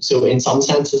 So in some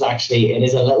senses, actually, it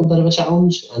is a little bit of a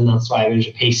challenge. And that's why there's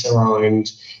a piece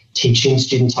around teaching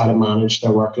students how to manage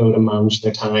their workload and manage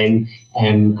their time,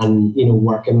 and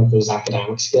working with those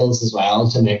academic skills as well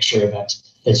to make sure that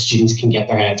students can get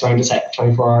their heads around a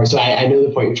 24 hours. So I know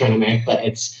the point you're trying to make, but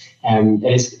it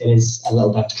is a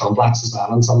little bit complex as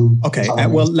well in some. Okay,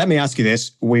 well, let me ask you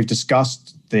this. We've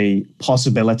discussed the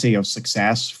possibility of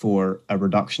success for a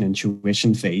reduction in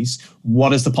tuition fees.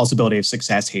 What is the possibility of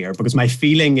success here? Because my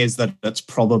feeling is that it's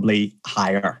probably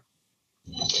higher.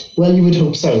 Well, you would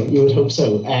hope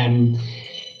so.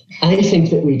 I think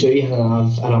that we do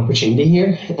have an opportunity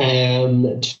here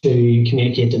to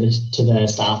communicate to the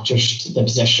staff just the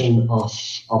position of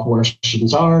where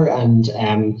students are, and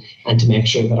to make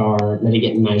sure that our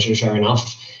mitigating measures are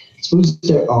enough. I suppose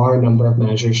there are a number of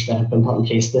measures that have been put in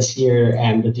place this year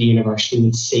that the university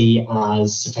would see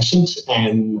as sufficient,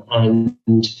 and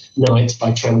now it's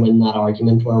about trying to win that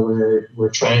argument where we're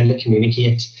trying to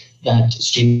communicate that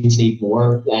students need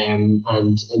more, and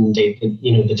they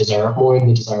deserve more and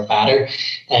they deserve better.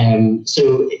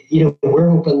 So we're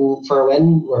hoping for a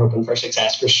win, we're hoping for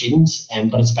success for students,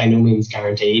 but it's by no means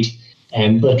guaranteed.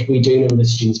 But we do know that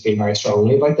students feel very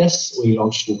strongly about this. We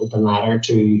launched an open letter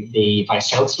to the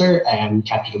Vice-Chancellor,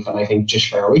 kept it open I think just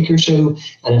for a week or so,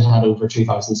 and it had over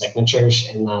 2,000 signatures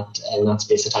in that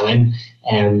space of time.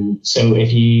 So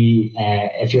if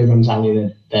you're going to tell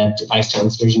me that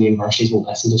Vice-Chancellors and universities won't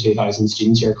listen to 2,000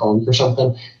 students, you're calling for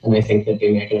something, and I think they'd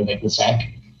be making a big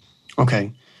mistake.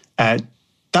 Okay.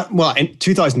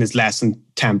 2,000 is less than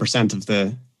 10% of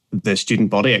the student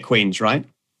body at Queen's, right?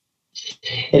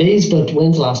 It is, but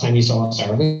when's the last time you saw a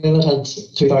survey that had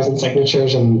 2,000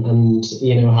 signatures and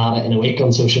had it in a week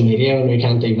on social media, and we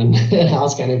can't even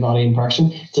ask anybody in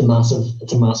person? It's a massive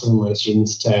amount of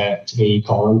students to be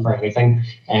calling for anything.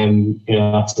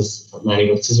 That's as many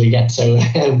votes as we get. So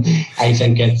I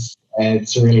think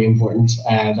it's really important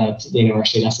that the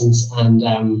university listens, and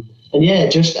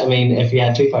if we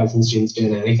had 2,000 students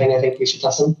doing anything, I think we should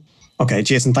listen. Okay,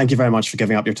 Jason, thank you very much for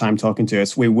giving up your time talking to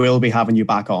us. We will be having you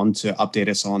back on to update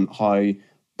us on how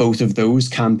both of those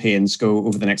campaigns go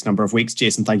over the next number of weeks.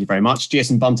 Jason, thank you very much.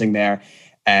 Jason Bunting there,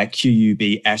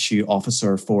 QUB SU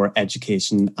Officer for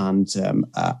Education and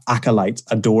acolyte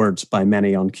adored by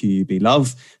many on QUB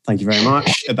Love. Thank you very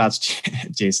much. That's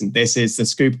Jason. This is The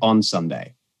Scoop on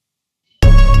Sunday.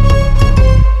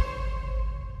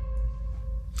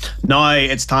 Now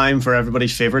it's time for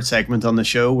everybody's favourite segment on the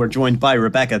show. We're joined by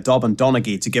Rebecca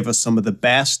Dobbin-Donaghy to give us some of the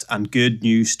best and good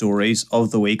news stories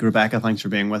of the week. Rebecca, thanks for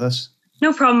being with us.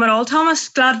 No problem at all, Thomas.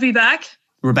 Glad to be back.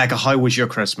 Rebecca, how was your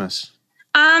Christmas?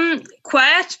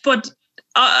 Quiet, but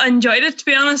I enjoyed it, to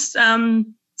be honest.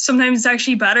 Sometimes it's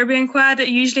actually better being quiet.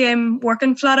 Usually I'm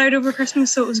working flat out over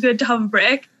Christmas, so it was good to have a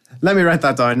break. Let me write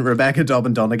that down. Rebecca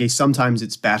Dobbin-Donaghy, sometimes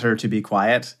it's better to be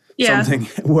quiet. Yeah. Something,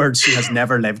 words she has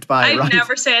never lived by. I've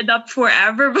never said that before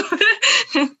ever.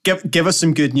 Give us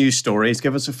some good news stories.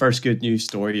 Give us the first good news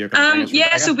story you're going to bring us,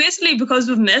 Rebecca. So basically, because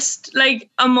we've missed like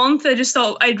a month, I just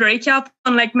thought I'd recap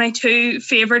on like my 2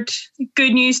 favourite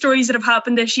good news stories that have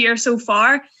happened this year so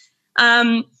far.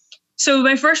 So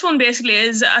my first one basically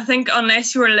is, I think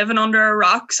unless you were living under a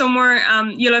rock somewhere,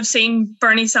 you'll have seen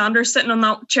Bernie Sanders sitting on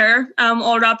that chair,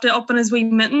 all wrapped up in his wee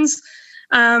mittens.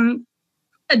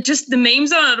 Just the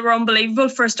memes on it were unbelievable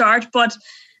for a start, but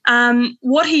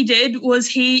what he did was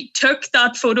he took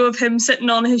that photo of him sitting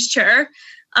on his chair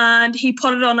and he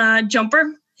put it on a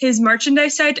jumper, his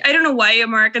merchandise site. I don't know why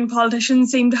American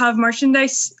politicians seem to have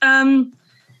merchandise.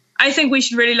 I think we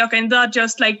should really look into that,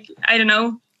 just like, I don't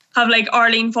know, have like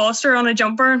Arlene Foster on a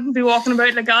jumper and be walking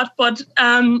about like that. But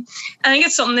I think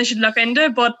it's something they should look into.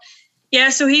 But yeah,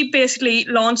 so he basically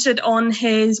launched it on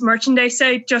his merchandise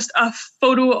site, just a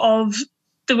photo of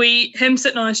him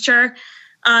sitting on his chair,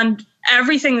 and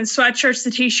everything, the sweatshirts,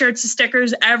 the t-shirts, the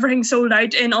stickers, everything sold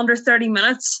out in under 30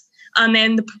 minutes. And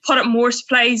then they put up more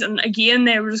supplies, and again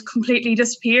they were just completely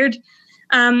disappeared.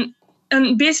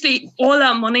 And basically all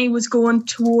that money was going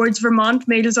towards Vermont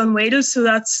Meals on Wheels. So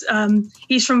that's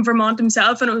he's from Vermont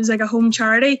himself, and it was like a home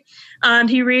charity, and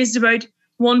he raised about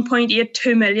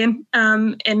 1.82 million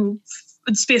in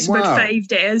the space of about 5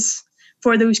 days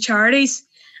for those charities.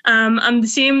 And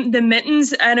the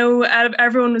mittens, I know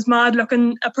everyone was mad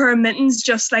looking a pair of mittens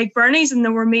just like Bernie's, and they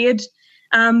were made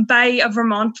by a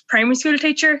Vermont primary school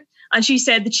teacher, and she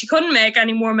said that she couldn't make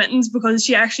any more mittens because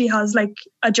she actually has like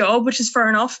a job, which is fair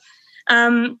enough.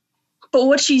 But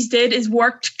what she's did is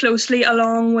worked closely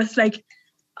along with like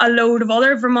a load of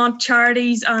other Vermont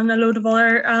charities and a load of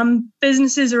other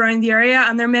businesses around the area,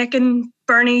 and they're making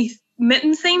Bernie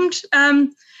mitten themed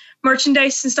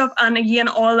merchandise and stuff. And again,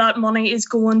 all that money is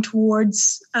going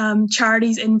towards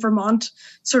charities in Vermont,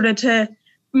 sort of to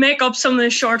make up some of the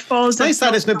shortfalls. It's nice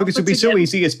that, isn't it? Because it'd be so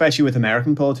easy, especially with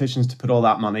American politicians, to put all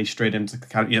that money straight into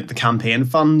the campaign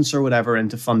funds or whatever,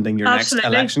 into funding your next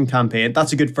election campaign.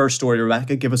 That's a good first story,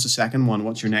 Rebecca. Give us a second one.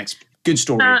 What's your next good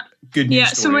story? Good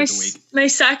news story of the week. My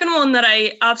second one that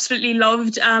I absolutely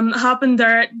loved happened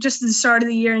there just at the start of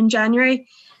the year in January.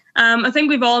 I think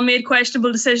we've all made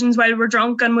questionable decisions while we're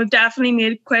drunk, and we've definitely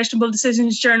made questionable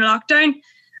decisions during lockdown.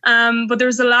 But there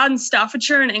was a lad in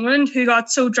Staffordshire in England who got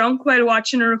so drunk while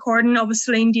watching a recording of a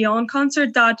Celine Dion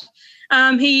concert that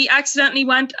he accidentally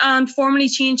went and formally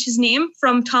changed his name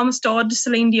from Thomas Dodd to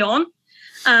Celine Dion.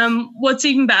 What's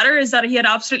even better is that he had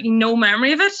absolutely no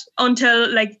memory of it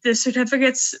until like the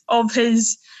certificates of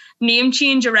his name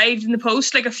change arrived in the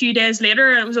post like a few days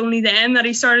later, and it was only then that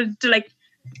he started to like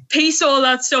piece all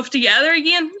that stuff together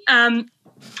again.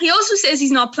 He also says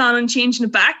he's not planning on changing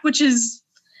it back, which is,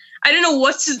 I don't know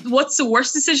what's the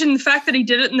worst decision, the fact that he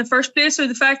did it in the first place or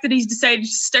the fact that he's decided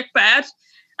to stick by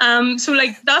it. So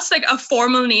like that's like a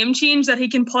formal name change that he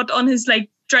can put on his like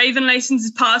driving license,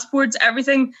 his passports,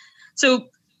 everything. So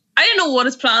I don't know what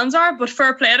his plans are, but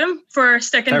fair play to him for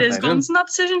sticking to his guns in that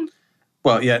decision.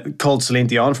 Well, yeah, called Celine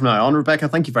Dion from now on. Rebecca,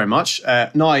 thank you very much.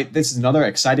 Now, this is another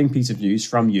exciting piece of news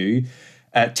from you.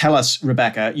 Tell us,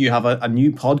 Rebecca, you have a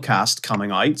new podcast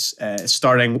coming out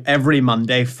starting every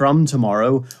Monday from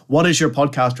tomorrow. What is your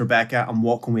podcast, Rebecca, and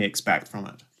what can we expect from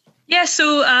it? Yeah,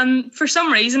 so for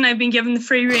some reason, I've been given the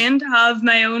free rein to have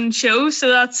my own show. So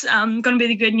that's going to be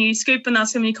the Good News Scoop, and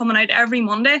that's going to be coming out every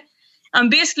Monday. And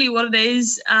basically what it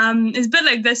is a bit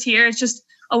like this here. It's just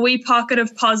a wee pocket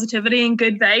of positivity and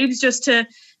good vibes just to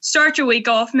start your week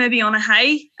off maybe on a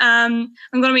high. I'm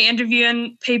going to be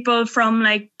interviewing people from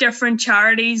like different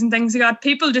charities and things like that.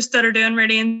 People just that are doing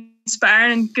really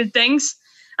inspiring and good things.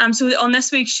 So on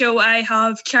this week's show, I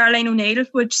have Caroline O'Neill,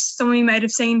 which some of you might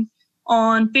have seen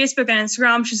on Facebook and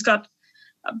Instagram. She's got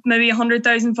maybe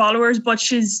 100,000 followers, but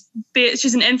she's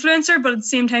an influencer, but at the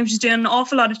same time, she's doing an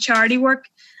awful lot of charity work.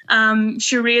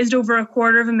 She raised over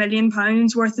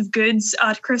 £250,000 worth of goods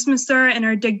at Christmas there in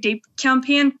her Dig Deep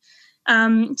campaign.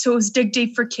 So it was Dig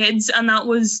Deep for Kids, and that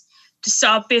was to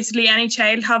stop basically any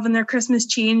child having their Christmas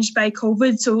changed by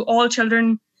COVID. So all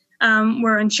children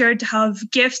were ensured to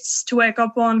have gifts to wake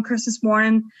up on Christmas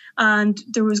morning, and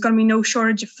there was going to be no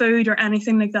shortage of food or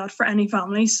anything like that for any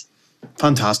families.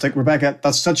 Fantastic, Rebecca.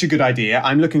 That's such a good idea.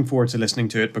 I'm looking forward to listening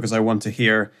to it because I want to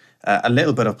hear a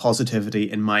little bit of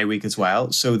positivity in my week as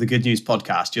well. So the Good News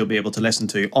podcast you'll be able to listen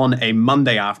to on a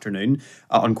Monday afternoon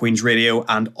on Queen's Radio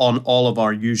and on all of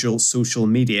our usual social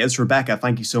medias. Rebecca,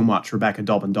 thank you so much. Rebecca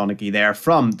Dobbin-Donaghy there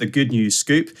from the Good News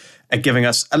Scoop, giving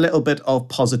us a little bit of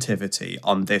positivity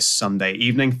on this Sunday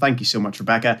evening. Thank you so much,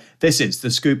 Rebecca. This is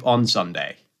The Scoop on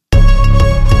Sunday.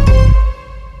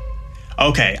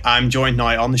 Okay, I'm joined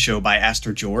now on the show by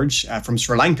Esther George from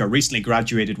Sri Lanka, recently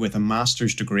graduated with a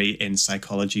master's degree in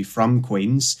psychology from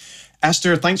Queen's.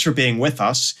 Esther, thanks for being with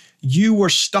us. You were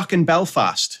stuck in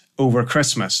Belfast over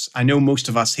Christmas. I know most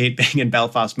of us hate being in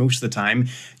Belfast most of the time.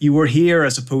 You were here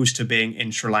as opposed to being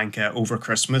in Sri Lanka over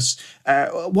Christmas.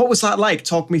 What was that like?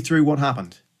 Talk me through what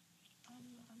happened.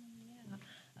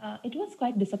 It was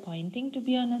quite disappointing, to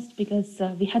be honest, because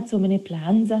we had so many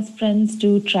plans as friends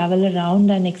to travel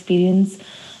around and experience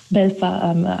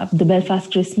the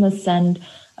Belfast Christmas. And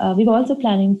we were also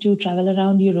planning to travel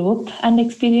around Europe and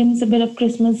experience a bit of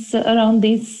Christmas around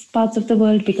these parts of the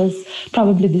world, because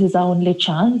probably this is our only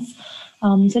chance.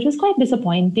 So it was quite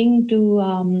disappointing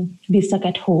to be stuck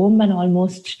at home and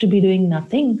almost to be doing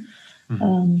nothing.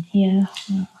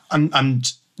 Mm-hmm.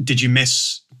 And did you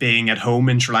miss being at home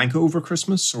in Sri Lanka over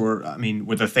Christmas? Or, I mean,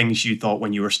 were there things you thought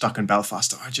when you were stuck in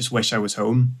Belfast, oh, I just wish I was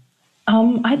home?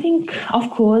 I think, of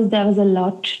course, there was a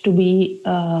lot to be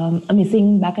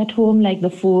missing back at home, like the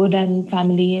food and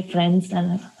family, friends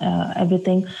and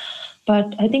everything.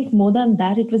 But I think more than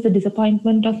that, it was the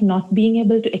disappointment of not being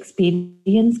able to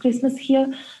experience Christmas here.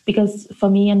 Because for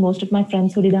me and most of my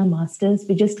friends who did our masters,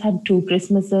 we just had 2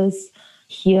 Christmases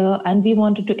here and we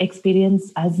wanted to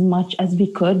experience as much as we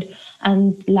could.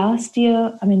 And last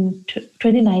year,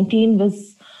 2019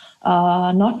 was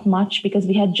not much, because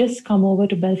we had just come over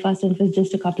to Belfast and it was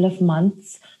just a couple of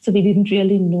months. So we didn't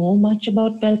really know much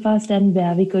about Belfast and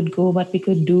where we could go, what we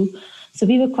could do. So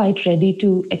we were quite ready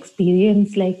to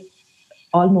experience like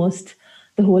almost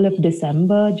the whole of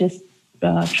December, just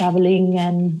traveling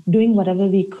and doing whatever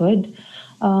we could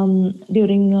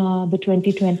during the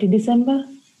 2020 December.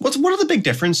 What are the big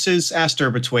differences, Esther,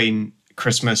 between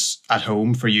Christmas at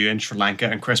home for you in Sri Lanka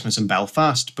and Christmas in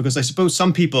Belfast? Because I suppose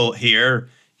some people here,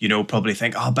 probably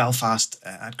think, oh, Belfast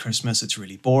at Christmas, it's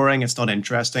really boring, it's not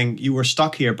interesting. You were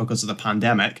stuck here because of the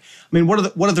pandemic. I mean, what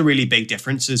are the really big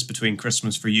differences between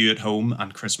Christmas for you at home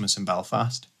and Christmas in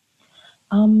Belfast?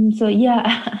 I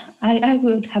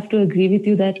would have to agree with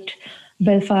you that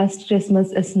Belfast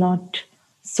Christmas is not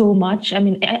so much. I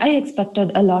mean, I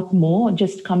expected a lot more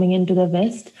just coming into the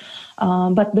West.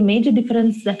 But the major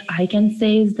difference that I can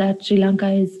say is that Sri Lanka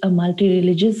is a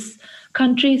multi-religious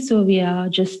country. So we are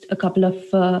just a couple of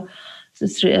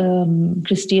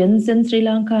Christians in Sri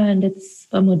Lanka, and it's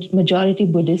a majority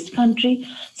Buddhist country.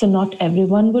 So not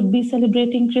everyone would be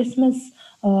celebrating Christmas.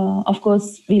 Of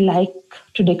course, we like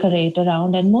to decorate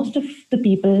around, and most of the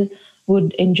people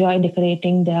would enjoy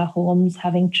decorating their homes,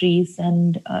 having trees,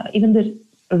 and even the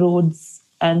roads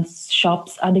and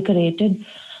shops are decorated.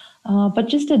 But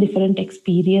just a different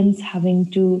experience, having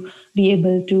to be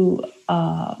able to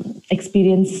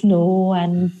experience snow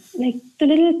and like the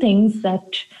little things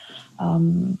that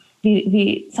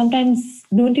we sometimes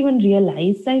don't even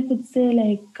realize, I would say,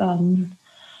 like, I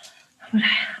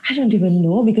don't even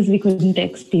know, because we couldn't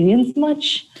experience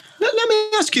much. Let me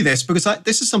ask you this, because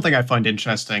this is something I find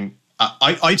interesting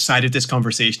outside of this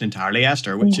conversation entirely,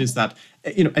 Esther, which is that,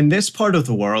 in this part of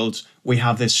the world, we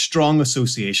have this strong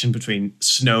association between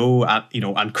snow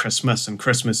and Christmas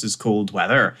is cold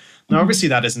weather. Now, obviously,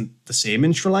 that isn't the same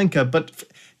in Sri Lanka, but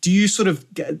do you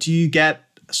get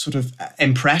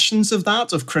impressions of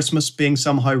that, of Christmas being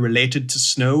somehow related to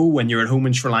snow when you're at home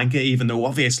in Sri Lanka, even though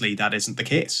obviously that isn't the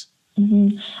case?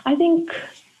 Mm-hmm. I think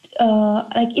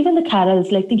even the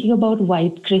carols, like thinking about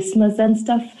White Christmas and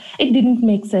stuff, it didn't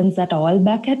make sense at all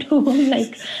back at home.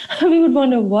 Like, we would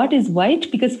wonder what is white,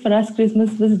 because for us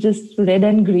Christmas was just red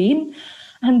and green,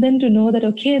 and then to know that,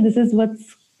 okay, this is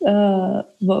what's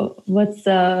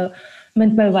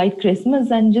meant by White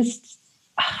Christmas, and just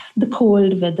the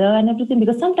cold weather and everything,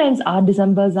 because sometimes our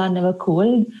Decembers are never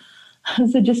cold.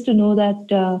 So just to know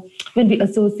that when we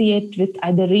associate with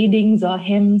either readings or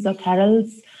hymns or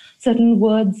carols, certain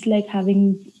words like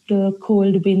having the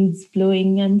cold winds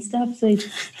blowing and stuff, so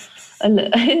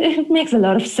it makes a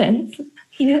lot of sense.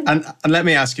 Yeah. And let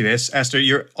me ask you this, Esther,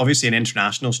 you're obviously an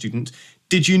international student.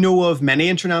 Did you know of many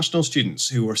international students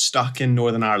who were stuck in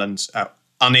Northern Ireland,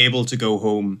 unable to go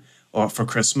home for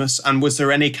Christmas? And was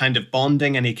there any kind of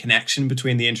bonding, any connection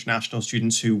between the international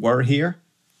students who were here?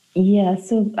 Yeah,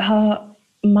 so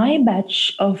my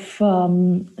batch of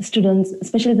students,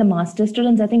 especially the master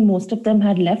students, I think most of them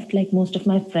had left, like most of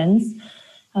my friends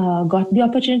got the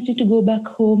opportunity to go back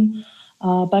home.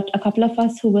 But a couple of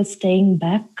us who were staying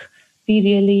back, we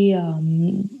really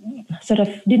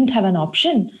didn't have an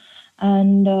option.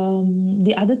 And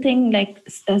the other thing, like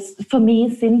for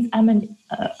me, since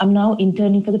I'm now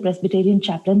interning for the Presbyterian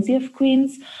Chaplaincy of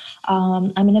Queen's,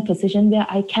 I'm in a position where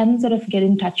I can sort of get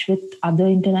in touch with other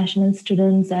international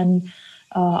students and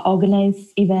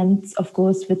organize events. Of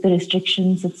course, with the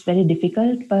restrictions, it's very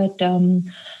difficult. But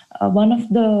one of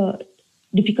the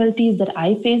difficulties that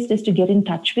I faced is to get in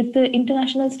touch with the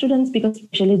international students, because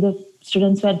especially the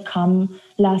students who had come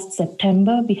last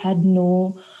September, we had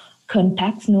no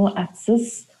contacts, no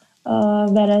access.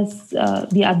 Whereas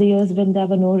the other years, when there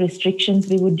were no restrictions,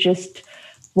 we would just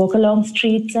walk along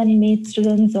streets and meet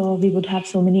students, or we would have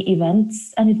so many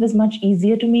events, and it was much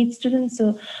easier to meet students.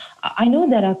 So I know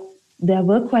there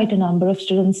were quite a number of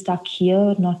students stuck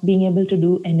here, not being able to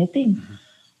do anything.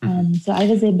 So I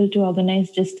was able to organize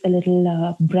just a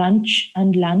little brunch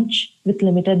and lunch with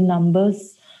limited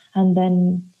numbers, and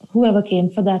then whoever came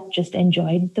for that just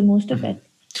enjoyed the most of it.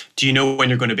 Do you know when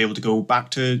you're going to be able to go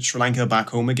back to Sri Lanka, back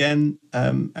home again,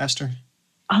 Esther?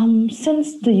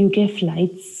 Since the UK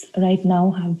flights right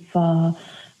now have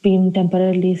been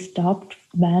temporarily stopped,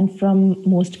 banned from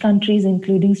most countries,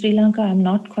 including Sri Lanka, I'm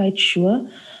not quite sure.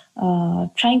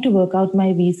 Trying to work out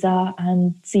my visa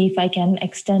and see if I can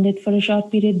extend it for a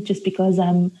short period, just because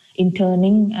I'm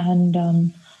interning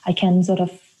and I can sort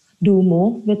of do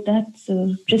more with that.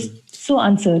 So just so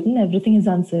uncertain. Everything is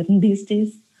uncertain these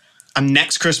days. And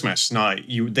next Christmas, now,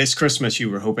 this Christmas you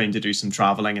were hoping to do some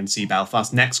travelling and see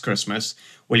Belfast. Next Christmas,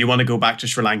 will you want to go back to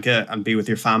Sri Lanka and be with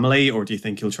your family, or do you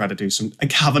think you'll try to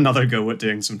have another go at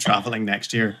doing some travelling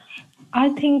next year? I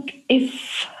think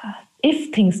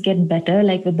if things get better,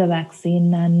 like with the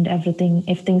vaccine and everything,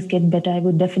 if things get better, I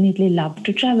would definitely love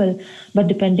to travel, but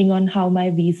depending on how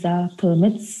my visa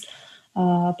permits.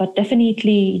 But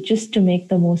definitely just to make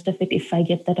the most of it, if I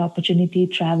get that opportunity,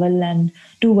 travel and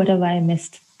do whatever I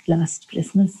missed last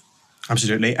Christmas.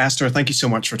 Absolutely. Esther, thank you so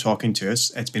much for talking to us.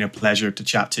 It's been a pleasure to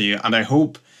chat to you, and I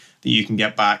hope that you can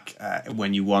get back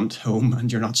when you want home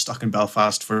and you're not stuck in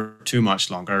Belfast for too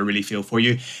much longer. I really feel for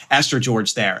you. Esther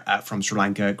George there from Sri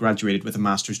Lanka, graduated with a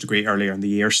master's degree earlier in the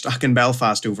year, stuck in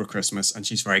Belfast over Christmas, and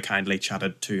she's very kindly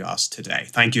chatted to us today.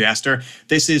 Thank you, Esther.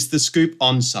 This is The Scoop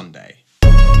on Sunday.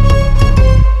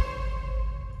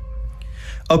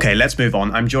 Okay, let's move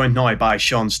on. I'm joined now by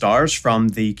Sean Stars from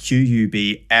the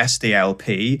QUB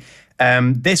SDLP.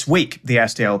 This week, the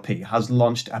SDLP has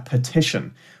launched a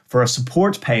petition for a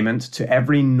support payment to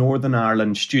every Northern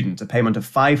Ireland student, a payment of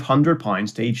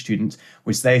 £500 to each student,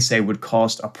 which they say would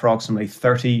cost approximately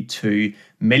 £32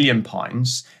 million.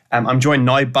 I'm joined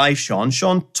now by Sean.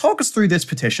 Sean, talk us through this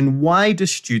petition. Why do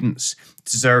students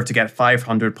deserve to get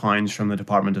 £500 from the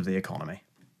Department of the Economy?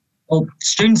 Well,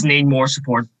 students need more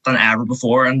support than ever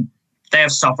before, and they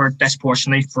have suffered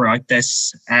disproportionately throughout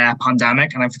this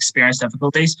pandemic and have experienced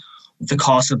difficulties with the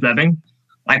cost of living.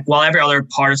 Like, while every other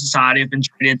part of society have been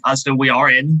treated as though we are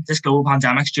in this global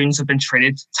pandemic, students have been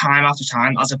treated time after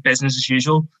time as a business as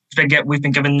usual. We've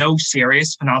been given no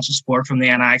serious financial support from the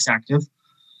NI executive,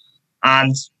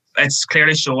 and it's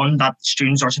clearly shown that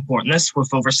students are supporting this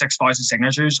with over 6,000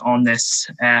 signatures on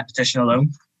this petition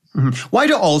alone. Mm-hmm. Why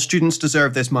do all students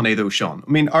deserve this money though, Sean? I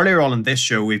mean, earlier on in this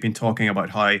show, we've been talking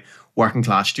about how working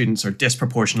class students are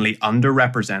disproportionately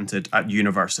underrepresented at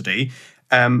university.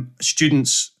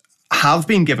 Students have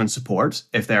been given support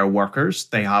if they're workers.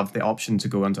 They have the option to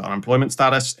go into unemployment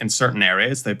status in certain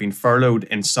areas. They've been furloughed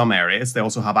in some areas. They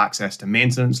also have access to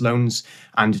maintenance loans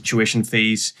and tuition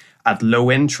fees at low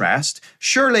interest.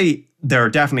 Surely there are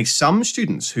definitely some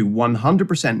students who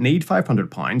 100% need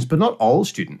 £500, but not all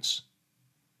students.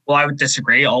 Well, I would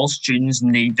disagree. All students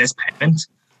need this payment.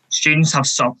 Students have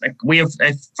suffered.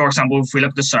 For example, if we look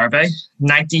at the survey,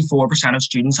 94% of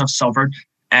students have suffered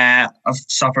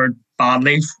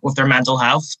badly with their mental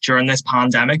health during this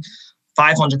pandemic.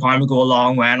 £500 would go a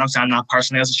long way, and I'm saying that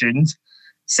personally as a student.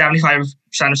 75%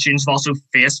 of students have also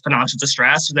faced financial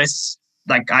distress. So this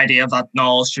idea that not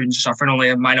all students are suffering, only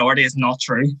a minority, is not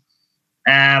true.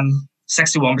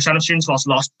 61% of students have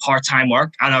also lost part-time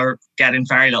work and are getting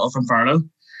very little from furlough.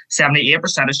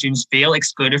 78% of students feel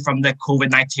excluded from the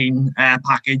COVID-19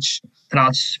 package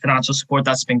financial support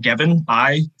that's been given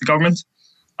by the government,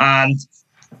 and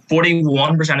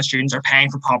 41% of students are paying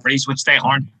for properties which they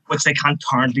can't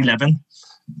currently live in.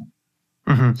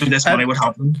 Mm-hmm. So this money would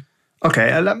help them.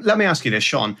 Okay, let me ask you this,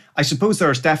 Sean. I suppose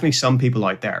there's definitely some people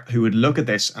out there who would look at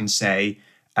this and say,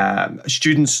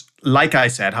 students, like I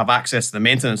said, have access to the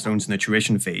maintenance loans and the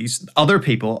tuition fees. Other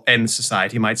people in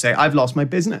society might say, I've lost my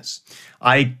business.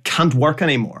 I can't work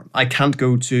anymore. I can't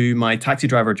go to my taxi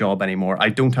driver job anymore. I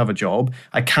don't have a job.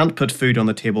 I can't put food on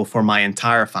the table for my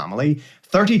entire family.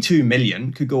 32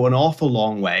 million could go an awful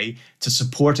long way to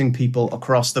supporting people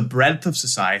across the breadth of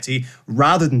society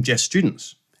rather than just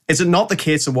students. Is it not the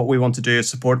case that what we want to do is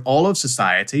support all of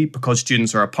society because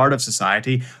students are a part of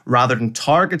society rather than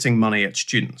targeting money at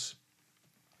students?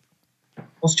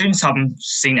 Well, students haven't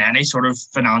seen any sort of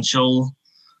financial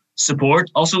support.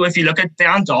 Also, if you look at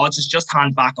Dan Dodds has just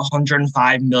handed back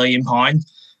 £105 million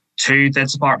to the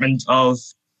Department of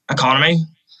Economy.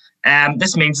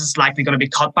 This means it's likely going to be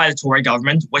cut by the Tory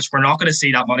government, which we're not going to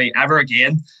see that money ever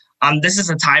again. And this is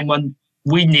a time when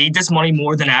we need this money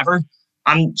more than ever.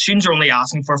 And students are only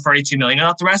asking for 32 million of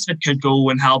that. The rest of it could go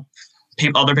and help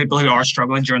other people who are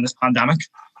struggling during this pandemic.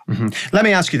 Mm-hmm. Let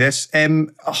me ask you this.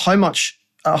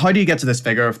 How do you get to this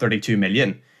figure of 32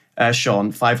 million?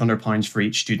 Sean, £500 for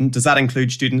each student. Does that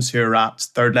include students who are at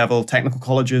third level technical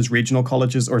colleges, regional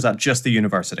colleges, or is that just the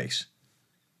universities?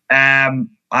 I'm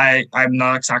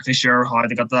not exactly sure how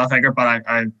they got to that figure, but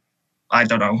I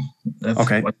don't know.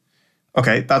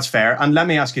 Okay, that's fair. And let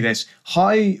me ask you this.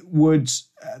 How would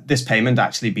this payment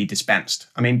actually be dispensed?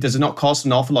 I mean, does it not cost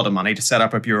an awful lot of money to set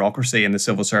up a bureaucracy in the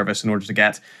civil service in order to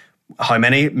get how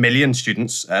many million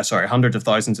students, hundreds of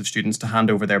thousands of students to hand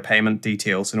over their payment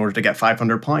details in order to get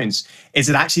 £500? Is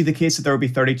it actually the case that there would be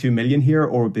 32 million here,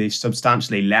 or would be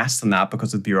substantially less than that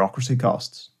because of bureaucracy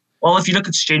costs? Well, if you look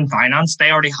at student finance,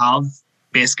 they already have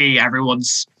basically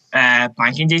everyone's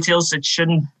banking details. It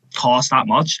shouldn't cost that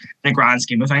much in the grand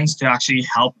scheme of things to actually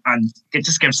help and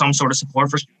just give some sort of support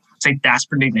for students they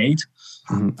desperately need.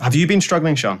 Mm-hmm. Have you been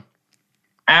struggling, Sean?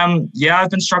 Yeah, I've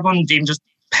been struggling to even just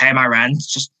pay my rent,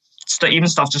 just even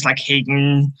stuff just like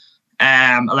heating,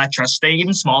 electricity,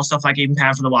 even small stuff like even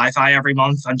paying for the Wi-Fi every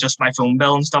month and just my phone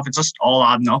bill and stuff. It's just all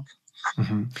adding up.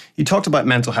 Mm-hmm. You talked about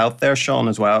mental health there, Sean,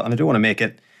 as well, and I don't want to make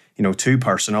it, too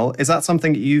personal. Is that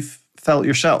something that you've felt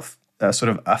yourself sort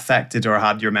of affected, or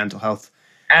had your mental health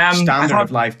standard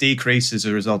of life decrease as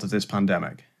a result of this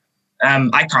pandemic?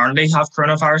 I currently have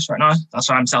coronavirus right now. That's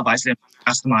why I'm self-isolating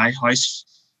in my house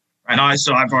right now.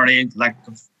 So I've already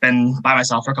been by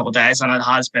myself for a couple of days, and it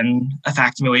has been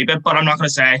affecting me a wee bit. But I'm not going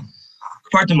to say,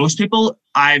 compared to most people,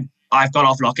 I've got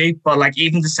off lucky. But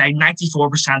even to say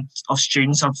 94% of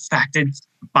students are affected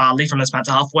badly from this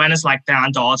mental health, when it's like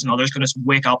Dan Dodds and others going to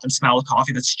wake up and smell the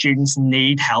coffee that students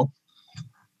need help.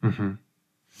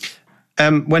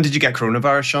 Mm-hmm. When did you get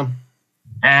coronavirus, Sean?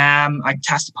 I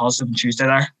tested positive on Tuesday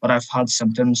there, but I've had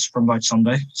symptoms from about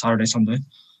Saturday, Sunday.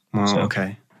 Oh, so.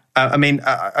 Okay.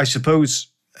 I suppose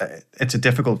it's a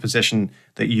difficult position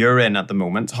that you're in at the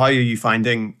moment. How are you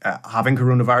finding having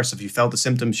coronavirus? Have you felt the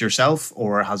symptoms yourself,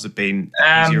 or has it been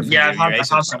easier for you? I've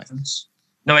had symptoms.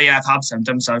 No, yeah, I've had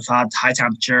symptoms. I've had high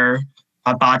temperature,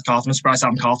 had bad cough. I'm surprised I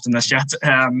haven't coughed in this yet.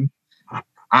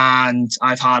 And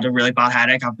I've had a really bad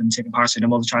headache. I've been taking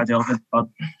paracetamol to try to deal with it, but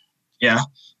yeah,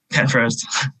 getting through it.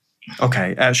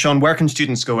 Okay. Sean, where can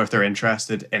students go if they're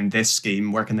interested in this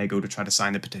scheme? Where can they go to try to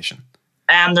sign the petition?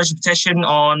 There's a petition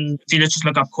if you just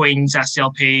look up Queen's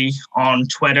SDLP on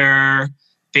Twitter,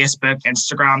 Facebook,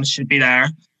 Instagram, it should be there.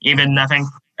 Even I think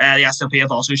the SDLP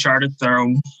have also shared it, their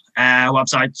own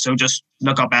website. So just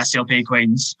look up SDLP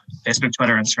Queen's, Facebook,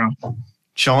 Twitter, Instagram.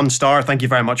 Sean Starr, thank you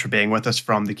very much for being with us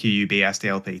from the QUB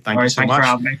SDLP. Thank you so much. For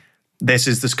having me. This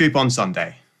is The Scoop on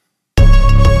Sunday.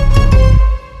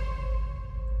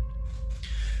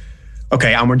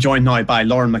 Okay, and we're joined now by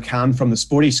Lauren McCann from the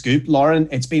Sporty Scoop. Lauren,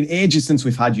 it's been ages since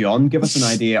we've had you on. Give us an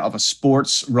idea of a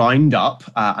sports roundup,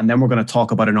 and then we're going to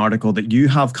talk about an article that you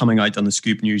have coming out on the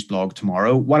Scoop News blog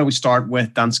tomorrow. Why don't we start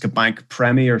with Danske Bank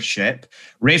Premiership?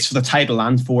 Race for the title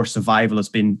and for survival has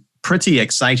been pretty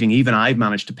exciting. Even I've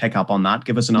managed to pick up on that.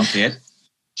 Give us an update.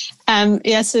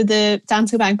 So the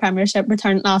Danske Bank Premiership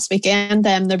returned last weekend.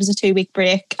 There was a 2-week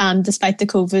break, and despite the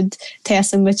COVID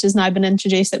testing which has now been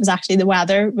introduced, it was actually the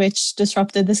weather which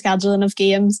disrupted the scheduling of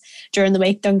games during the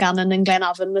week. Dungannon and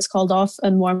Glenavon was called off,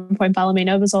 and Warrenpoint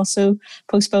Ballymena was also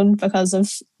postponed because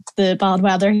of the bad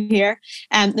weather here.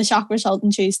 The shock result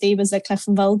on Tuesday was that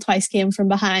Cliftonville twice came from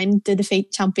behind to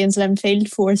defeat champions Linfield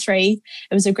 4-3.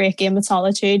 It was a great game at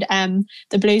Solitude.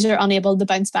 The Blues are unable to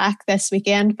bounce back this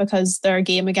weekend because their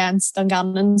game against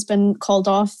Dungannon's been called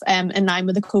off in line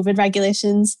with the COVID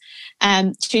regulations.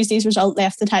 Tuesday's result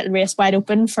left the title race wide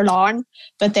open for Larne,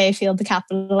 but they failed to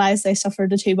capitalise. They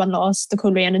suffered a 2-1 loss to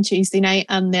Coleraine on Tuesday night,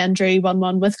 and then drew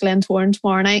 1-1 with Glentoran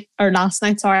last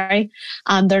night,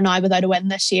 and they're now without a win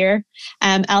this year.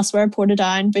 Elsewhere,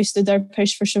 Portadown boosted their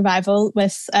push for survival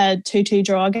with a 2-2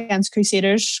 draw against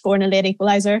Crusaders, scoring a late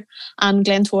equaliser, and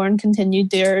Glentoran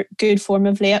continued their good form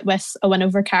of late with a win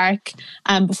over Carrick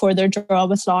before their draw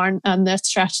with Larne, and that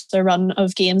stretched their run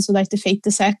of games without defeat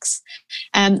to 6.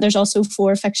 There's also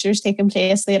 4 fixtures taking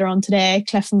place later on today.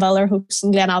 Cliftonville are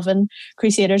hosting Glenavon,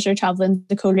 Crusaders are travelling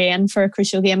to Coleraine for a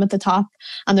crucial game at the top,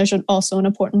 and there's also an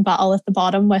important battle at the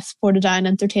bottom with Portadown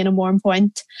entertaining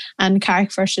Warrenpoint, and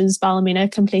Carrick versus Ballymena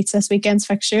completes this weekend's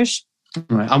fixtures.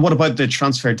 Right. And what about the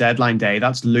transfer deadline day?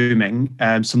 That's looming.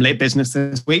 Some late business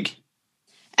this week?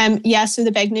 So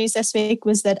the big news this week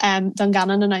was that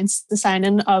Dungannon announced the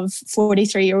signing of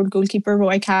 43-year-old goalkeeper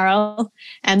Roy Carroll.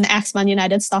 And the ex-Man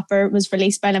United stopper was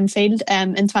released by Linfield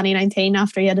in 2019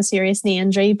 after he had a serious knee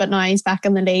injury, but now he's back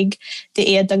in the league to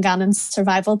aid Dungannon's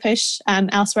survival push.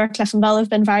 Elsewhere, Cliftonville have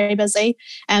been very busy.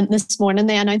 This morning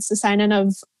they announced the signing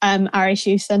of Irish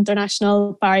Youth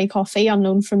International Barry Coffey, on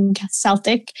loan from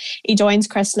Celtic. He joins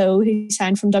Chris Lowe, who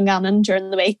signed from Dungannon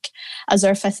during the week, as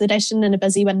their fifth addition in a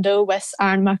busy window, with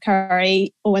Aaron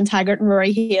McCurry, Owen Taggart and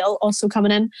Rory Hale also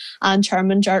coming in. And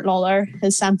Chairman Gert Lawler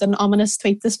has sent an ominous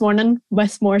tweet this morning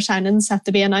with more signings set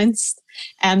to be announced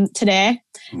today.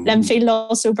 Linfield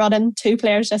also brought in 2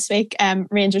 players this week,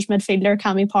 Rangers midfielder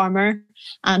Cammy Palmer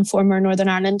and former Northern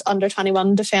Ireland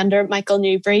under-21 defender Michael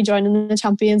Newbury joining the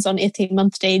champions on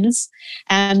 18-month deals.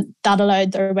 They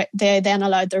then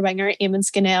allowed their winger Eamon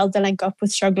Skinnell to link up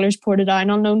with strugglers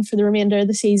Portadown on loan for the remainder of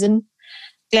the season.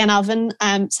 Glenavon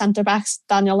centre-backs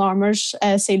Daniel Armours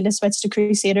sealed a switch to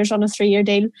Crusaders on a 3-year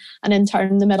deal, and in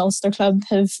turn the Mid-Ulster club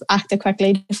have acted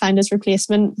quickly to find his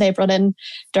replacement. They brought in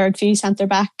Dergview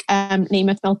centre-back Lee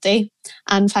McNulty,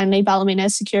 and finally Ballymena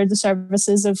has secured the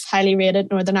services of highly rated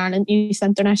Northern Ireland Youth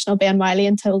International Ben Wiley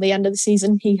until the end of the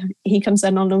season. He comes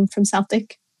in on loan from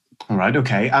Celtic. All right,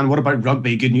 okay. And what about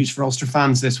rugby? Good news for Ulster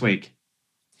fans this week?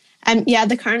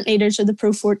 The current leaders of the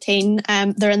Pro 14,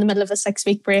 they're in the middle of a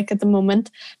 6-week break at the moment,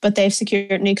 but they've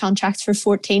secured new contracts for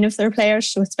 14 of their players,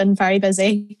 so it's been very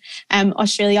busy.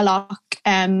 Australia lock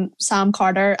Sam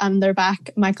Carter and their back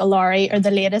Michael Lowry are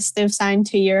the latest. They've signed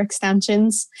 2-year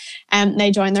extensions. They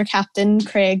join their captain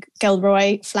Craig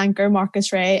Gilroy, flanker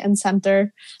Marcus Ray and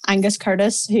centre Angus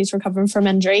Curtis, who's recovering from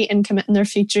injury, in committing their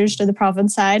futures to the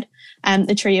province side.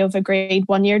 The trio have agreed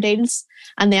 1-year deals.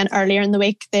 And then earlier in the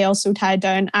week, they also tied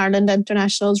down Ireland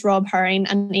internationals Rob Herring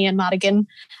and Ian Madigan,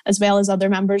 as well as other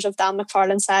members of Dan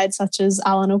McFarlane's side, such as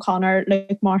Alan O'Connor,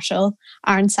 Luke Marshall,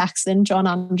 Aaron Saxton, John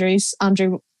Andrews,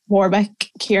 Andrew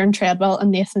Warwick, Kieran Treadwell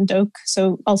and Nathan Doak.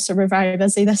 So also we're very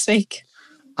busy this week.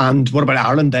 And what about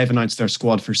Ireland? They've announced their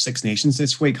squad for Six Nations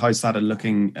this week. How's that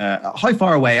looking? How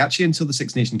far away actually until the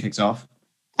Six Nation kicks off?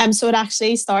 So it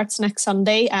actually starts next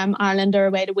Sunday. Ireland are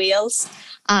away to Wales,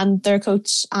 and their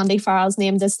coach Andy Farrell's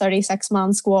named his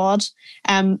 36-man squad.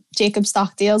 Jacob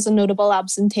Stockdale's a notable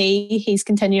absentee. He's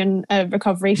continuing a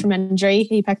recovery from injury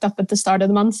he picked up at the start of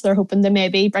the month. They're hoping to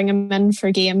maybe bring him in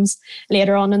for games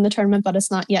later on in the tournament, but it's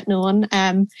not yet known.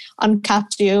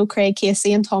 Uncapped duo Craig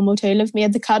Casey and Tom O'Toole have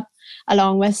made the cut,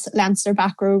 along with Leinster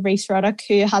back row Rhys Ruddock,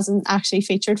 who hasn't actually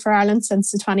featured for Ireland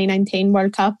since the 2019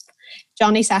 World Cup.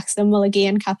 Johnny Sexton will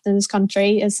again captain his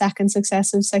country, his second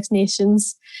successive Six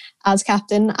Nations as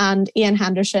captain, and Ian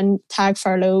Henderson, Tag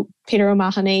Furlow, Peter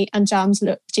O'Mahony and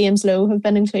James Lowe have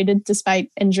been included despite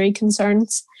injury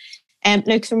concerns.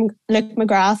 Luke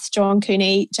McGrath, John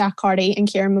Cooney, Jack Hardy and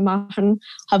Kieran O'Mahony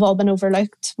have all been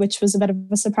overlooked, which was a bit of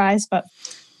a surprise, but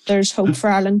there's hope for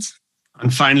Ireland.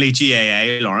 And finally,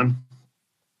 GAA, Lauren.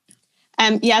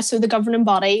 So the governing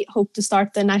body hope to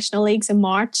start the national leagues in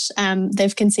March.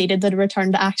 They've conceded that a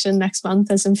return to action next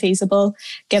month is infeasible,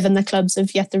 given the clubs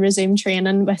have yet to resume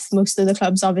training, with most of the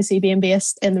clubs obviously being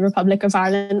based in the Republic of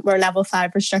Ireland, where level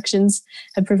 5 restrictions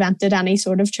have prevented any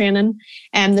sort of training.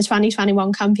 The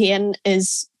 2021 campaign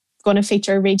is going to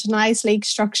feature a regionalised league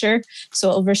structure, so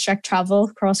it'll restrict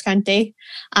travel cross-county.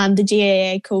 And the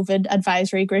GAA COVID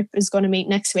advisory group is going to meet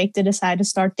next week to decide a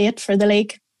start date for the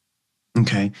league.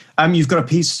 Okay. You've got a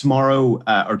piece tomorrow,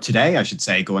 or today, I should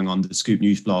say, going on the Scoop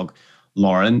News blog,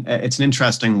 Lauren. It's an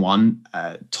interesting one.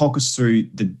 Talk us through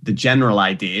the general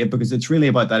idea, because it's really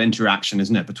about that interaction,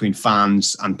 isn't it, between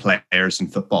fans and players in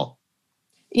football?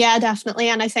 Yeah, definitely.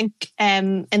 And I think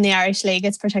in the Irish League,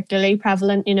 it's particularly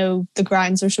prevalent. You know, the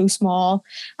grounds are so small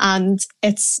and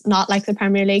it's not like the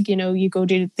Premier League. You know, you go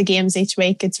to the games each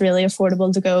week. It's really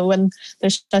affordable to go, and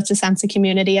there's such a sense of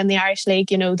community in the Irish League.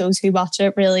 You know, those who watch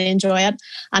it really enjoy it.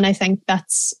 And I think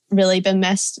that's really been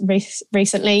missed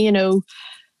recently. You know,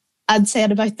 I'd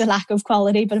said about the lack of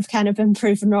quality, but I've kind of been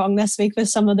proven wrong this week with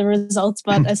some of the results,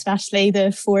 but especially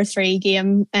the 4-3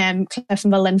 game,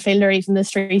 Cliftonville-Linfield, or even the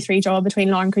 3-3 draw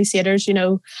between Larne Crusaders. You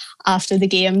know, after the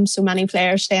game, so many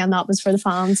players saying that was for the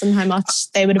fans and how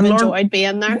much they would have enjoyed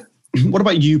being there. What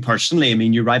about you personally? I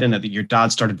mean, you're right in it that your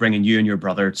dad started bringing you and your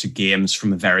brother to games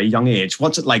from a very young age.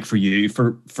 What's it like for you?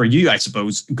 For you, I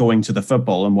suppose, going to the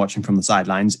football and watching from the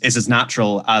sidelines is as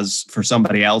natural as for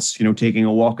somebody else, you know, taking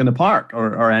a walk in the park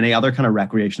or any other kind of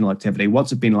recreational activity.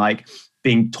 What's it been like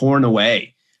being torn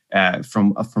away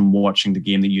from watching the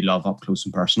game that you love up close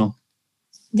and personal?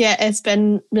 Yeah, it's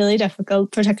been really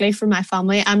difficult, particularly for my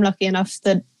family. I'm lucky enough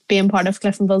that being part of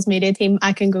Cliftonville's media team,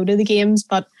 I can go to the games,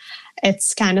 but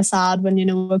it's kind of sad when,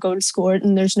 a goal scored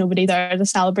and there's nobody there to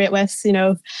celebrate with.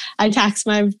 I text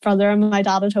my brother and my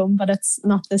dad at home, but it's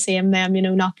not the same them,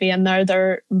 not being there.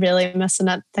 They're really missing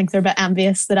it. I think they're a bit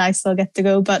envious that I still get to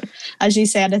go. But as you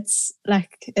said, it's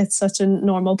such a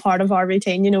normal part of our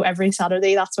routine. Every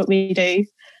Saturday, that's what we do.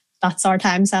 That's our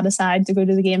time set aside to go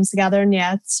to the games together. And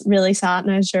yeah, it's really sad.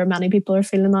 And I'm sure many people are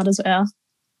feeling that as well.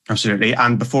 Absolutely.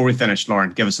 And before we finish, Lauren,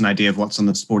 give us an idea of what's on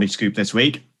the Sporty Scoop this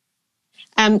week.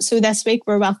 So this week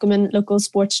we're welcoming local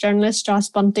sports journalist Josh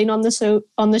Bunting on the show.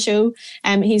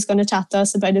 He's going to chat to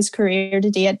us about his career to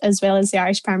date, as well as the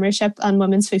Irish Premiership and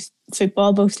women's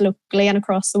football, both locally and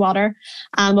across the water.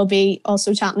 And we'll be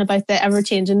also chatting about the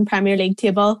ever-changing Premier League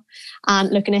table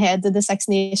and looking ahead to the Six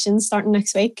Nations starting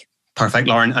next week. Perfect,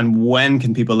 Lauren. And when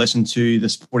can people listen to the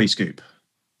Sporty Scoop?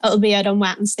 It'll be out on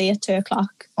Wednesday at 2:00.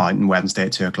 On Wednesday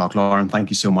at 2:00. Lauren, thank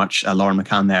you so much. Lauren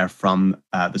McCann there from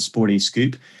the Sporty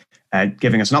Scoop.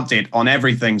 Giving us an update on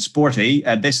everything sporty.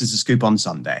 This is the Scoop on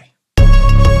Sunday.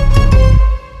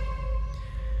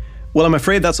 Well, I'm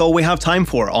afraid that's all we have time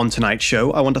for on tonight's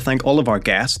show. I want to thank all of our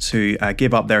guests who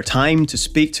gave up their time to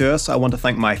speak to us. I want to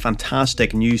thank my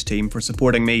fantastic news team for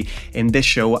supporting me in this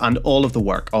show and all of the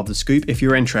work of The Scoop. If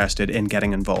you're interested in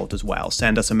getting involved as well,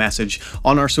 send us a message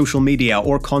on our social media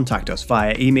or contact us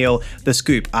via email,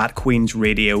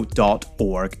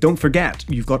 thescoop@queensradio.org. Don't forget,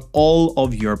 you've got all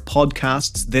of your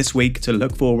podcasts this week to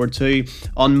look forward to.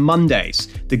 On Mondays,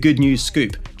 the Good News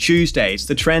Scoop. Tuesdays,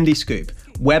 the Trendy Scoop.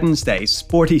 Wednesdays,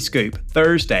 Sporty Scoop.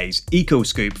 Thursdays, Eco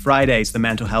Scoop. Fridays, the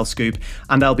Mental Health Scoop.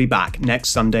 And I'll be back next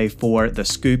Sunday for the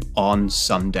Scoop on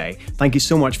Sunday. Thank you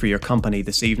so much for your company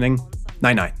this evening.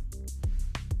 Night night.